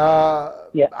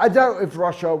 I doubt if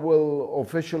Russia will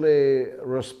officially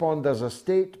respond as a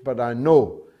state, but I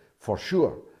know for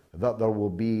sure that there will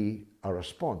be a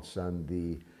response, and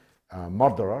the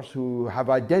murderers who have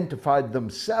identified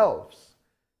themselves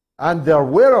and their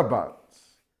whereabouts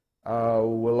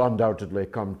will undoubtedly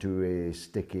come to a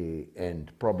sticky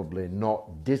end, probably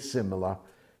not dissimilar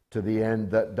to the end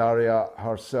that Daria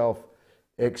herself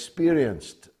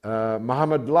experienced.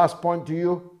 Mohammed, last point to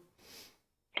you.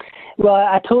 Well,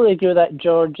 I totally agree with that,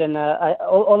 George, and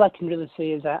all I can really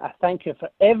say is I thank you for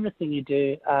everything you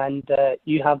do, and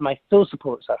you have my full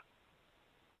support, sir.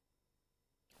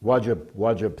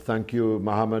 Wajib. Thank you,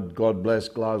 Mohammed. God bless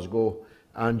Glasgow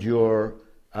and your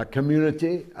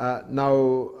community.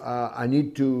 Now, I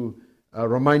need to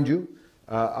remind you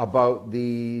about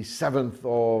the 7th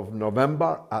of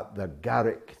November at the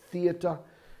Garrick Theatre.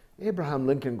 Abraham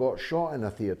Lincoln got shot in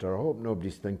a theatre. I hope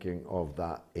nobody's thinking of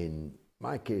that in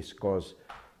my case, because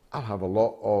I'll have a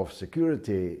lot of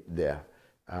security there,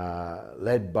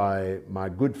 led by my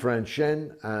good friend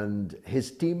Shen and his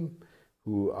team,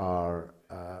 who are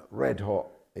red hot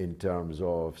in terms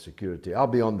of security. I'll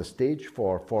be on the stage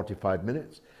for 45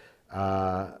 minutes,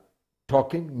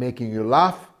 talking, making you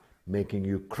laugh, making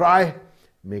you cry,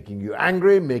 making you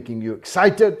angry, making you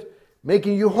excited,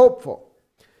 making you hopeful.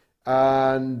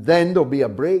 And then there'll be a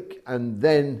break, and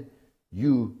then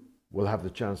you will have the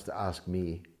chance to ask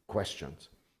me questions.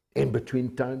 In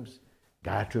between times,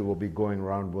 Gayatri will be going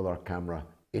around with our camera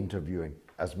interviewing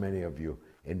as many of you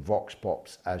in Vox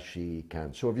Pops as she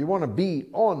can. So if you want to be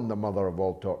on the mother of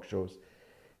all talk shows,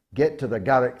 get to the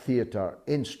Garrick Theatre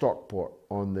in Stockport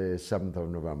on the 7th of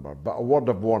November. But a word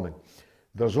of warning,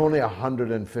 there's only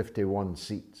 151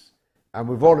 seats, and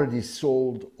we've already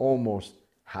sold almost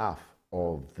half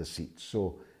of the seats.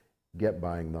 So get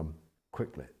buying them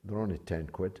quickly. They're only 10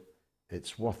 quid.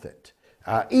 It's worth it.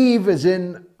 Eve is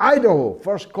in Idaho.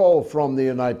 First call from the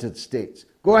United States.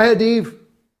 Go ahead, Eve.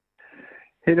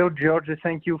 Hello, George.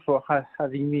 Thank you for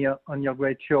having me on your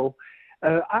great show.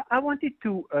 I wanted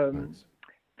to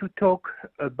talk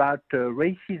about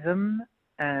racism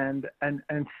and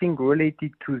things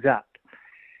related to that.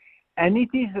 And it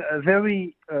is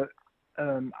very.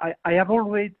 I have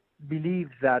always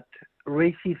believed that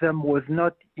racism was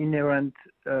not inherent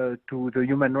to the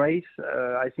human race.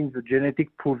 I think the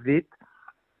genetic proves it.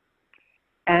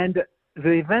 And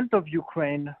the event of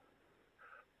Ukraine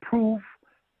prove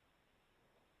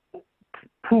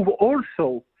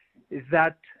also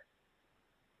that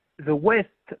the West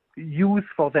use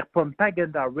for their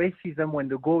propaganda racism when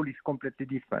the goal is completely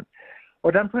different.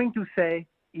 What I'm trying to say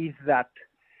is that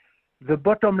the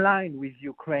bottom line with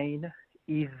Ukraine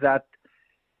is that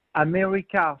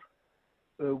America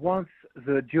wants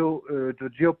the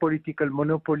geopolitical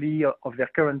monopoly of their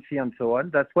currency and so on.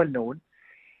 That's well known.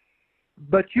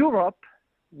 But Europe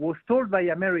was told by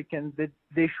Americans that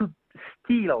they should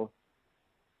steal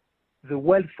the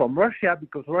wealth from Russia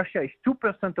because Russia is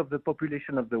 2% of the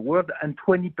population of the world and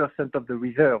 20% of the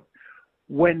reserve.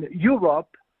 When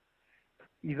Europe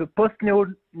is a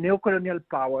post-neocolonial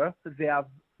power, they have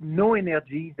no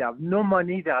energy, they have no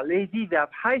money, they are lazy, they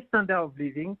have high standard of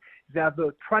living, they have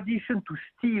a tradition to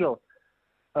steal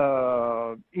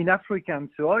in Africa and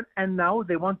so on, and now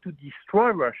they want to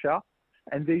destroy Russia,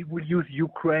 and they will use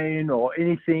Ukraine or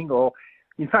anything, or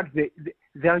in fact,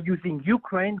 they are using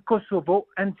Ukraine, Kosovo,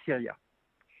 and Syria.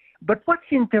 But what's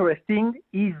interesting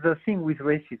is the thing with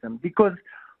racism, because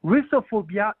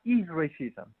Russophobia is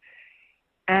racism.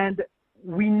 And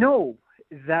we know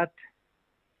that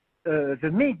the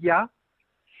media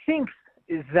thinks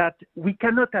that we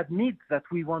cannot admit that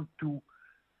we want to,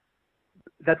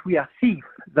 that we are thieves,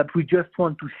 that we just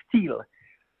want to steal.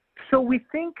 So we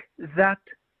think that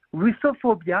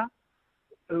Russophobia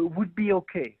would be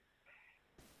okay.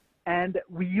 And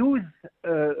we use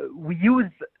the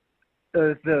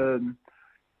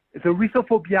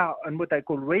Russophobia and what I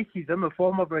call racism, a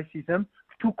form of racism,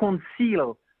 to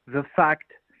conceal the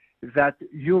fact that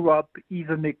Europe is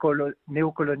a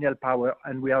neocolonial power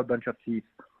and we are a bunch of thieves.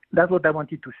 That's what I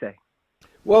wanted to say.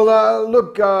 Well,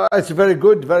 look, it's very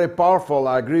good, very powerful.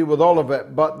 I agree with all of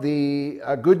it. But the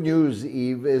good news,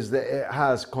 Eve, is that it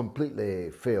has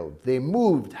completely failed. They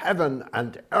moved heaven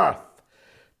and earth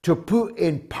to put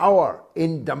in power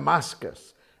in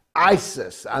Damascus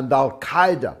ISIS and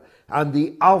Al-Qaeda and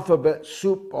the alphabet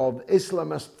soup of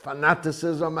Islamist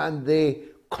fanaticism, and they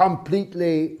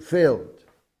completely failed.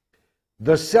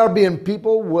 The Serbian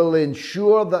people will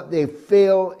ensure that they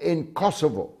fail in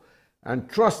Kosovo. And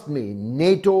trust me,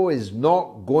 NATO is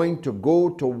not going to go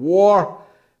to war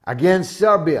against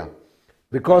Serbia,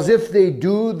 because if they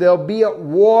do, they'll be at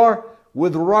war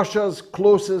with Russia's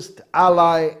closest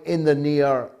ally in the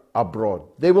near abroad.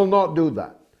 They will not do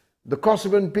that. The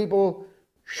Kosovan people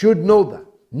should know that,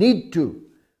 need to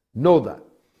know that.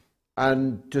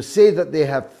 And to say that they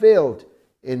have failed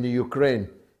in the Ukraine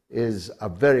is a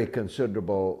very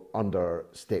considerable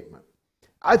understatement.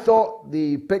 I thought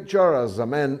the picture, as a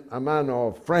man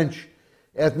of French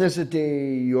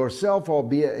ethnicity yourself,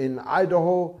 albeit in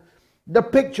Idaho, the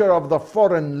picture of the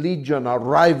Foreign Legion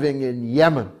arriving in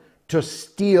Yemen to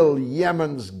steal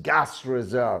Yemen's gas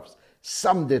reserves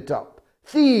summed it up.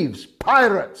 Thieves,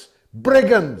 pirates,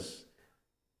 brigands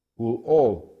will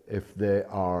all, if they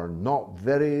are not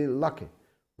very lucky,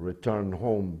 return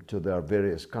home to their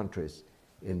various countries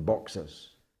in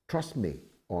boxes. Trust me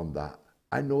on that.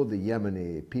 I know the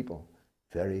Yemeni people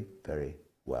very, very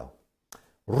well.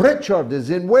 Richard is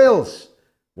in Wales,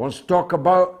 wants to talk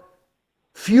about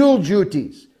fuel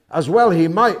duties as well. He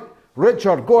might.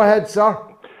 Richard, go ahead, sir.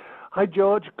 Hi,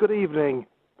 George. Good evening.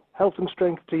 Health and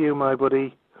strength to you, my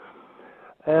buddy.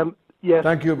 Yes.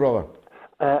 Thank you, brother.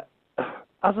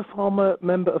 As a former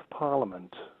Member of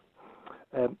Parliament,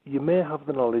 you may have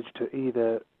the knowledge to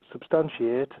either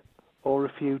substantiate or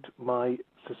refute my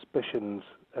suspicions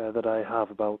that I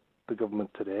have about the government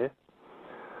today.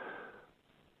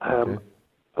 Okay.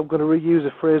 I'm going to reuse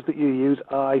a phrase that you use,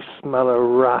 I smell a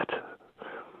rat.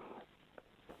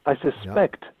 I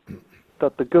suspect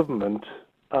that the government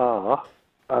are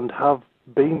and have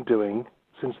been doing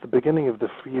since the beginning of the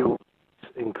fuel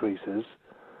increases,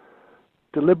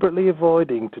 deliberately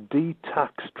avoiding to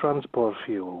de-tax transport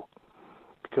fuel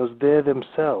because they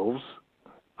themselves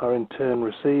are in turn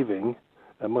receiving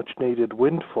a much-needed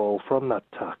windfall from that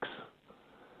tax.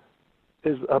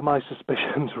 Are my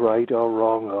suspicions right or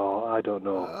wrong, or I don't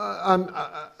know? I'm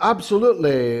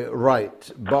absolutely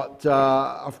right, but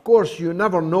of course you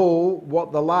never know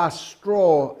what the last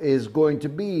straw is going to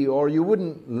be, or you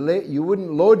wouldn't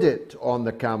load it on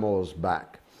the camel's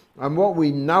back. And what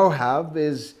we now have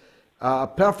is a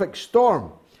perfect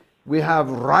storm. We have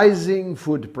rising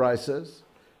food prices,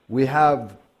 we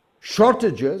have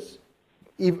shortages.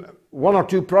 One or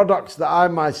two products that I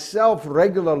myself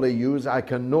regularly use, I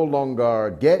can no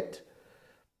longer get.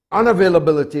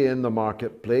 Unavailability in the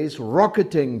marketplace,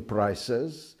 rocketing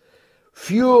prices,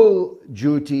 fuel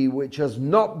duty which has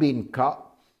not been cut,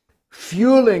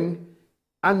 fueling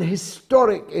an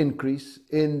historic increase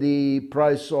in the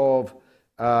price of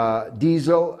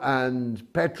diesel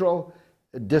and petrol,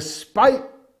 despite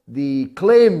the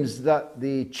claims that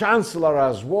the Chancellor,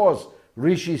 as was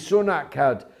Rishi Sunak,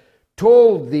 had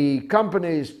told the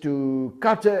companies to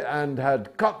cut it and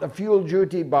had cut the fuel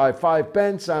duty by 5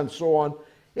 pence and so on.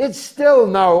 It's still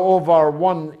now over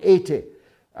 180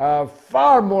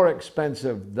 far more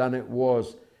expensive than it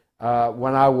was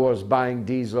when I was buying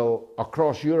diesel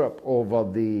across Europe over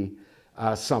the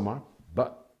summer.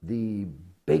 But the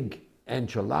big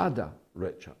enchilada,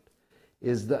 Richard,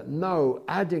 is that now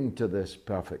adding to this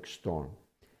perfect storm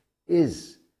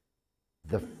is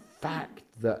the fact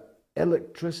that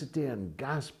electricity and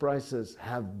gas prices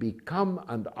have become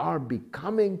and are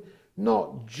becoming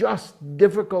not just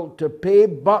difficult to pay,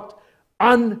 but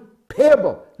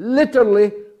unpayable.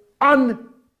 Literally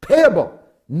unpayable.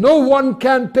 No one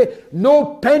can pay.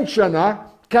 No pensioner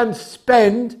can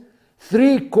spend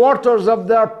 3/4 of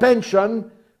their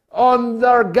pension on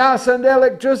their gas and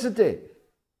electricity.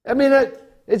 I mean,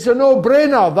 it's a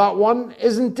no-brainer, that one,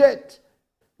 isn't it?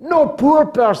 No poor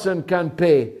person can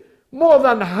pay more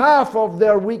than half of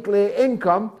their weekly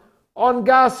income on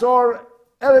gas or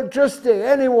electricity.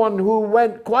 Anyone who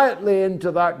went quietly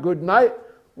into that good night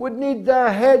would need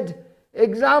their head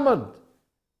examined.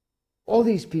 All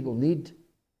these people need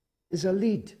is a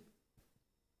lead.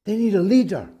 They need a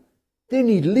leader. They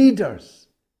need leaders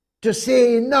to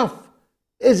say enough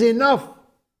is enough.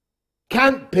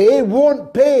 Can't pay,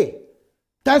 won't pay.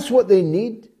 That's what they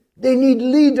need. They need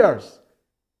leaders.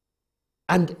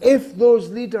 And if those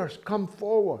leaders come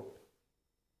forward,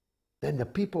 then the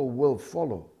people will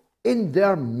follow in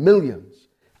their millions.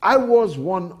 I was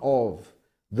one of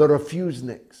the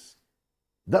refuseniks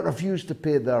that refused to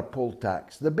pay their poll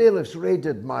tax. The bailiffs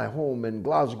raided my home in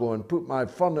Glasgow and put my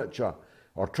furniture,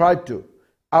 or tried to,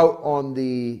 out on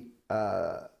the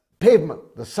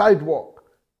pavement, the sidewalk,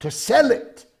 to sell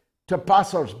it to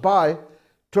passers-by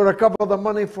to recover the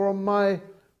money from my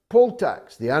poll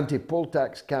tax. The anti-poll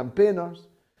tax campaigners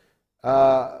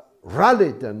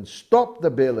rallied and stopped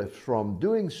the bailiffs from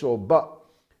doing so, but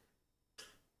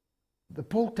the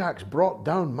poll tax brought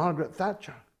down Margaret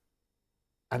Thatcher.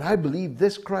 And I believe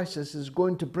this crisis is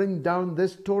going to bring down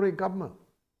this Tory government.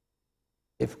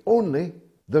 If only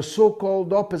the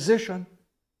so-called opposition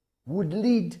would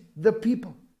lead the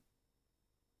people.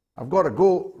 I've got to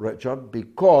go, Richard,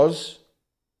 because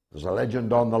there's a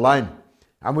legend on the line.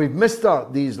 And we've missed her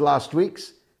these last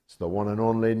weeks. It's the one and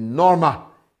only Norma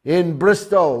in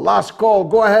Bristol. Last call.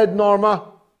 Go ahead,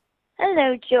 Norma.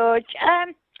 Hello, George.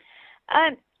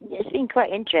 It's been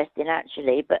quite interesting,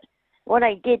 actually, but what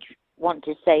I did want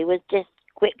to say was just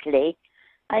quickly,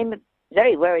 I'm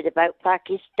very worried about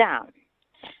Pakistan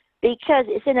because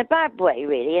it's in a bad way,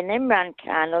 really. And Imran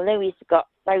Khan, although he's got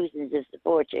thousands of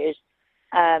supporters,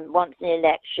 wants an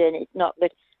election, it's not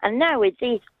good. And now with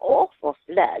these awful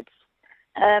floods,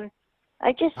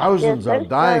 I just thousands feel so are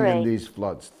dying sorry. in these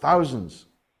floods. Thousands.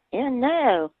 Yeah,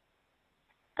 no.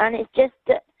 And it's just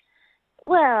that,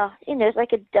 well, you know, it's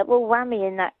like a double whammy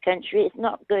in that country. It's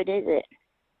not good, is it?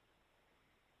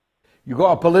 You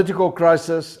got a political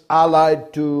crisis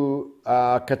allied to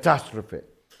catastrophe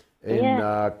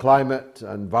in climate,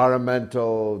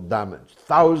 environmental damage.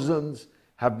 Thousands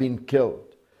have been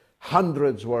killed.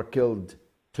 Hundreds were killed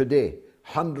today.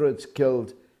 Hundreds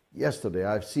killed yesterday.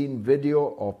 I've seen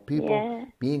video of people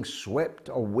being swept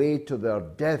away to their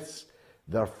deaths,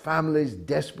 their families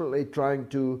desperately trying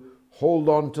to hold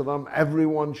on to them.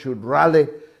 Everyone should rally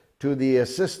to the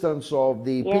assistance of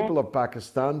the people of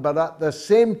Pakistan, but at the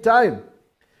same time,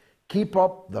 keep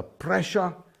up the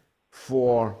pressure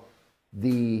for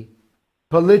the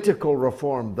political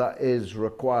reform that is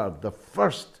required, the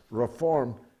first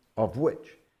reform of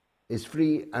which is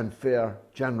free and fair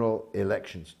general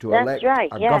elections to elect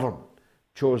a government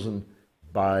chosen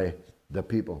by the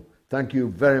people. Thank you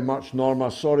very much,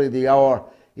 Norma. Sorry the hour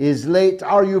is late.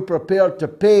 Are you prepared to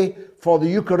pay for the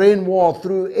Ukraine war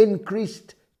through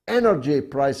increased energy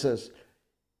prices?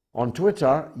 On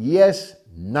Twitter, yes,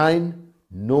 9,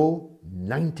 no,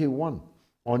 91.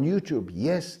 On YouTube,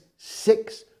 yes,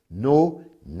 6, no,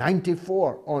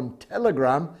 94. On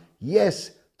Telegram,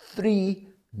 yes, 3,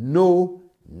 no,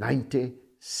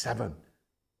 97.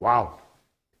 Wow.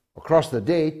 Across the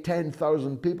day,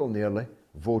 10,000 people nearly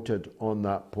voted on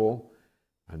that poll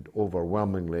and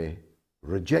overwhelmingly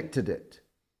rejected it.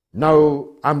 Now,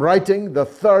 I'm writing the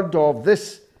third of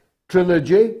this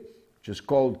trilogy, which is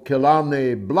called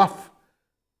Killarney Bluff,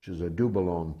 which is a double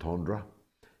entendre.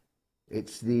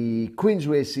 It's the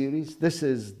Queensway series. This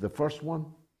is the first one.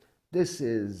 This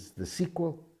is the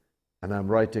sequel, and I'm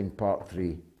writing part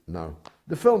 3 now.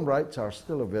 The film rights are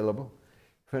still available.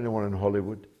 If anyone in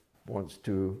Hollywood wants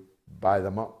to buy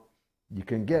them up, you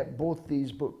can get both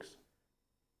these books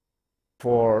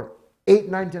for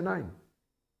 $8.99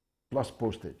 plus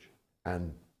postage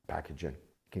and packaging.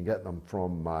 You can get them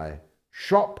from my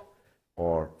shop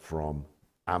or from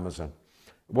Amazon.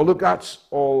 Well, look, that's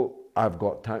all I've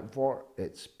got time for.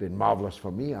 It's been marvellous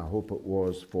for me. I hope it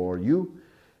was for you.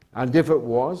 And if it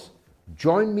was,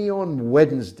 join me on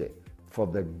Wednesday for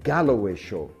the Galloway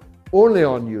Show, only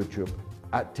on YouTube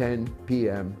at 10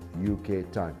 p.m. UK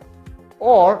time.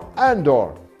 Or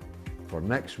for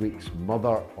next week's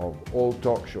Mother of All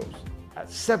Talk Shows at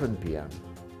 7 p.m.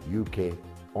 UK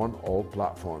on all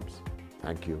platforms.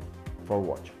 Thank you for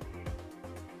watching.